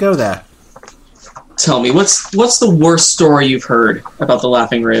 They don't go there. Tell me, what's the worst story you've heard about the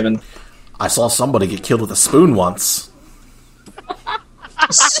Laughing Raven? I saw somebody get killed with a spoon once. A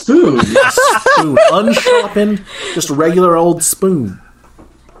spoon? A spoon. Unsharpened, just a regular old spoon.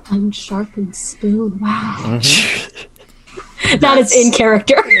 Unsharpened spoon. Wow. Mm-hmm. That is in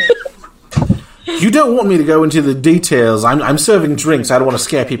character. You don't want me to go into the details. I'm serving drinks. I don't want to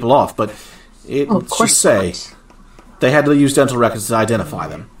scare people off, but just say they had to use dental records to identify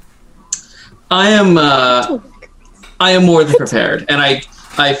them. I am more than prepared, and I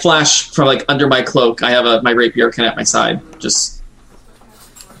flash from under my cloak. I have my rapier kind of at my side. Just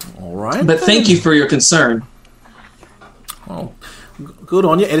all right. But thank you for your concern. Oh, good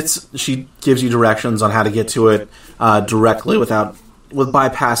on you. And she gives you directions on how to get to it directly with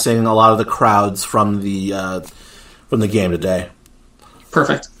bypassing a lot of the crowds from the game today.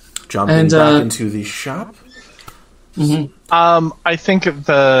 Perfect. Jumping back into the shop. Mm-hmm. I think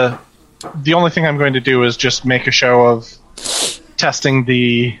the only thing I'm going to do is just make a show of testing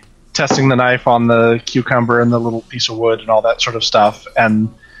the knife on the cucumber and the little piece of wood and all that sort of stuff,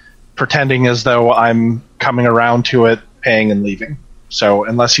 and pretending as though I'm coming around to it, paying and leaving. So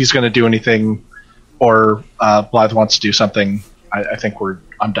unless he's going to do anything, or Blythe wants to do something, I think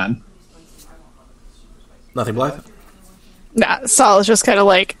I'm done. Nothing, Blythe? Nah, Saul is just kind of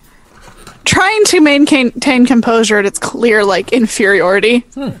trying to maintain composure at its clear inferiority.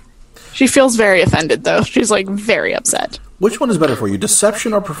 She feels very offended, though. She's very upset. Which one is better for you,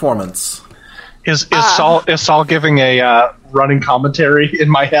 deception or performance? Is Saul giving a running commentary in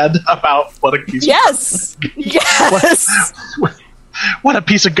my head about what a piece? Yes, yes. What a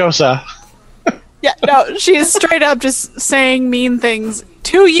piece of gosa. Yeah, no, she's straight up just saying mean things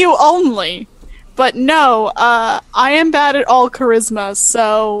to you only. But no, I am bad at all charisma,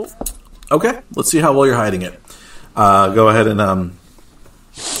 so... Okay, let's see how well you're hiding it. Go ahead and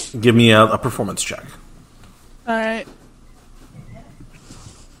give me a performance check. Alright.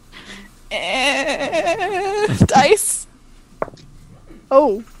 Dice.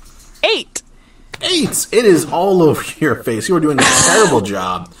 Oh, 8. 8! It is all over your face. You are doing a terrible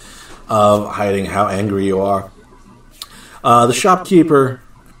job of hiding how angry you are. The shopkeeper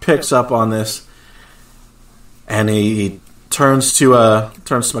picks up on this, and he turns to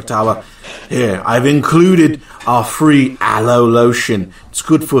Smectala. Here, I've included our free aloe lotion. It's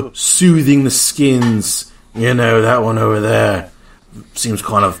good for soothing the skins. That one over there seems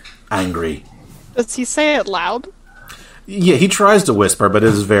kind of angry. Does he say it loud? Yeah, he tries to whisper, but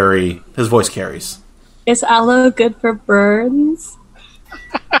his voice carries. Is aloe good for burns?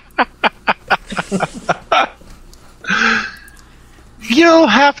 You'll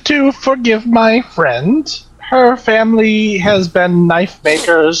have to forgive my friend. Her family has been knife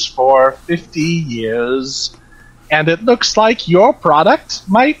makers for 50 years, and it looks like your product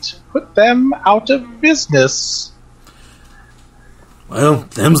might put them out of business. Well,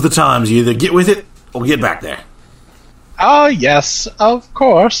 them's the times. You either get with it or get back there. Oh, yes, of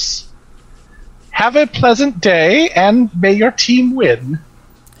course. Have a pleasant day, and may your team win.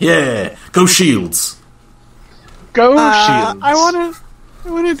 Yeah, go Shields. Go Shields. I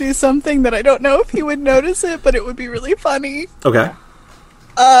want to do something that I don't know if he would notice it, but it would be really funny. Okay.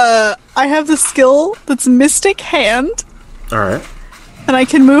 I have the skill that's Mystic Hand. All right. And I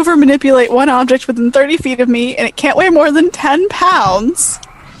can move or manipulate one object within 30 feet of me, and it can't weigh more than 10 pounds.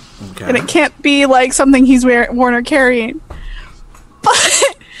 Okay. And it can't be something he's worn or carrying. But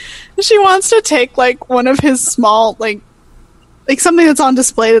she wants to take one of his small, something that's on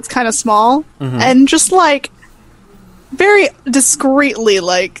display that's kind of small, and just very discreetly,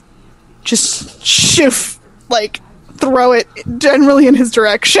 just shoof, throw it generally in his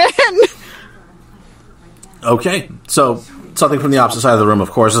direction. Okay, so something from the opposite side of the room, of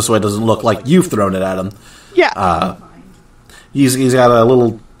course. This way it doesn't look like you've thrown it at him. Yeah. He's got a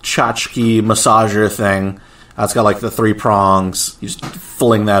little tchotchke massager thing. It's got the 3 prongs. He's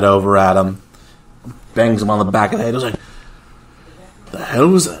fling that over at him. Bangs him on the back of the head. He's the hell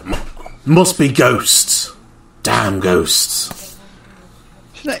was that? Must be ghosts. Damn ghosts.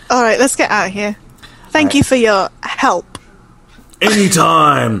 Alright, let's get out of here. Thank you for your help.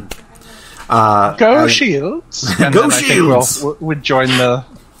 anytime. Go Shields! And Go then I think Shields! we'll join the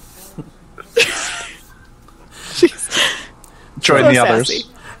join So the others. sassy.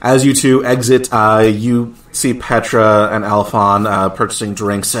 As you two exit, you see Petra and Alphon purchasing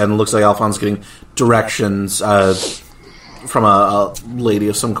drinks, and it looks like Alphon's getting directions from a lady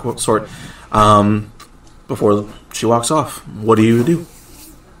of some sort before she walks off. What do you do?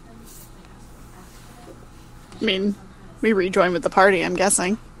 I mean, we rejoin with the party, I'm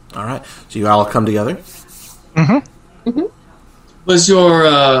guessing. All right, so you all come together. Was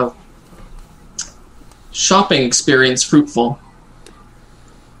your shopping experience fruitful?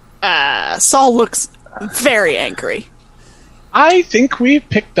 Saul looks very angry. I think we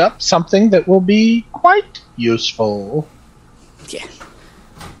picked up something that will be quite useful. Yeah.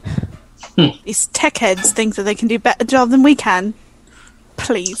 These tech heads think that they can do a better job than we can.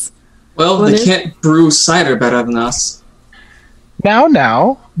 Please. Well, What they is- can't brew cider better than us.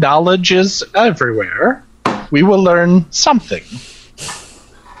 Now, knowledge is everywhere. We will learn something.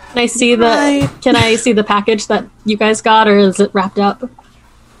 Can I see the Right. Can I see the package that you guys got, or is it wrapped up?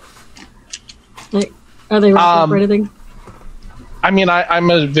 Like, are they wrapped up or anything? I mean, I'm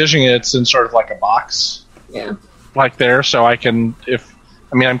envisioning it's in sort of like a box, Yeah. like there, so I can,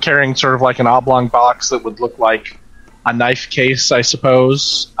 I'm carrying sort of like an oblong box that would look like a knife case, I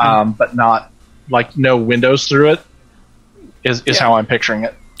suppose, but not, like, no windows through it, is how I'm picturing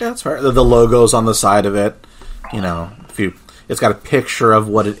it. Yeah, that's fair. The logo's on the side of it. You know, it's got a picture of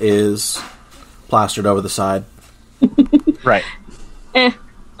what it is plastered over the side. Right.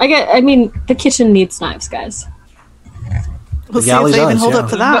 I mean, the kitchen needs knives, guys. We'll see galley if they even does, hold yeah. up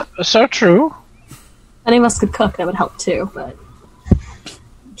to that. So true. Any of us could cook, that would help too, but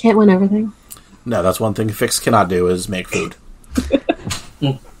can't win everything. No, that's one thing Fix cannot do is make food.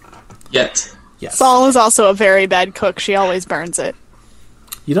 Yet. Yes. Saul is also a very bad cook. She always burns it.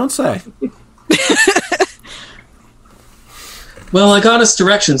 You don't say. Well, I got us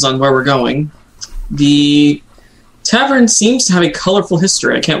directions on where we're going. The tavern seems to have a colorful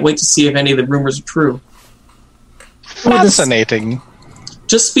history. I can't wait to see if any of the rumors are true. Fascinating.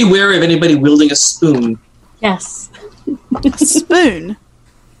 Just be wary of anybody wielding a spoon. Yes. Spoon.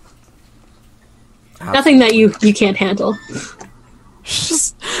 Nothing that you can't handle.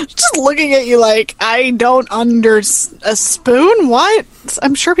 Just looking at you like, I don't a spoon? What?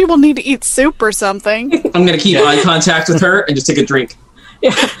 I'm sure people need to eat soup or something. I'm going to keep eye contact with her and just take a drink.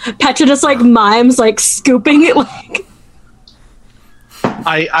 Yeah. Petra just like mimes, like scooping it, like.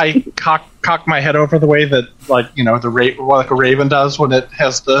 I cock my head over the way that, like, you know, like a raven does when it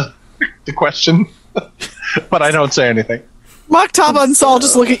has the question, but I don't say anything. Mock Top and Saul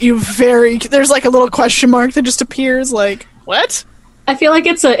just look at you there's like a little question mark that just appears like, what? I feel like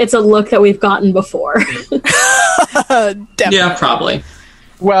it's a look that we've gotten before. Definitely. Yeah, probably.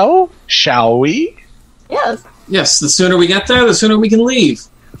 Well, shall we? Yes. Yes, the sooner we get there, the sooner we can leave.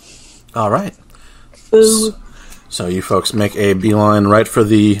 All right. Ooh. So you folks make a beeline right for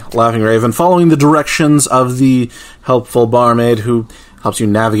the Laughing Raven, following the directions of the helpful barmaid who helps you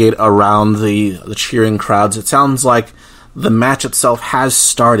navigate around the cheering crowds. It sounds like the match itself has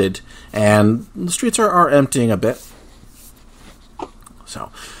started, and the streets are emptying a bit. So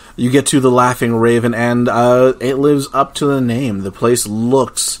you get to the Laughing Raven, and it lives up to the name. The place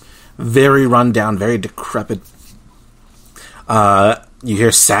looks very run down, very decrepit. You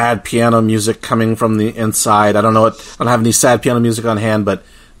hear sad piano music coming from the inside. I don't have any sad piano music on hand, but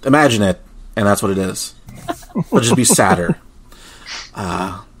imagine it, and that's what it is. It'll just be sadder.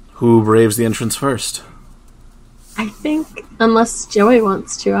 Who braves the entrance first? I think, unless Joey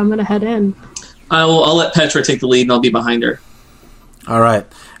wants to, I'm gonna head in. I'll let Petra take the lead and I'll be behind her. All right.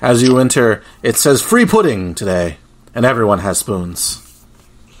 As you enter, it says free pudding today, and everyone has spoons.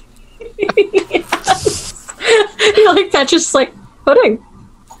 Like Petra's just like pudding.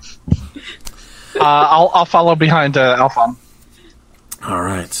 I'll follow behind Alphon. All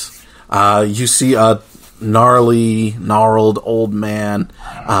right. You see a gnarled old man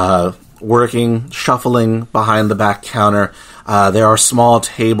working, shuffling behind the back counter. There are small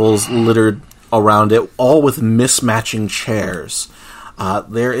tables littered around it, all with mismatching chairs.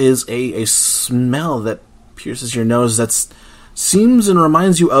 There is a smell that pierces your nose that seems and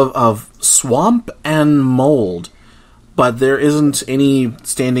reminds you of swamp and mold, but there isn't any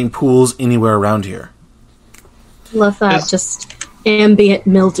standing pools anywhere around here. Love that, just ambient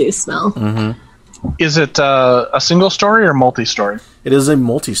mildew smell. Mm-hmm. Is it a single story or multi-story? It is a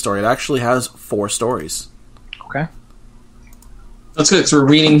multi-story. It actually has 4 stories. Okay. That's good, because we're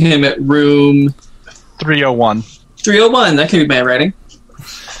reading him at room 301. 301. That can be my writing.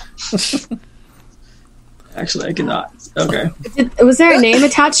 Actually, I cannot. Okay. Was there a name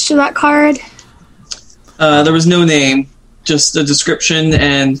attached to that card? There was no name, just a description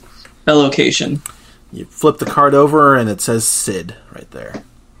and a location. You flip the card over, and it says Sid right there.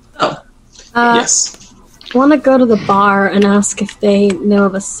 Oh. Yes. I want to go to the bar and ask if they know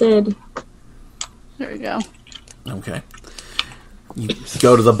of a Sid. There we go. Okay. You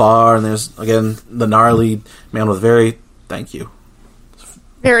go to the bar, and there's, again, the gnarly man with thank you.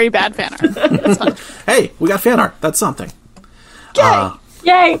 Very bad fan art. That's fun. Hey, we got fan art. That's something.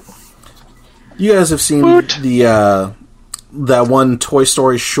 Yay! You guys have seen that one Toy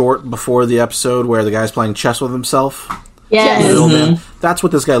Story short before the episode where the guy's playing chess with himself? Yes. The little man. That's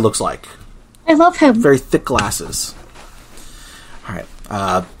what this guy looks like. I love him. Very thick glasses. All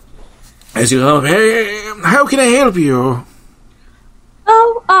right. As you know, hey, how can I help you?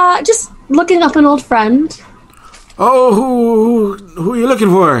 Oh, just looking up an old friend. Oh, who are you looking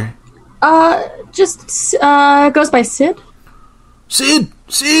for? Just goes by Sid.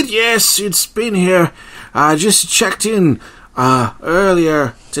 Sid, yes, Sid's been here. Just checked in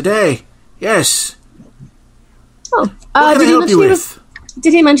earlier today. Yes. Oh, What can I help you with?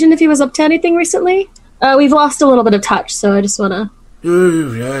 Did he mention if he was up to anything recently? We've lost a little bit of touch, so I just want to.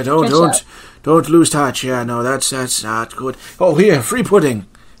 Yeah, don't lose touch. Yeah, no, that's not good. Oh, here, free pudding,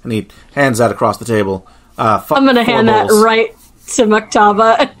 and he hands that across the table. I'm gonna hand that right to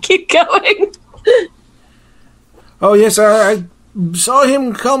Maktaba and keep going. Oh yes, I saw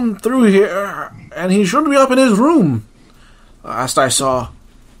him come through here, and he shouldn't be up in his room. Last I saw.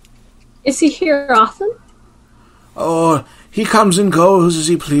 Is he here often? Oh, he comes and goes as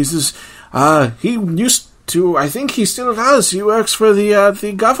he pleases. He used to. I think he still does. He works for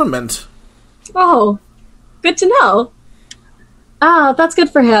the government. Oh, good to know. That's good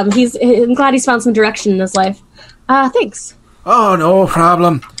for him. I'm glad he's found some direction in his life. Thanks. Oh, no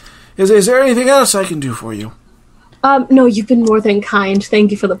problem. Is there anything else I can do for you? No, you've been more than kind.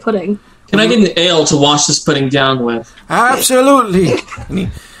 Thank you for the pudding. Can I get an ale to wash this pudding down with? Absolutely. And he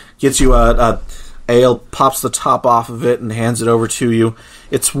gets you a ale, pops the top off of it, and hands it over to you.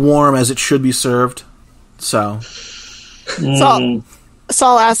 It's warm as it should be served. So.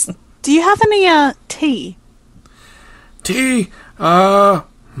 Saul asks, do you have any tea? Tea?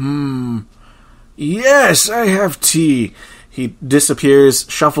 Yes, I have tea. He disappears,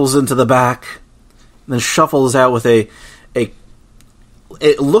 shuffles into the back, and then shuffles out with a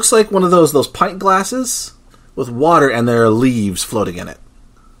it looks like one of those pint glasses with water, and there are leaves floating in it.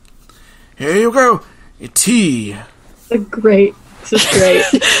 Here you go. Tea. Great. This is great.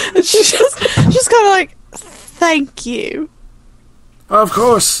 She's just kind of like, thank you. Of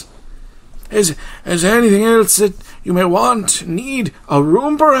course. Is there anything else that you may want, need? A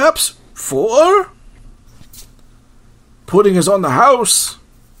room, perhaps? 4? Pudding is on the house.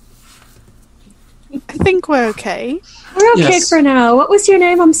 I think we're okay. We're okay Yes. for now. What was your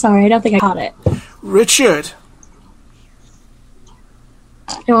name? I'm sorry, I don't think I caught it. Richard.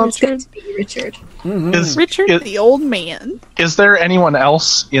 Well, it's good to be Richard. Richard, the old man. Is there anyone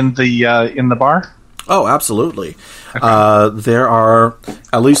else in the bar? Oh, absolutely. There are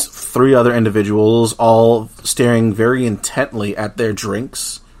at least 3 other individuals, all staring very intently at their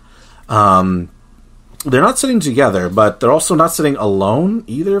drinks. They're not sitting together, but they're also not sitting alone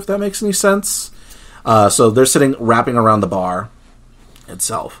either, if that makes any sense. So they're sitting wrapping around the bar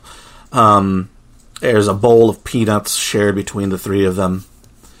itself. There's a bowl of peanuts shared between the 3 of them.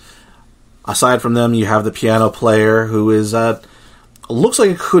 Aside from them, you have the piano player, who is looks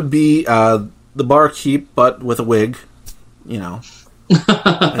like it could be the barkeep, but with a wig. You know,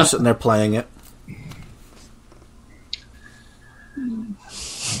 they're sitting there playing it.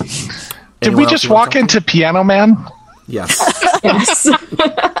 Did we just walk into Piano Man? Yes. Yes.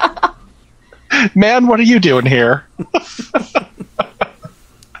 Man, what are you doing here?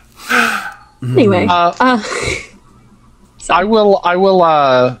 Anyway. I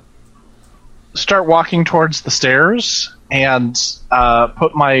will start walking towards the stairs and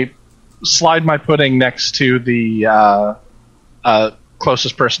slide my pudding next to the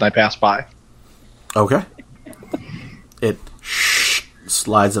closest person I pass by. Okay. It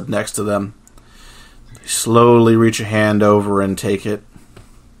slides up next to them. You slowly reach a hand over and take it.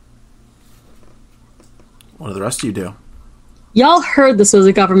 What do the rest of you do? Y'all heard this was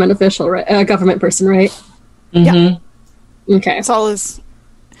a government official, right? A government person, right? Mm-hmm. Yeah. Okay. Saul is.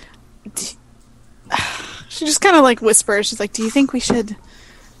 She just kind of like whispers. She's like, "Do you think we should,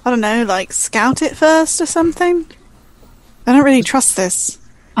 I don't know, like scout it first or something? I don't really trust this."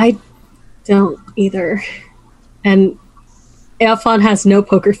 I don't either. And Alphon has no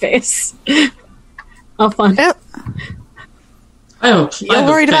poker face. Alphon. I have You're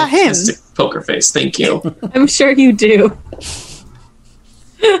worried about him. fantastic poker face. Thank you. I'm sure you do.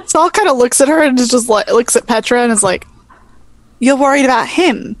 Saul kind of looks at her and just like looks at Petra and is like, "You're worried about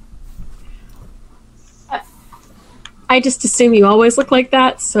him." I just assume you always look like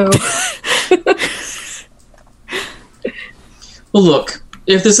that, so... Well, look,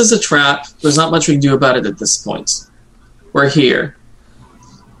 if this is a trap, there's not much we can do about it at this point. We're here.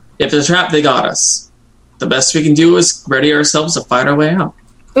 If it's a trap, they got us. The best we can do is ready ourselves to fight our way out.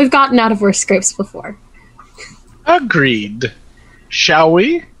 We've gotten out of worse scrapes before. Agreed. Shall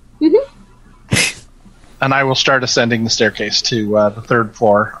we? Mm-hmm. And I will start ascending the staircase to the third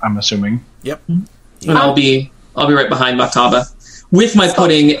floor, I'm assuming. Yep. And I'll be right behind Maktaba with my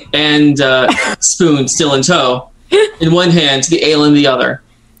pudding and spoon still in tow. In one hand, the ale in the other.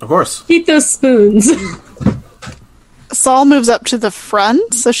 Of course. Keep those spoons. Saul moves up to the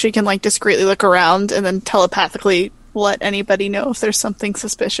front so she can like discreetly look around and then telepathically let anybody know if there's something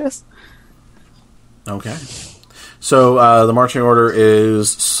suspicious. Okay. So the marching order is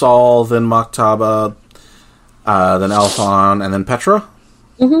Saul, then Maktaba, then Alphon, and then Petra?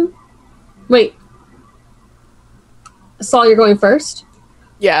 Mm-hmm. Wait. Saul, you're going first?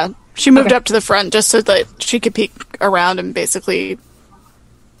 Yeah, she moved Okay. up to the front just so that she could peek around and basically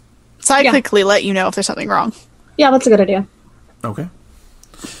cyclically let you know if there's something wrong. Yeah, that's a good idea. Okay.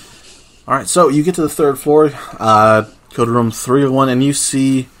 Alright, so you get to the third floor, go to room 301, and you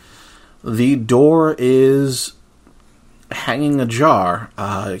see the door is hanging ajar.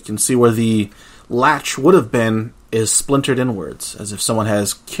 You can see where the latch would have been is splintered inwards, as if someone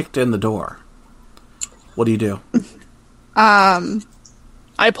has kicked in the door. What do you do?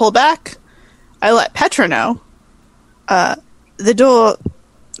 I pull back. I let Petra know. The door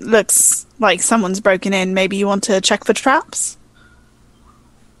looks like someone's broken in. Maybe you want to check for traps?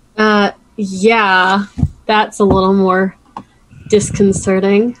 Yeah. That's a little more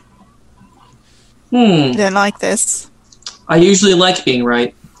disconcerting. Didn't like this. I usually like being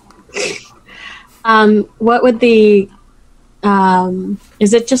right. What would the...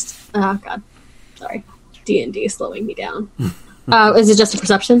 is it just... Oh, God. Sorry. D&D is slowing me down. Is it just a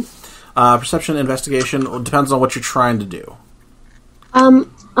perception? Perception, investigation, it depends on what you're trying to do.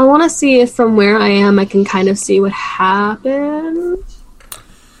 I want to see if from where I am I can kind of see what happened.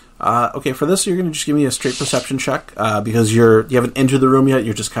 Okay, for this you're going to just give me a straight perception check, because you haven't entered the room yet,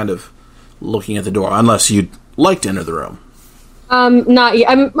 you're just kind of looking at the door, unless you'd like to enter the room. Not yet.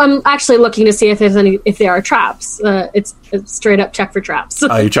 I'm actually looking to see if there are traps. It's a straight up check for traps.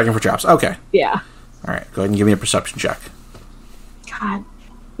 You're checking for traps. Okay. Yeah. Alright, go ahead and give me a perception check. God.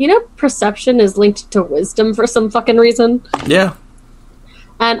 You know, perception is linked to wisdom for some fucking reason. Yeah.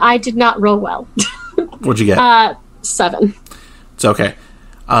 And I did not roll well. What'd you get? 7. It's okay.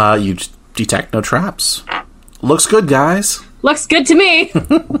 You detect no traps. Looks good, guys. Looks good to me.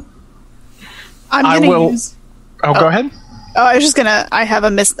 I will. Go ahead. Oh, I was just gonna. I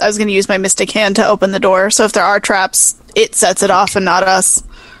was gonna use my mystic hand to open the door. So if there are traps, it sets it off and not us.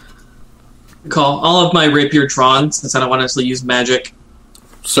 Call all of my rapier drawn since I don't want to use magic.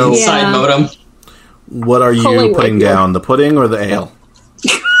 So, Yeah. Side modem. what are you Pulling putting rapier. down? The pudding or the ale?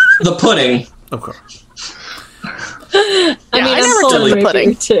 The pudding. Okay. I mean, I I'm never pulling done the rapier,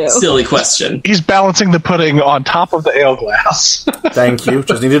 pudding. too. Silly question. He's balancing the pudding on top of the ale glass. Thank you.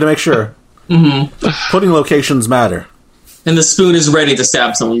 Just needed to make sure. Mm-hmm. Pudding locations matter. And the spoon is ready to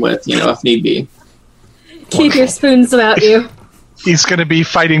stab someone with, if need be. Keep your spoons about you. He's going to be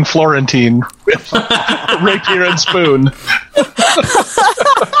fighting Florentine with rapier and spoon.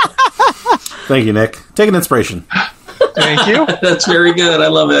 Thank you, Nick. Take an inspiration. Thank you. That's very good. I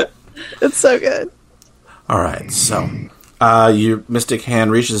love it. It's so good. All right, so your mystic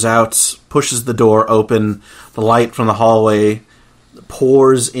hand reaches out, pushes the door open. The light from the hallway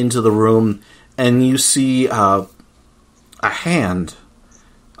pours into the room, and you see a hand.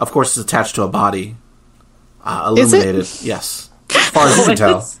 Of course, it's attached to a body, illuminated. Yes, as far as you can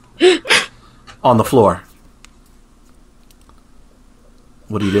tell, on the floor.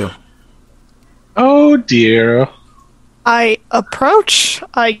 What do you do? Oh, dear. I approach,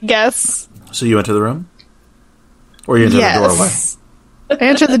 I guess. So you enter the room, or you enter the doorway? Yes. I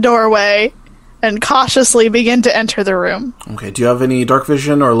enter the doorway and cautiously begin to enter the room. Okay. Do you have any dark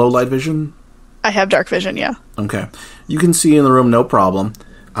vision or low light vision? I have dark vision, yeah. Okay. You can see in the room, no problem.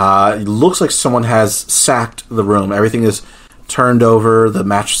 It looks like someone has sacked the room. Everything is turned over, the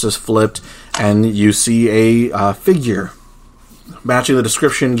mattress is flipped, and you see a figure matching the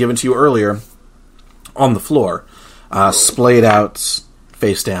description given to you earlier on the floor, splayed out,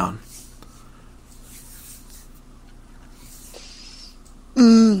 face down.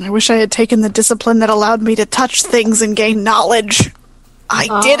 I wish I had taken the discipline that allowed me to touch things and gain knowledge.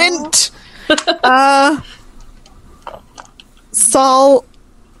 I didn't. Saul,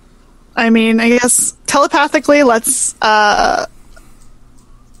 I mean, I guess telepathically, let's Maktaba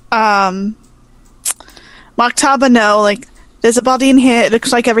know, like, there's a body in here, it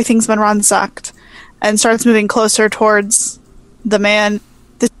looks like everything's been ransacked, and starts moving closer towards the man.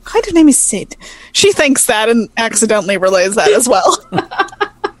 The kind of name is Sid. She thinks that and accidentally relays that as well.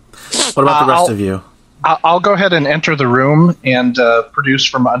 What about the rest of you? I'll go ahead and enter the room and produce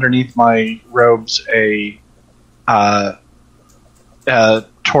from underneath my robes a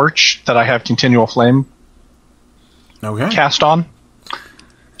torch that I have continual flame cast on.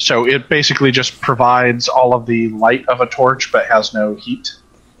 So it basically just provides all of the light of a torch, but has no heat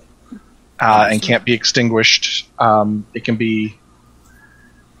and can't be extinguished. It can be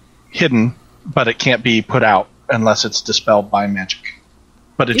hidden, but it can't be put out unless it's dispelled by magic.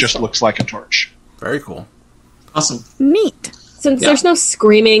 But it just looks like a torch. Very cool. Awesome. Neat. Since there's no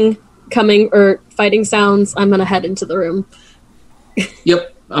screaming coming or fighting sounds, I'm going to head into the room.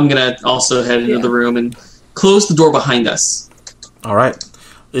 Yep. I'm going to also head into the room and close the door behind us. All right.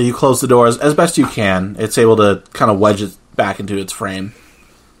 You close the doors as best you can. It's able to kind of wedge it back into its frame.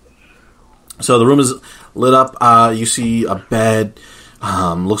 So the room is lit up. You see a bed.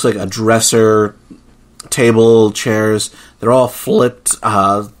 Looks like a dresser, table, chairs. They're all flipped.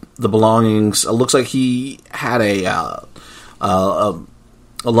 The belongings. It looks like he had a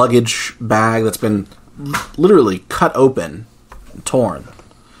luggage bag that's been literally cut open and torn.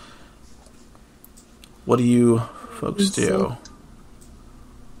 What do you folks do?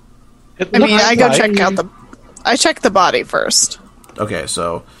 I mean, I go check out the... I check the body first. Okay,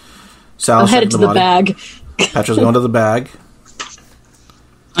 so Sal's I'm headed to the bag. Petra's going to the bag.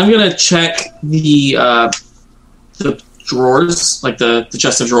 I'm going to check the drawers, like the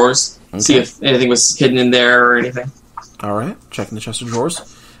chest of drawers, see if anything was hidden in there or anything. All right, checking the chest of drawers.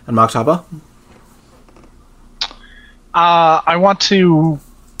 And Maktaba? I want to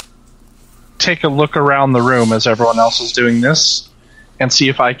take a look around the room as everyone else is doing this and see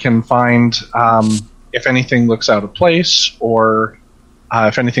if I can find if anything looks out of place or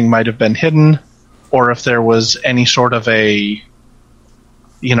if anything might have been hidden or if there was any sort of a,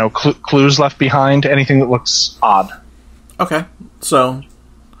 clues left behind, anything that looks odd. Okay, so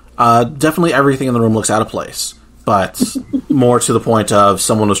definitely everything in the room looks out of place, but more to the point of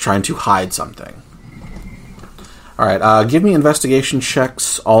someone was trying to hide something. All right, give me investigation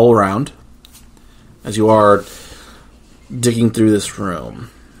checks all around as you are digging through this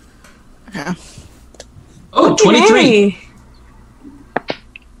room. Okay. Oh, 23.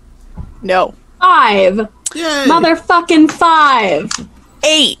 No. 5. Yay! Motherfucking 5.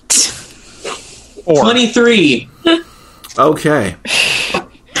 8. 23. Okay.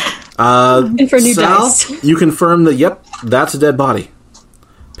 And for new Sal, dice. you confirm that, yep, that's a dead body.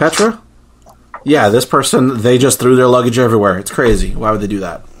 Petra? Yeah, this person, they just threw their luggage everywhere. It's crazy. Why would they do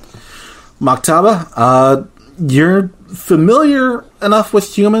that? Maktaba, you're familiar enough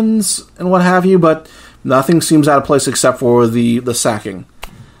with humans and what have you, but nothing seems out of place except for the sacking.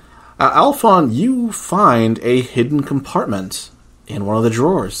 Alphon, you find a hidden compartment in one of the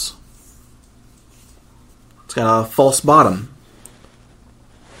drawers. It's got a false bottom.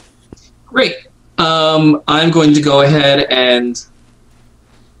 Great. I'm going to go ahead and,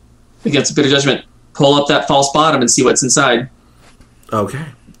 against a bit of judgment, pull up that false bottom and see what's inside. Okay.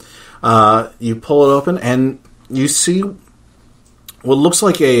 You pull it open and you see what looks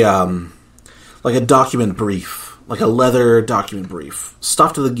like a document brief, like a leather document brief,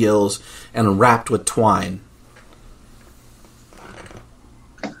 stuffed to the gills and wrapped with twine.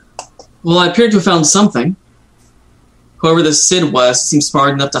 Well, I appear to have found something. Whoever this Sid was seems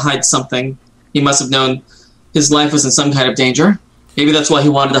smart enough to hide something. He must have known his life was in some kind of danger. Maybe that's why he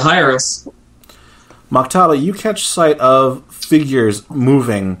wanted to hire us. Maktaba, you catch sight of figures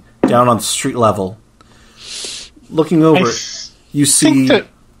moving down on the street level. Looking over, you see... that...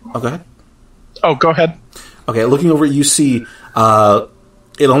 Oh, go ahead. Oh, go ahead. Okay, looking over, you see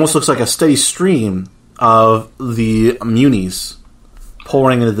it almost looks like a steady stream of the munis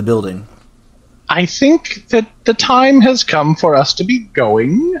pouring into the building. I think that the time has come for us to be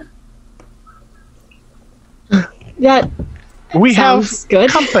going. That We have sounds good.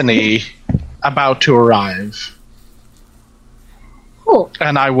 company about to arrive. Cool.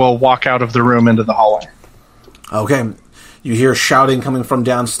 And I will walk out of the room into the hallway. Okay, you hear shouting coming from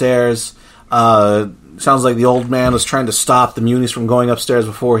downstairs. Sounds like the old man was trying to stop the munis from going upstairs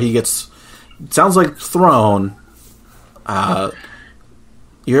before he gets... Sounds like thrown.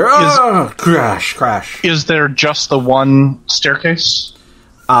 You're... crash. Is there just the one staircase?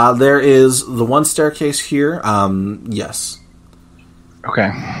 There is the one staircase here. Yes.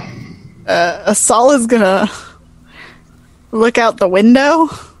 Okay. Saul is gonna look out the window.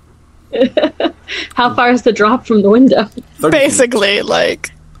 How far is the drop from the window? 30 Basically, feet.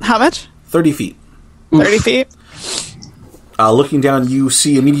 like, how much? 30 feet. 30 feet? Looking down, you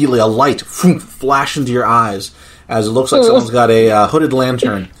see immediately a light flash into your eyes as it looks like someone's got a hooded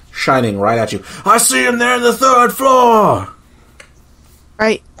lantern shining right at you. I see him there on the 3rd floor!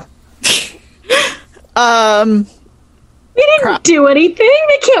 Right. We didn't do anything.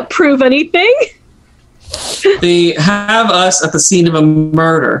 They can't prove anything. They have us at the scene of a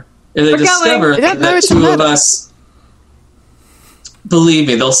murder. If they We're discover going. that two of us, believe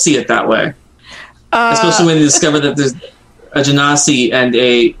me, they'll see it that way. Especially when they discover that there's a Genasi and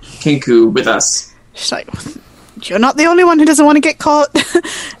a Kenku with us. She's like, you're not the only one who doesn't want to get caught.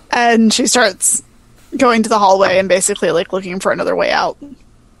 And she starts going to the hallway and basically like looking for another way out.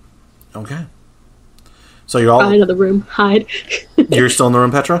 Okay. So you're all... Out of the room. Hide. You're still in the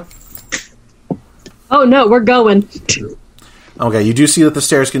room, Petra? Oh no, we're going. Okay, you do see that the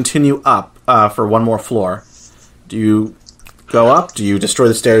stairs continue up for one more floor. Do you go up? Do you destroy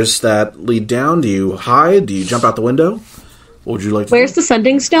the stairs that lead down? Do you hide? Do you jump out the window? What would you like to Where's do? the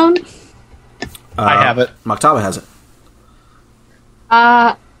sending stone? I have it. Maktaba has it.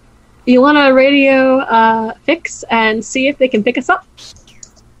 You want to radio Fix and see if they can pick us up?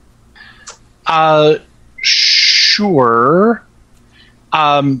 Sure.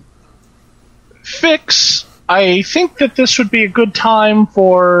 Fix, I think that this would be a good time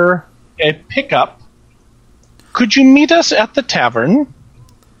for a pickup. Could you meet us at the tavern?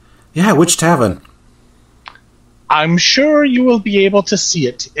 Yeah, which tavern? I'm sure you will be able to see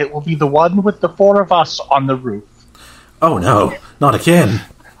it. It will be the one with the 4 of us on the roof. Oh no, not again.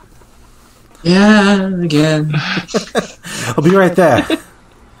 Yeah, again. I'll be right there.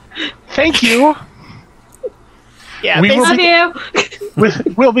 Thank you. Yeah, We will Love basically,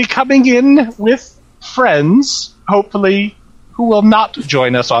 you. We'll be coming in with friends, hopefully, who will not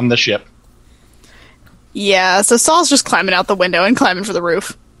join us on the ship. yeah, so Saul's just climbing out the window and climbing for the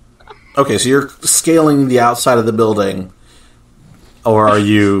roof. Okay, so you're scaling the outside of the building, or are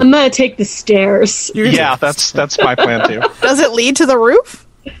you... I'm gonna take the stairs. Yeah, that's my plan too. Does it lead to the roof?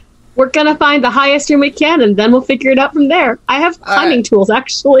 We're gonna find the highest room we can, and then we'll figure it out from there. I have climbing tools,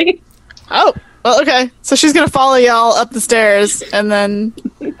 actually. Oh, well, okay. So she's gonna follow y'all up the stairs, and then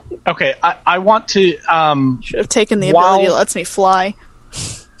Okay, I want to should have taken the While- ability that lets me fly.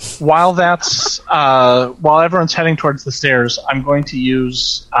 while that's while everyone's heading towards the stairs, I'm going to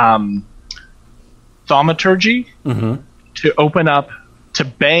use thaumaturgy to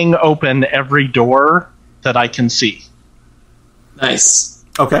bang open every door that I can see. Nice.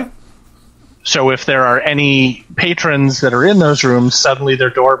 Okay. So if there are any patrons that are in those rooms, suddenly their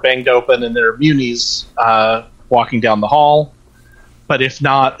door banged open and there are munis walking down the hall. But if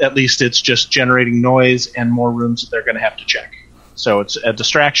not, at least it's just generating noise and more rooms that they're going to have to check. So it's a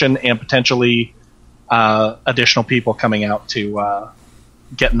distraction and potentially additional people coming out to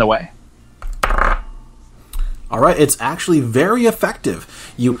get in the way. All right, it's actually very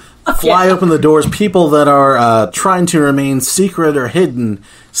effective. You fly open the doors. People that are trying to remain secret or hidden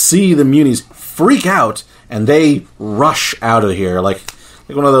see the munis, freak out, and they rush out of here like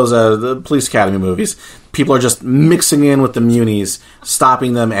one of those the Police Academy movies. People are just mixing in with the munis,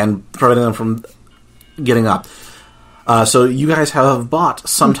 stopping them and preventing them from getting up. So you guys have bought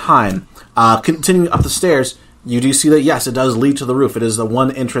some time. Continuing up the stairs, you do see that, yes, it does lead to the roof. It is the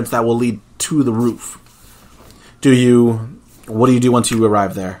one entrance that will lead to the roof. What do you do once you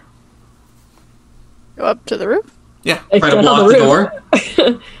arrive there? Go up to the roof? Yeah. Try to block the door.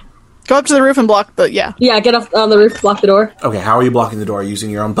 Go up to the roof and block the, yeah. Yeah, get up on the roof, block the door. Okay, how are you blocking the door? Using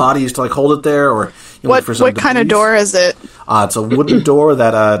your own bodies to hold it there, or What kind of door is it? It's a wooden door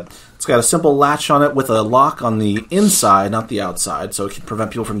that it's got a simple latch on it with a lock on the inside, not the outside, so it can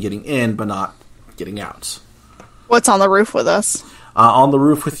prevent people from getting in but not getting out. What's on the roof with us? On the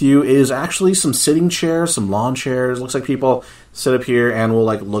roof with you is actually some sitting chairs, some lawn chairs. Looks like people sit up here and will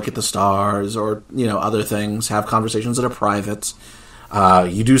look at the stars or other things, have conversations that are private.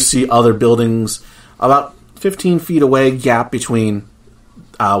 You do see other buildings about 15 feet away, gap between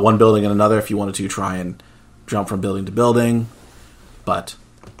one building and another if you wanted to try and jump from building to building. But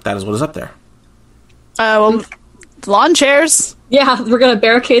that is what is up there. Lawn chairs. Yeah, we're gonna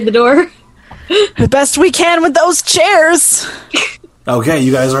barricade the door. The best we can with those chairs. Okay,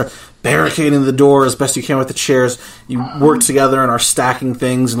 you guys are barricading the door as best you can with the chairs. You work together and are stacking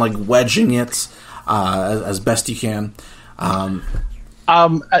things and wedging it as best you can. Out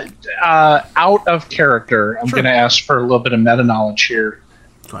of character, I'm going to ask for a little bit of meta knowledge here.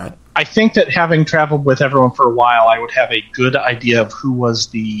 Go ahead. I think that having traveled with everyone for a while, I would have a good idea of who was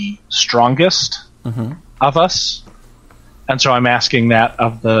the strongest of us, and so I'm asking that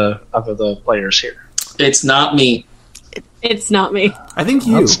of the players here. It's not me. It's not me. I think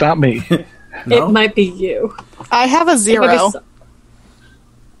you. It's not me. No? It might be you. I have a It might be 0.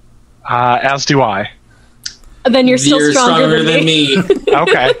 As do I. Then you're still You're stronger than me.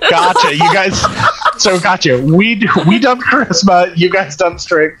 Okay, gotcha. You guys. So gotcha. We done charisma. You guys done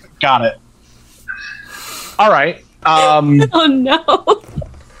strength. Got it. All right. Oh no.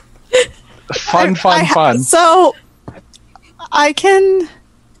 Fun. So I can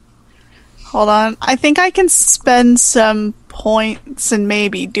hold on. I think I can spend some points and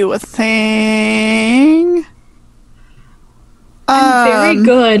maybe do a thing. I'm very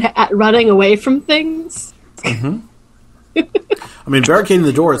good at running away from things. I mean, barricading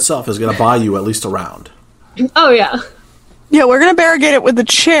the door itself is going to buy you at least a round. Oh yeah. Yeah, we're gonna barricade it with the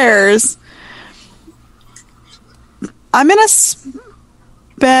chairs. I'm gonna spend.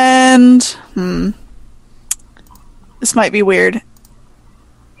 This might be weird.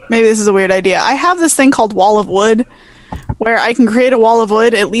 Maybe this is a weird idea. I have this thing called Wall of Wood, where I can create a wall of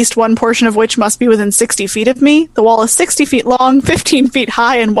wood, at least one portion of which must be within 60 feet of me. The wall is 60 feet long, 15 feet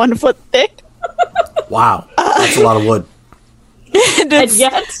high, and 1 foot thick. Wow, that's a lot of wood. And And it's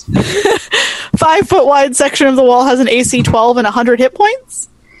yet 5 foot wide section of the wall has an AC 12 and 100 hit points.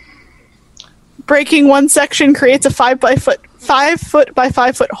 Breaking one section creates a 5 foot by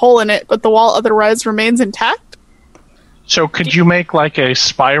 5 foot hole in it, but the wall otherwise remains intact. So could you make like a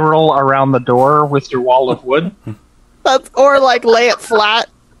spiral around the door with your wall of wood? Or like lay it flat,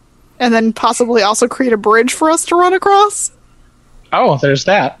 and then possibly also create a bridge for us to run across. Oh, there's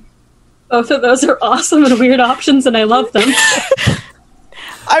that. both of those are awesome and weird options, and I love them.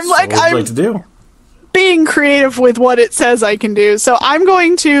 I'm What would you I'm like to do? being creative with what it says I can do. So I'm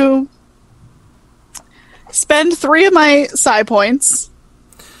going to spend 3 of my psi points.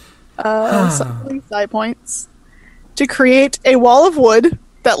 3 psi points to create a wall of wood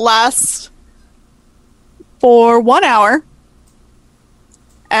that lasts for 1 hour.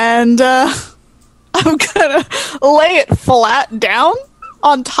 And I'm gonna lay it flat down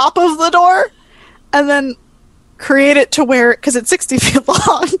on top of the door and then create it to where, because it's 60 feet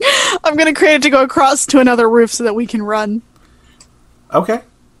long, I'm going to create it to go across to another roof so that we can run. Okay.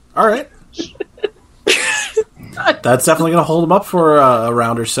 All right. That's definitely going to hold them up for a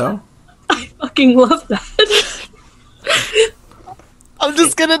round or so. I fucking love that. I'm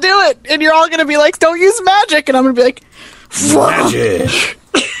just going to do it. And you're all going to be like, don't use magic. And I'm going to be like,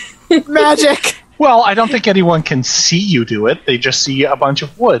 Magic. magic. Well, I don't think anyone can see you do it. They just see a bunch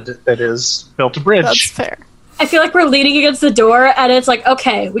of wood that is built a bridge. That's fair. I feel like we're leaning against the door, and it's like,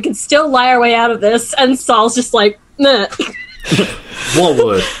 okay, we can still lie our way out of this. And Saul's just like, nah.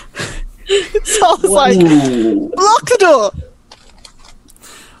 Wallwood. So it's like, block the door.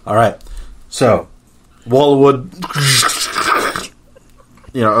 All right. So, Wallwood,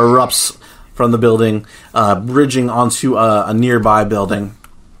 erupts from the building, bridging onto a nearby building.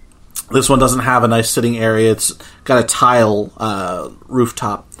 This one doesn't have a nice sitting area. It's got a tile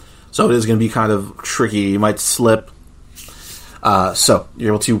rooftop, so it is going to be kind of tricky. You might slip. So you're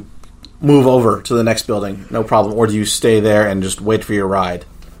able to move over to the next building, no problem. Or do you stay there and just wait for your ride?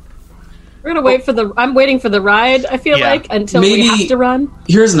 We're gonna wait for I'm waiting for the ride, I feel like, until we have to run.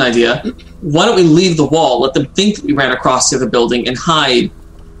 Here's an idea. Why don't we leave the wall, let them think that we ran across the other building, and hide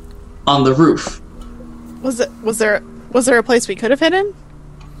on the roof? Was there a place we could have hidden?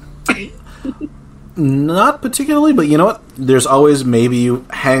 Not particularly, but you know what? There's always, maybe you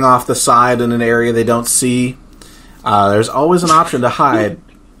hang off the side in an area they don't see. There's always an option to hide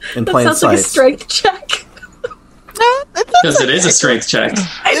in That plain sounds sight. like a strength check. No, Because it is a strength check.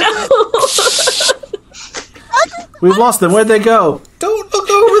 I know. We've lost them. Where'd they go? Don't look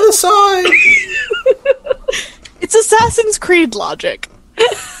over the side. it's Assassin's Creed logic.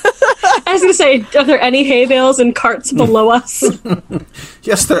 I was gonna say, are there any hay bales and carts below us?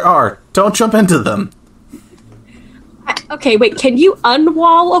 Yes, there are. Don't jump into them. Okay, wait, can you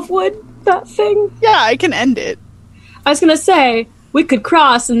unwall of wood that thing? Yeah, I can end it. I was gonna say, we could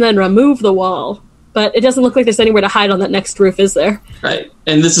cross and then remove the wall, but it doesn't look like there's anywhere to hide on that next roof, is there? Right.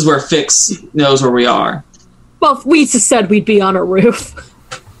 And this is where Fix knows where we are. Well, we just said we'd be on a roof.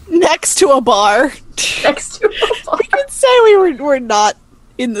 Next to a bar. Next to a bar. We could say we're not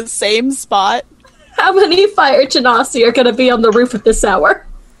in the same spot. How many fire genasi are gonna be on the roof at this hour?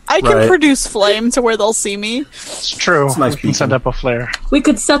 I can Right. produce flame to where they'll see me. It's true. It's a nice We can send beacon. up a flare. We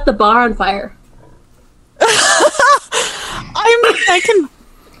could set the bar on fire. I can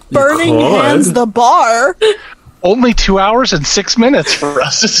burning could. hands the bar. Only 2 hours and 6 minutes for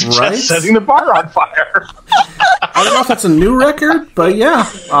us to suggest Right? setting the bar on fire. I don't know if that's a new record, but yeah,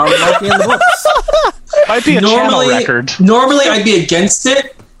 might be in the books. Might be a channel record. Normally, I'd be against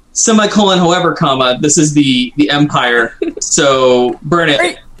it. Semicolon, however, comma. This is the Empire. So burn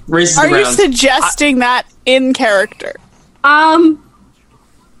it. Race to the Are you ground. suggesting that in character?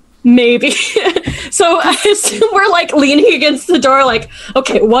 Maybe. So I assume we're like leaning against the door, like,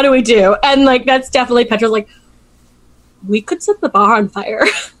 okay, what do we do? And like that's definitely Petra's like, we could set the bar on fire.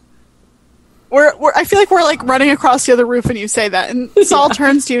 I feel like we're like running across the other roof and you say that, and Saul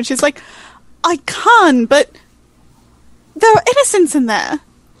turns to you and she's like, I can, but there are innocents in there.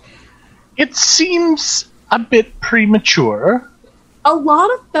 It seems a bit premature. A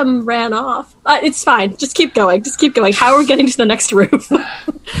lot of them ran off. It's fine. Just keep going. Just keep going. How are we getting to the next roof?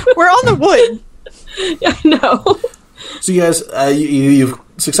 We're on the wood. I know. So you guys, you've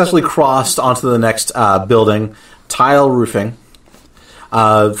successfully crossed onto the next building, tile roofing.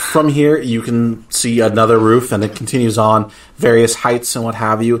 From here, you can see another roof, and it continues on various heights and what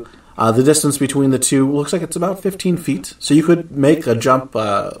have you. The distance between the two looks like it's about 15 feet, so you could make a jump,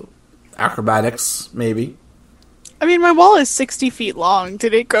 acrobatics, maybe. I mean, my wall is 60 feet long.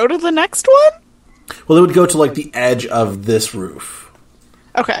 Did it go to the next one? Well, it would go to, like, the edge of this roof.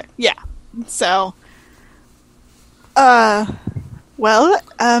 Okay, yeah. So, well,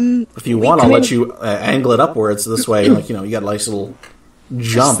 If you want, I'll let you angle it upwards this way. Like, you know, you got a nice little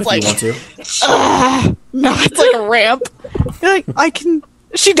jump if like- you want to. no, it's like a ramp. You're like, I can...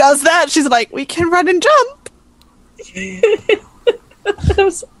 She does that. She's like, we can run and jump.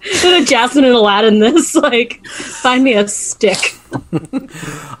 There's a Jasmine and Aladdin this. Like, find me a stick.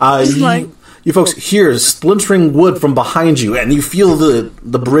 You folks hear splintering wood from behind you, and you feel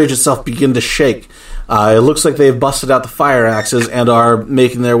the bridge itself begin to shake. It looks like they've busted out the fire axes and are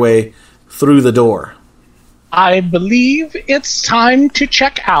making their way through the door. I believe it's time to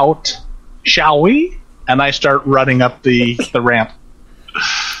check out, shall we? And I start running up the ramp.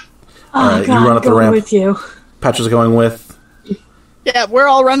 All right, God, you run up the going ramp. with you. Patch is going with. Yeah, we're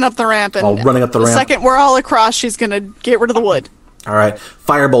all running up the ramp. And All running up the the ramp. second we're all across, she's going to get rid of the wood. All right,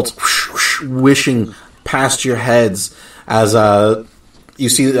 firebolts whooshing past your heads as you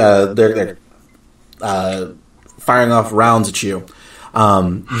see they're firing off rounds at you.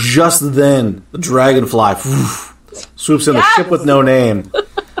 Just then, the dragonfly swoops in, the ship with no name.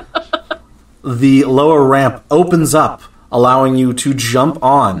 The lower ramp opens up, allowing you to jump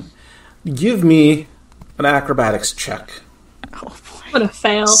on. Give me an acrobatics check. I'm gonna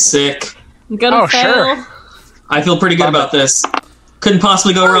fail. Sick. I'm gonna fail. Sure. I feel pretty good about this. Couldn't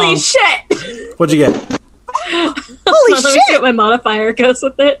possibly go Holy wrong. shit! What'd you get? Holy Let me see shit! what my modifier goes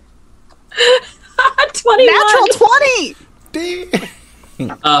with it. 21. Natural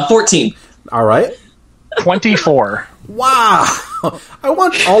 20! 14. All right. 24. Wow! I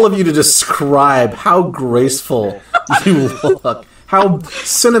want all of you to describe how graceful you look. How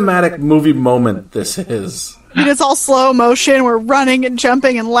cinematic movie moment this is. I mean, it's all slow motion. We're running and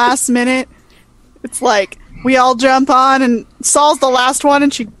jumping, and last minute, it's like we all jump on, and Saul's the last one,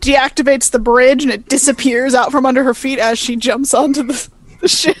 and she deactivates the bridge, and it disappears out from under her feet as she jumps onto the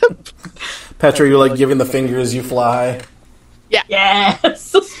ship. Petra, you like giving the finger as you fly?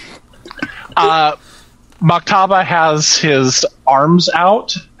 Yes. Maktaba has his arms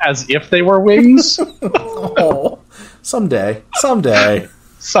out as if they were wings. Oh, someday. Someday.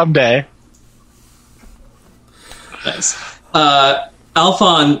 Nice.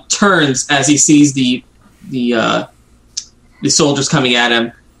 Alphon turns as he sees the soldiers coming at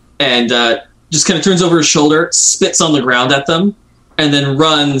him, and just kind of turns over his shoulder, spits on the ground at them, and then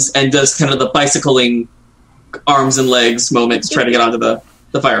runs and does kind of the bicycling arms and legs moment to try to get onto the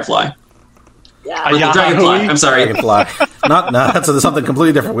Firefly. Or the Dragonfly. I'm sorry. Dragonfly. Not that's something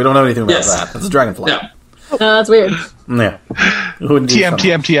completely different. We don't know anything about Yes. that. That's a dragonfly. Yeah. That's weird. Yeah. Who would do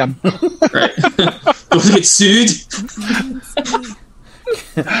TM. Right. Don't get sued.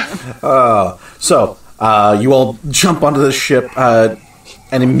 So, you all jump onto the ship, and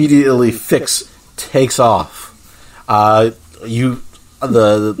immediately Fix takes off. The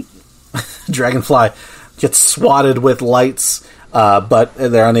dragonfly gets swatted with lights, but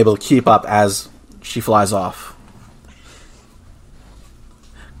they're unable to keep up as she flies off.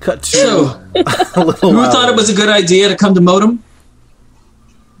 Cut to So, a little. who thought it was a good idea to come to Modem?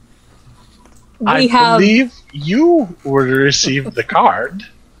 I believe you were to receive the card.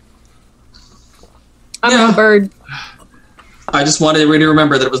 I'm Yeah. a bird. I just wanted everybody to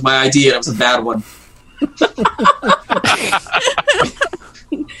remember that it was my idea and it was a bad one.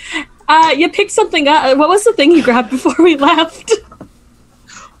 You picked something up. What was the thing you grabbed before we left?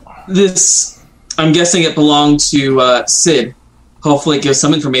 This I'm guessing it belonged to Sid. Hopefully it gives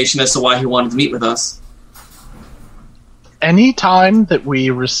some information as to why he wanted to meet with us. Any time that we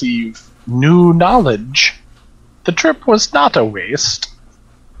receive new knowledge, the trip was not a waste.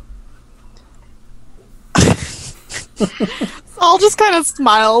 Saul just kind of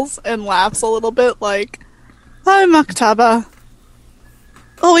smiles and laughs a little bit like, "Hi, Maktaba.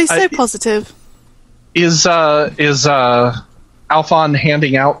 Always so positive." Is Alphon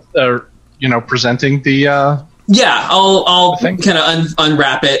handing out, presenting the? Yeah, I'll thing? kind of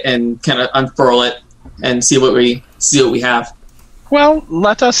unwrap it and kind of unfurl it and see what we have. Well,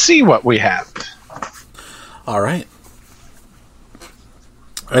 let us see what we have. All right.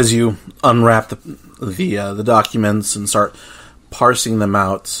 As you unwrap the documents and start parsing them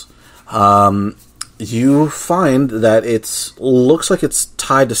out, you find that looks like it's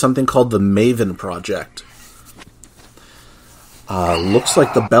tied to something called the Maven Project. Looks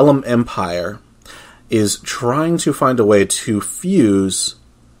like the Bellum Empire is trying to find a way to fuse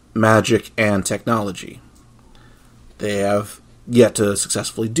magic and technology. They have yet to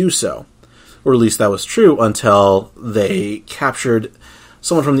successfully do so. Or at least that was true until they captured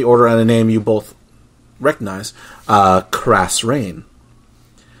someone from the Order and a name you both recognize, Karas Rain.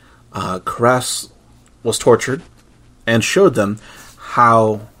 Karas was tortured and showed them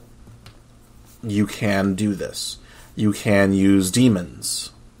how you can do this. You can use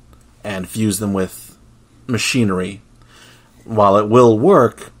demons and fuse them with machinery. While it will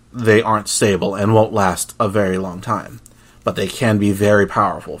work, they aren't stable and won't last a very long time. But they can be very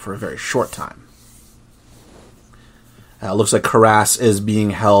powerful for a very short time. Looks like Karas is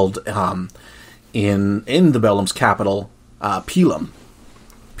being held in the Bellum's capital, Pilum.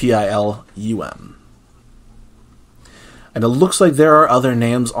 Pilum. And it looks like there are other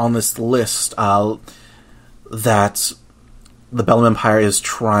names on this list that the Bellum Empire is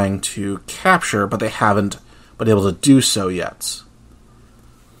trying to capture, but they haven't been able to do so yet.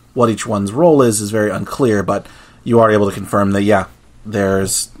 What each one's role is very unclear, but you are able to confirm that, yeah,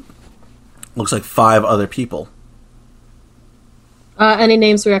 there's looks like 5 other people. Any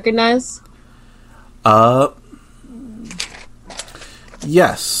names we recognize?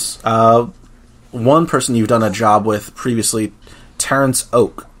 Yes. One person you've done a job with previously, Terrence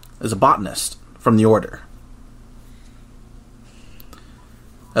Oak, is a botanist from the Order.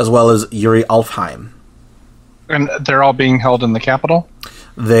 As well as Yuri Alfheim. And they're all being held in the capital?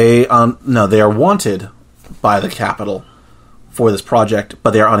 They are wanted by the capital for this project,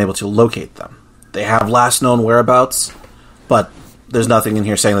 but they are unable to locate them. They have last known whereabouts, but there's nothing in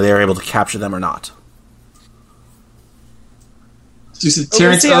here saying that they are able to capture them or not. Terrence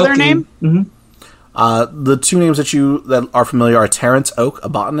What's the Oak other name? Mm-hmm. The 2 names that are familiar are Terrence Oak, a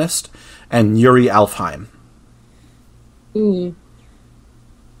botanist, and Yuri Alfheim. Mm.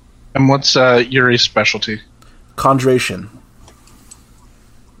 And what's Yuri's specialty? Conjuration.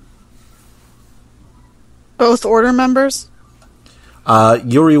 Both Order members?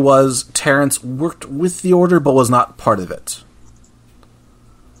 Yuri was. Terrence worked with the Order, but was not part of it.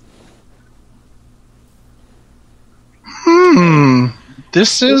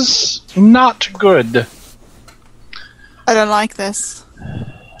 This is not good. I don't like this.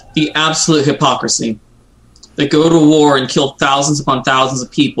 The absolute hypocrisy. They go to war and kill thousands upon thousands of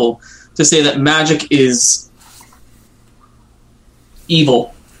people to say that magic is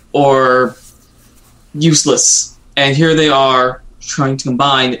evil or useless. And here they are trying to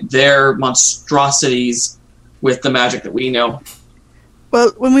combine their monstrosities with the magic that we know.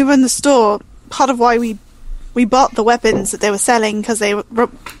 Well, when we were in the store, part of why we bought the weapons that they were selling, because they were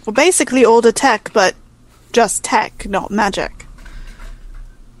basically Order tech, but just tech, not magic.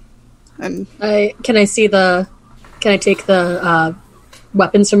 And Can I take the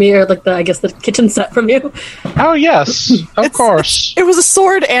weapons from you, or the kitchen set from you? Oh, yes, of course. it was a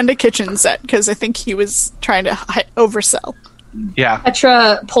sword and a kitchen set, because I think he was trying to oversell. Yeah.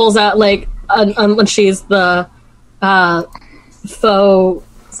 Petra pulls out, when she's the faux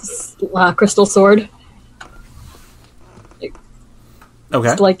crystal sword.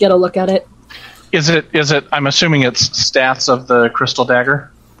 Okay. To, get a look at it. Is it, I'm assuming it's stats of the crystal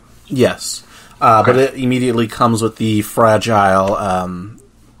dagger? Yes. But it immediately comes with the fragile, I'm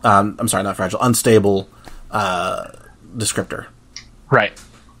sorry, not fragile, unstable descriptor. Right.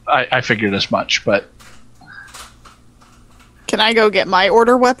 I figured as much, but... Can I go get my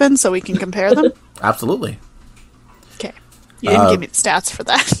Order weapon so we can compare them? Absolutely. Okay. You didn't give me the stats for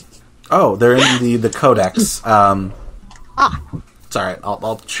that. Oh, they're in the codex. It's alright,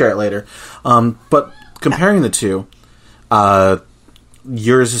 I'll share it later. But comparing the two,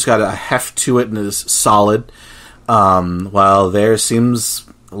 yours has got a heft to it and is solid, while theirs seems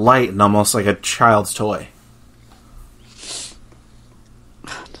light and almost like a child's toy.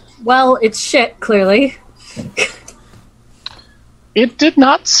 Well, it's shit, clearly. It did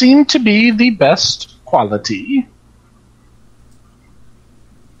not seem to be the best quality.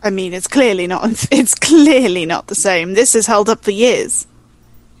 I mean, it's clearly not. It's clearly not the same. This has held up for years.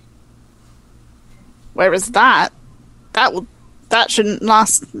 Whereas that shouldn't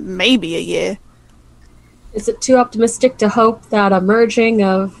last maybe a year. Is it too optimistic to hope that a merging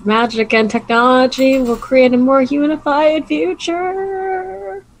of magic and technology will create a more unified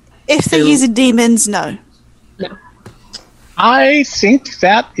future? If they're using demons, no. No. I think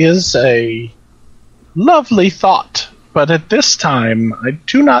that is a lovely thought, but at this time, I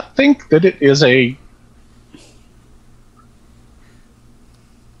do not think that it is a...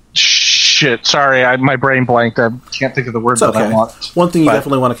 Shit, sorry, my brain blanked. I can't think of the word It's that I okay. want. One thing you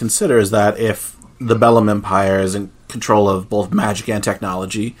definitely want to consider is that if the Bellum Empire is in control of both magic and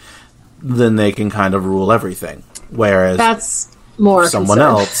technology, then they can kind of rule everything. Whereas That's more someone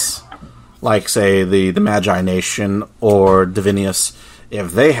concern. else, like, say, the Magi Nation or Divinius,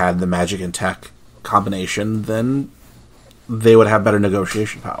 if they had the magic and tech combination, then they would have better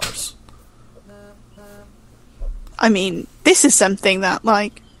negotiation powers. I mean, this is something that,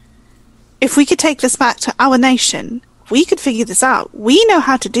 like, if we could take this back to our nation, we could figure this out. We know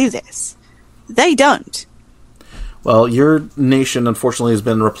how to do this. They don't. Well, your nation, unfortunately, has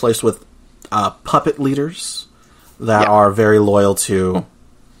been replaced with puppet leaders that are very loyal to,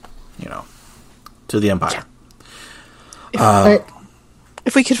 to the Empire. But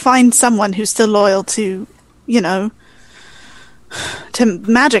If we could find someone who's still loyal to, to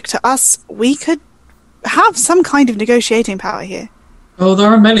magic, to us, we could have some kind of negotiating power here. Oh, there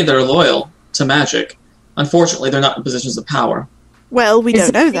are many that are loyal to magic. Unfortunately, they're not in positions of power. Well, we Is don't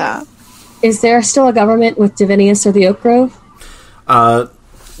it- know that. is there still a government with Divinius or the Oak Grove?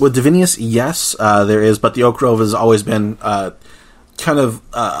 With Divinius, yes, there is, but the Oak Grove has always been kind of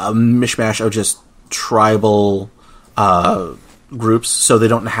a mishmash of just tribal groups, so they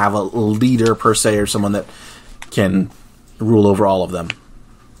don't have a leader per se or someone that can rule over all of them.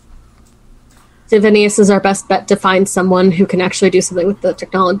 Divinius is our best bet to find someone who can actually do something with the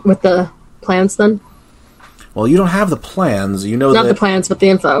technology, with the plans. Then, Well, you don't have the plans. You know not that the plans, but the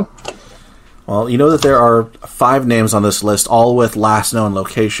info. Well, you know that there are 5 names on this list, all with last known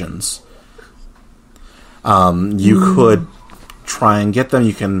locations. You could try and get them.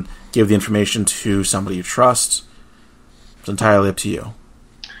 You can give the information to somebody you trust. It's entirely up to you.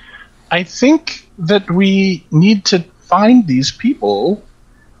 I think that we need to find these people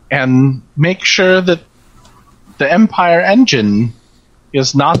and make sure that the Empire engine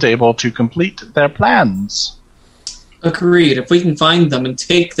is not able to complete their plans. Agreed. If we can find them and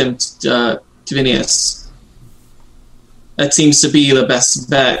take them to Divinius, that seems to be the best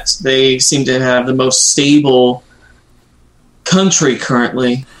bet. They seem to have the most stable country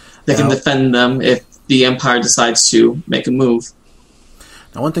currently that can Yeah. defend them if the Empire decides to make a move.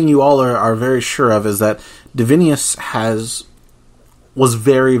 Now, one thing you all are very sure of is that Divinius was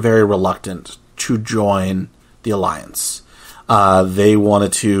very, very reluctant to join the Alliance. They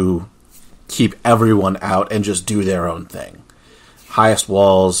wanted to keep everyone out and just do their own thing. Highest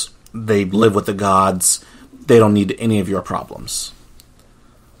walls, they live with the gods, they don't need any of your problems.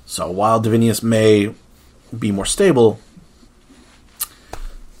 So while Divinius may be more stable,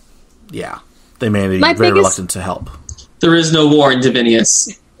 they may be My very biggest- reluctant to help. There is no war in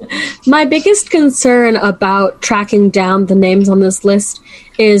Divinius. My biggest concern about tracking down the names on this list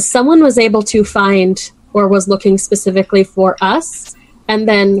is someone was able to find or was looking specifically for us, and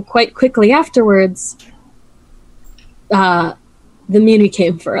then quite quickly afterwards, the Muni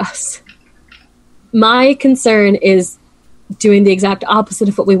came for us. My concern is doing the exact opposite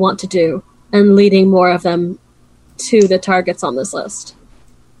of what we want to do and leading more of them to the targets on this list.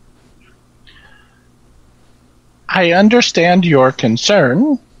 I understand your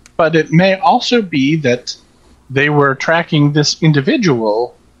concern, but it may also be that they were tracking this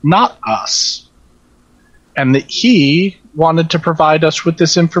individual, not us, and that he wanted to provide us with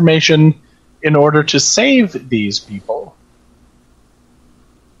this information in order to save these people.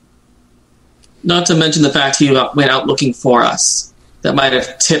 Not to mention the fact he went out looking for us. That might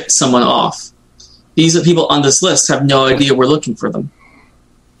have tipped someone off. These people on this list have no idea we're looking for them.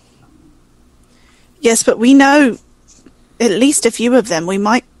 Yes, but we know at least a few of them. We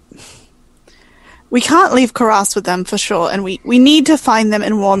can't leave Karas with them for sure, and we need to find them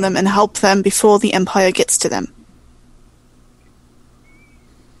and warn them and help them before the Empire gets to them.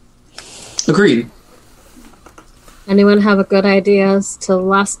 Agreed. Anyone have a good idea as to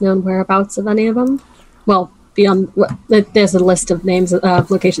last known whereabouts of any of them? Well, beyond. There's a list of names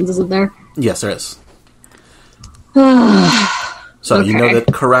of locations, isn't there? Yes, there is. So you know that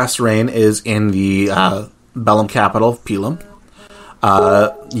Karas Rain is in the Bellum capital, Pelum.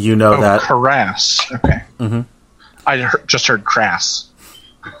 You know that Karas. Okay. Mm-hmm. I just heard crass.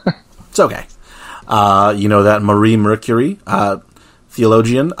 It's okay. You know that Marie Mercury,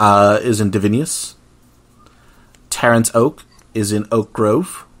 theologian, is in Divinius. Terence Oak is in Oak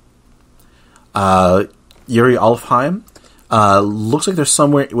Grove. Yuri Alfheim looks like they're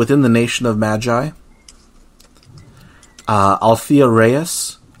somewhere within the nation of Magi. Althea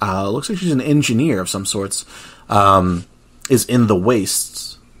Reyes looks like she's an engineer of some sorts. Is in the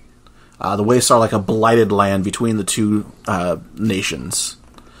Wastes. The Wastes are like a blighted land between the two nations,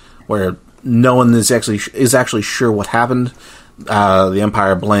 where no one is actually sure what happened. The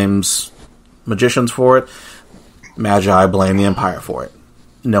Empire blames magicians for it. Magi blame the Empire for it.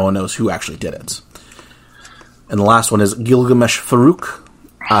 No one knows who actually did it. And the last one is Gilgamesh Farouk.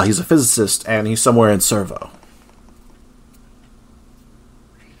 He's a physicist, and he's somewhere in Servo.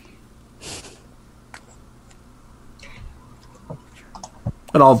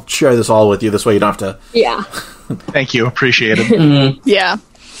 And I'll share this all with you. This way you don't have to... Yeah. Thank you. Appreciate it. Yeah.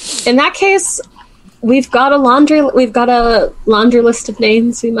 In that case, we've got a laundry list of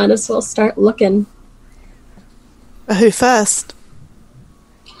names. We might as well start looking. Who first?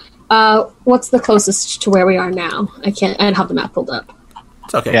 What's the closest to where we are now? I don't have the map pulled up.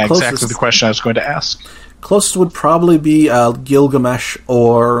 It's okay. Yeah, Closest, exactly the question I was going to ask. Closest would probably be Gilgamesh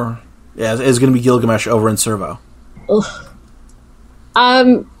or... Yeah, it's going to be Gilgamesh over in Servo. Ugh.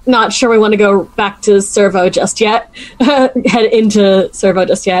 I'm not sure we want to go back to Servo just yet. Head into Servo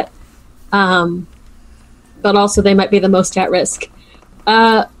just yet. But also they might be the most at risk.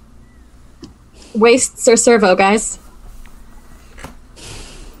 Wastes or Servo, guys?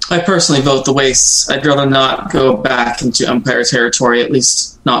 I personally vote the Wastes. I'd rather not go back into Empire territory, at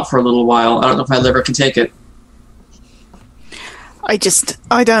least not for a little while. I don't know if my liver can take it. I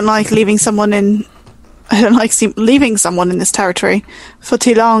don't like leaving someone in this territory for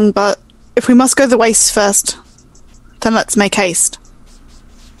too long, but if we must go the Wastes first, then let's make haste.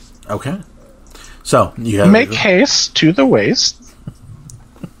 Okay. So, you have... Make haste to the Waste.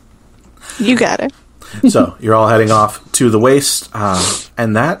 You got it. So, you're all heading off to the Waste,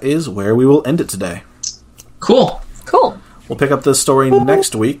 and that is where we will end it today. Cool. Cool. We'll pick up this story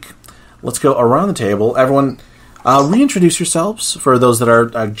next week. Let's go around the table. Everyone, reintroduce yourselves for those that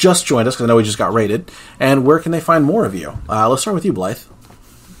are just joined us, because I know we just got rated. And where can they find more of you? Let's start with you, Blythe.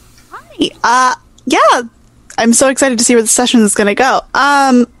 Hi. Yeah. I'm so excited to see where the session is going to go.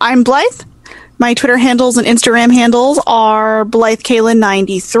 I'm Blythe. My Twitter handles and Instagram handles are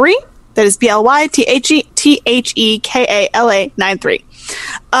BlytheKayla93. That is BlytheKala93.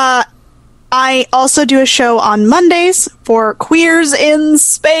 I also do a show on Mondays for Queers in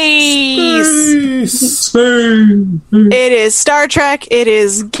Space. It is Star Trek. It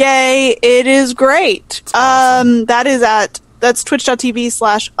is gay. It is great. Awesome. That's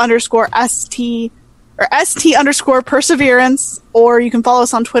twitch.tv/_ST or ST_perseverance, or you can follow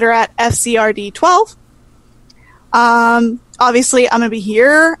us on Twitter at FCRD12. Obviously, I'm going to be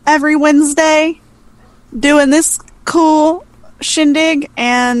here every Wednesday doing this cool shindig,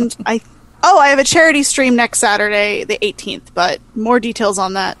 and I have a charity stream next Saturday, the 18th, but more details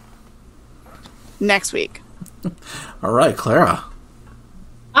on that next week. All right, Clara.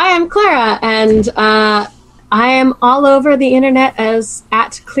 I am Clara, and I am all over the internet as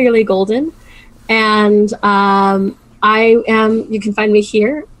 @ClearlyGolden, and you can find me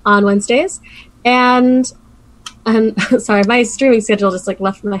here on Wednesdays, and sorry, my streaming schedule just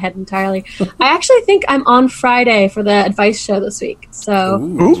left my head entirely. I actually think I'm on Friday for the advice show this week, so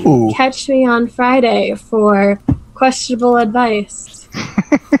Ooh. catch me on Friday for questionable advice.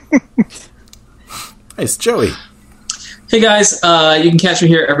 Nice, Joey. Hey guys, you can catch me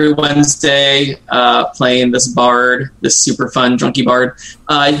here every Wednesday playing this bard, this super fun drunky bard.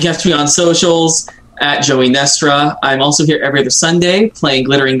 You can catch me on socials at Joey Nestra. I'm also here every other Sunday playing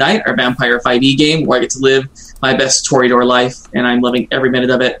Glittering Night, our Vampire 5e game, where I get to live my best Toreador life, and I'm loving every minute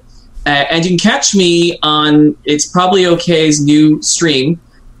of it. And you can catch me on It's Probably OK's new stream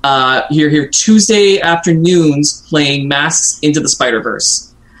here Tuesday afternoons playing Masks into the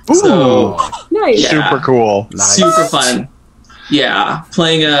Spider-Verse. So, Nice. yeah. Super cool. Nice. Super fun. Yeah,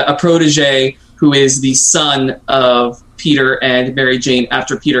 playing a protege who is the son of Peter and Mary Jane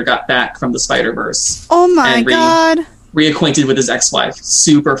after Peter got back from the Spider-Verse. Oh my And god. Reacquainted with his ex-wife.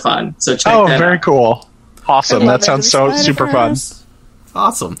 Super fun. So check that Very out. cool. Awesome. I love That sounds it. so super fun. Spider-Verse.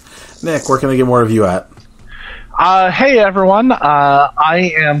 Awesome. Nick, where can I get more of you at? Hey everyone,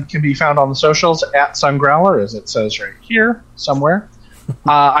 can be found on the socials at Sungrowler, as it says right here somewhere.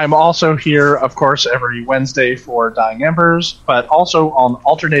 I'm also here, of course, every Wednesday for Dying Embers, but also on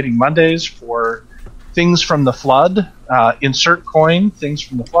alternating Mondays for Things from the Flood, Insert Coin, Things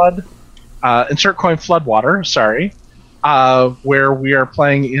from the Flood, Insert Coin Floodwater, sorry, where we are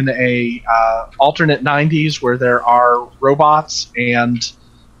playing in a alternate 90s where there are robots and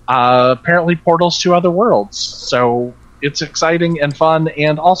apparently portals to other worlds. So it's exciting and fun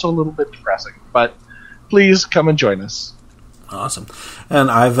and also a little bit depressing. But please come and join us. Awesome.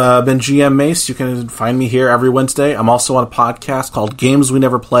 And I've been GM Mace. You can find me here every Wednesday. I'm also on a podcast called Games We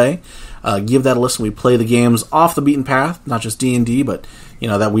Never Play. Give that a listen. We play the games off the beaten path, not just D&D, but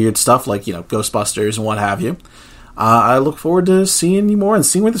that weird stuff like Ghostbusters and what have you. I look forward to seeing you more and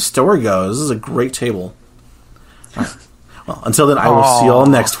seeing where the story goes. This is a great table. All right. Well, until then, I will see you all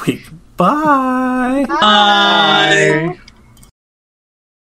next week. Bye. Bye.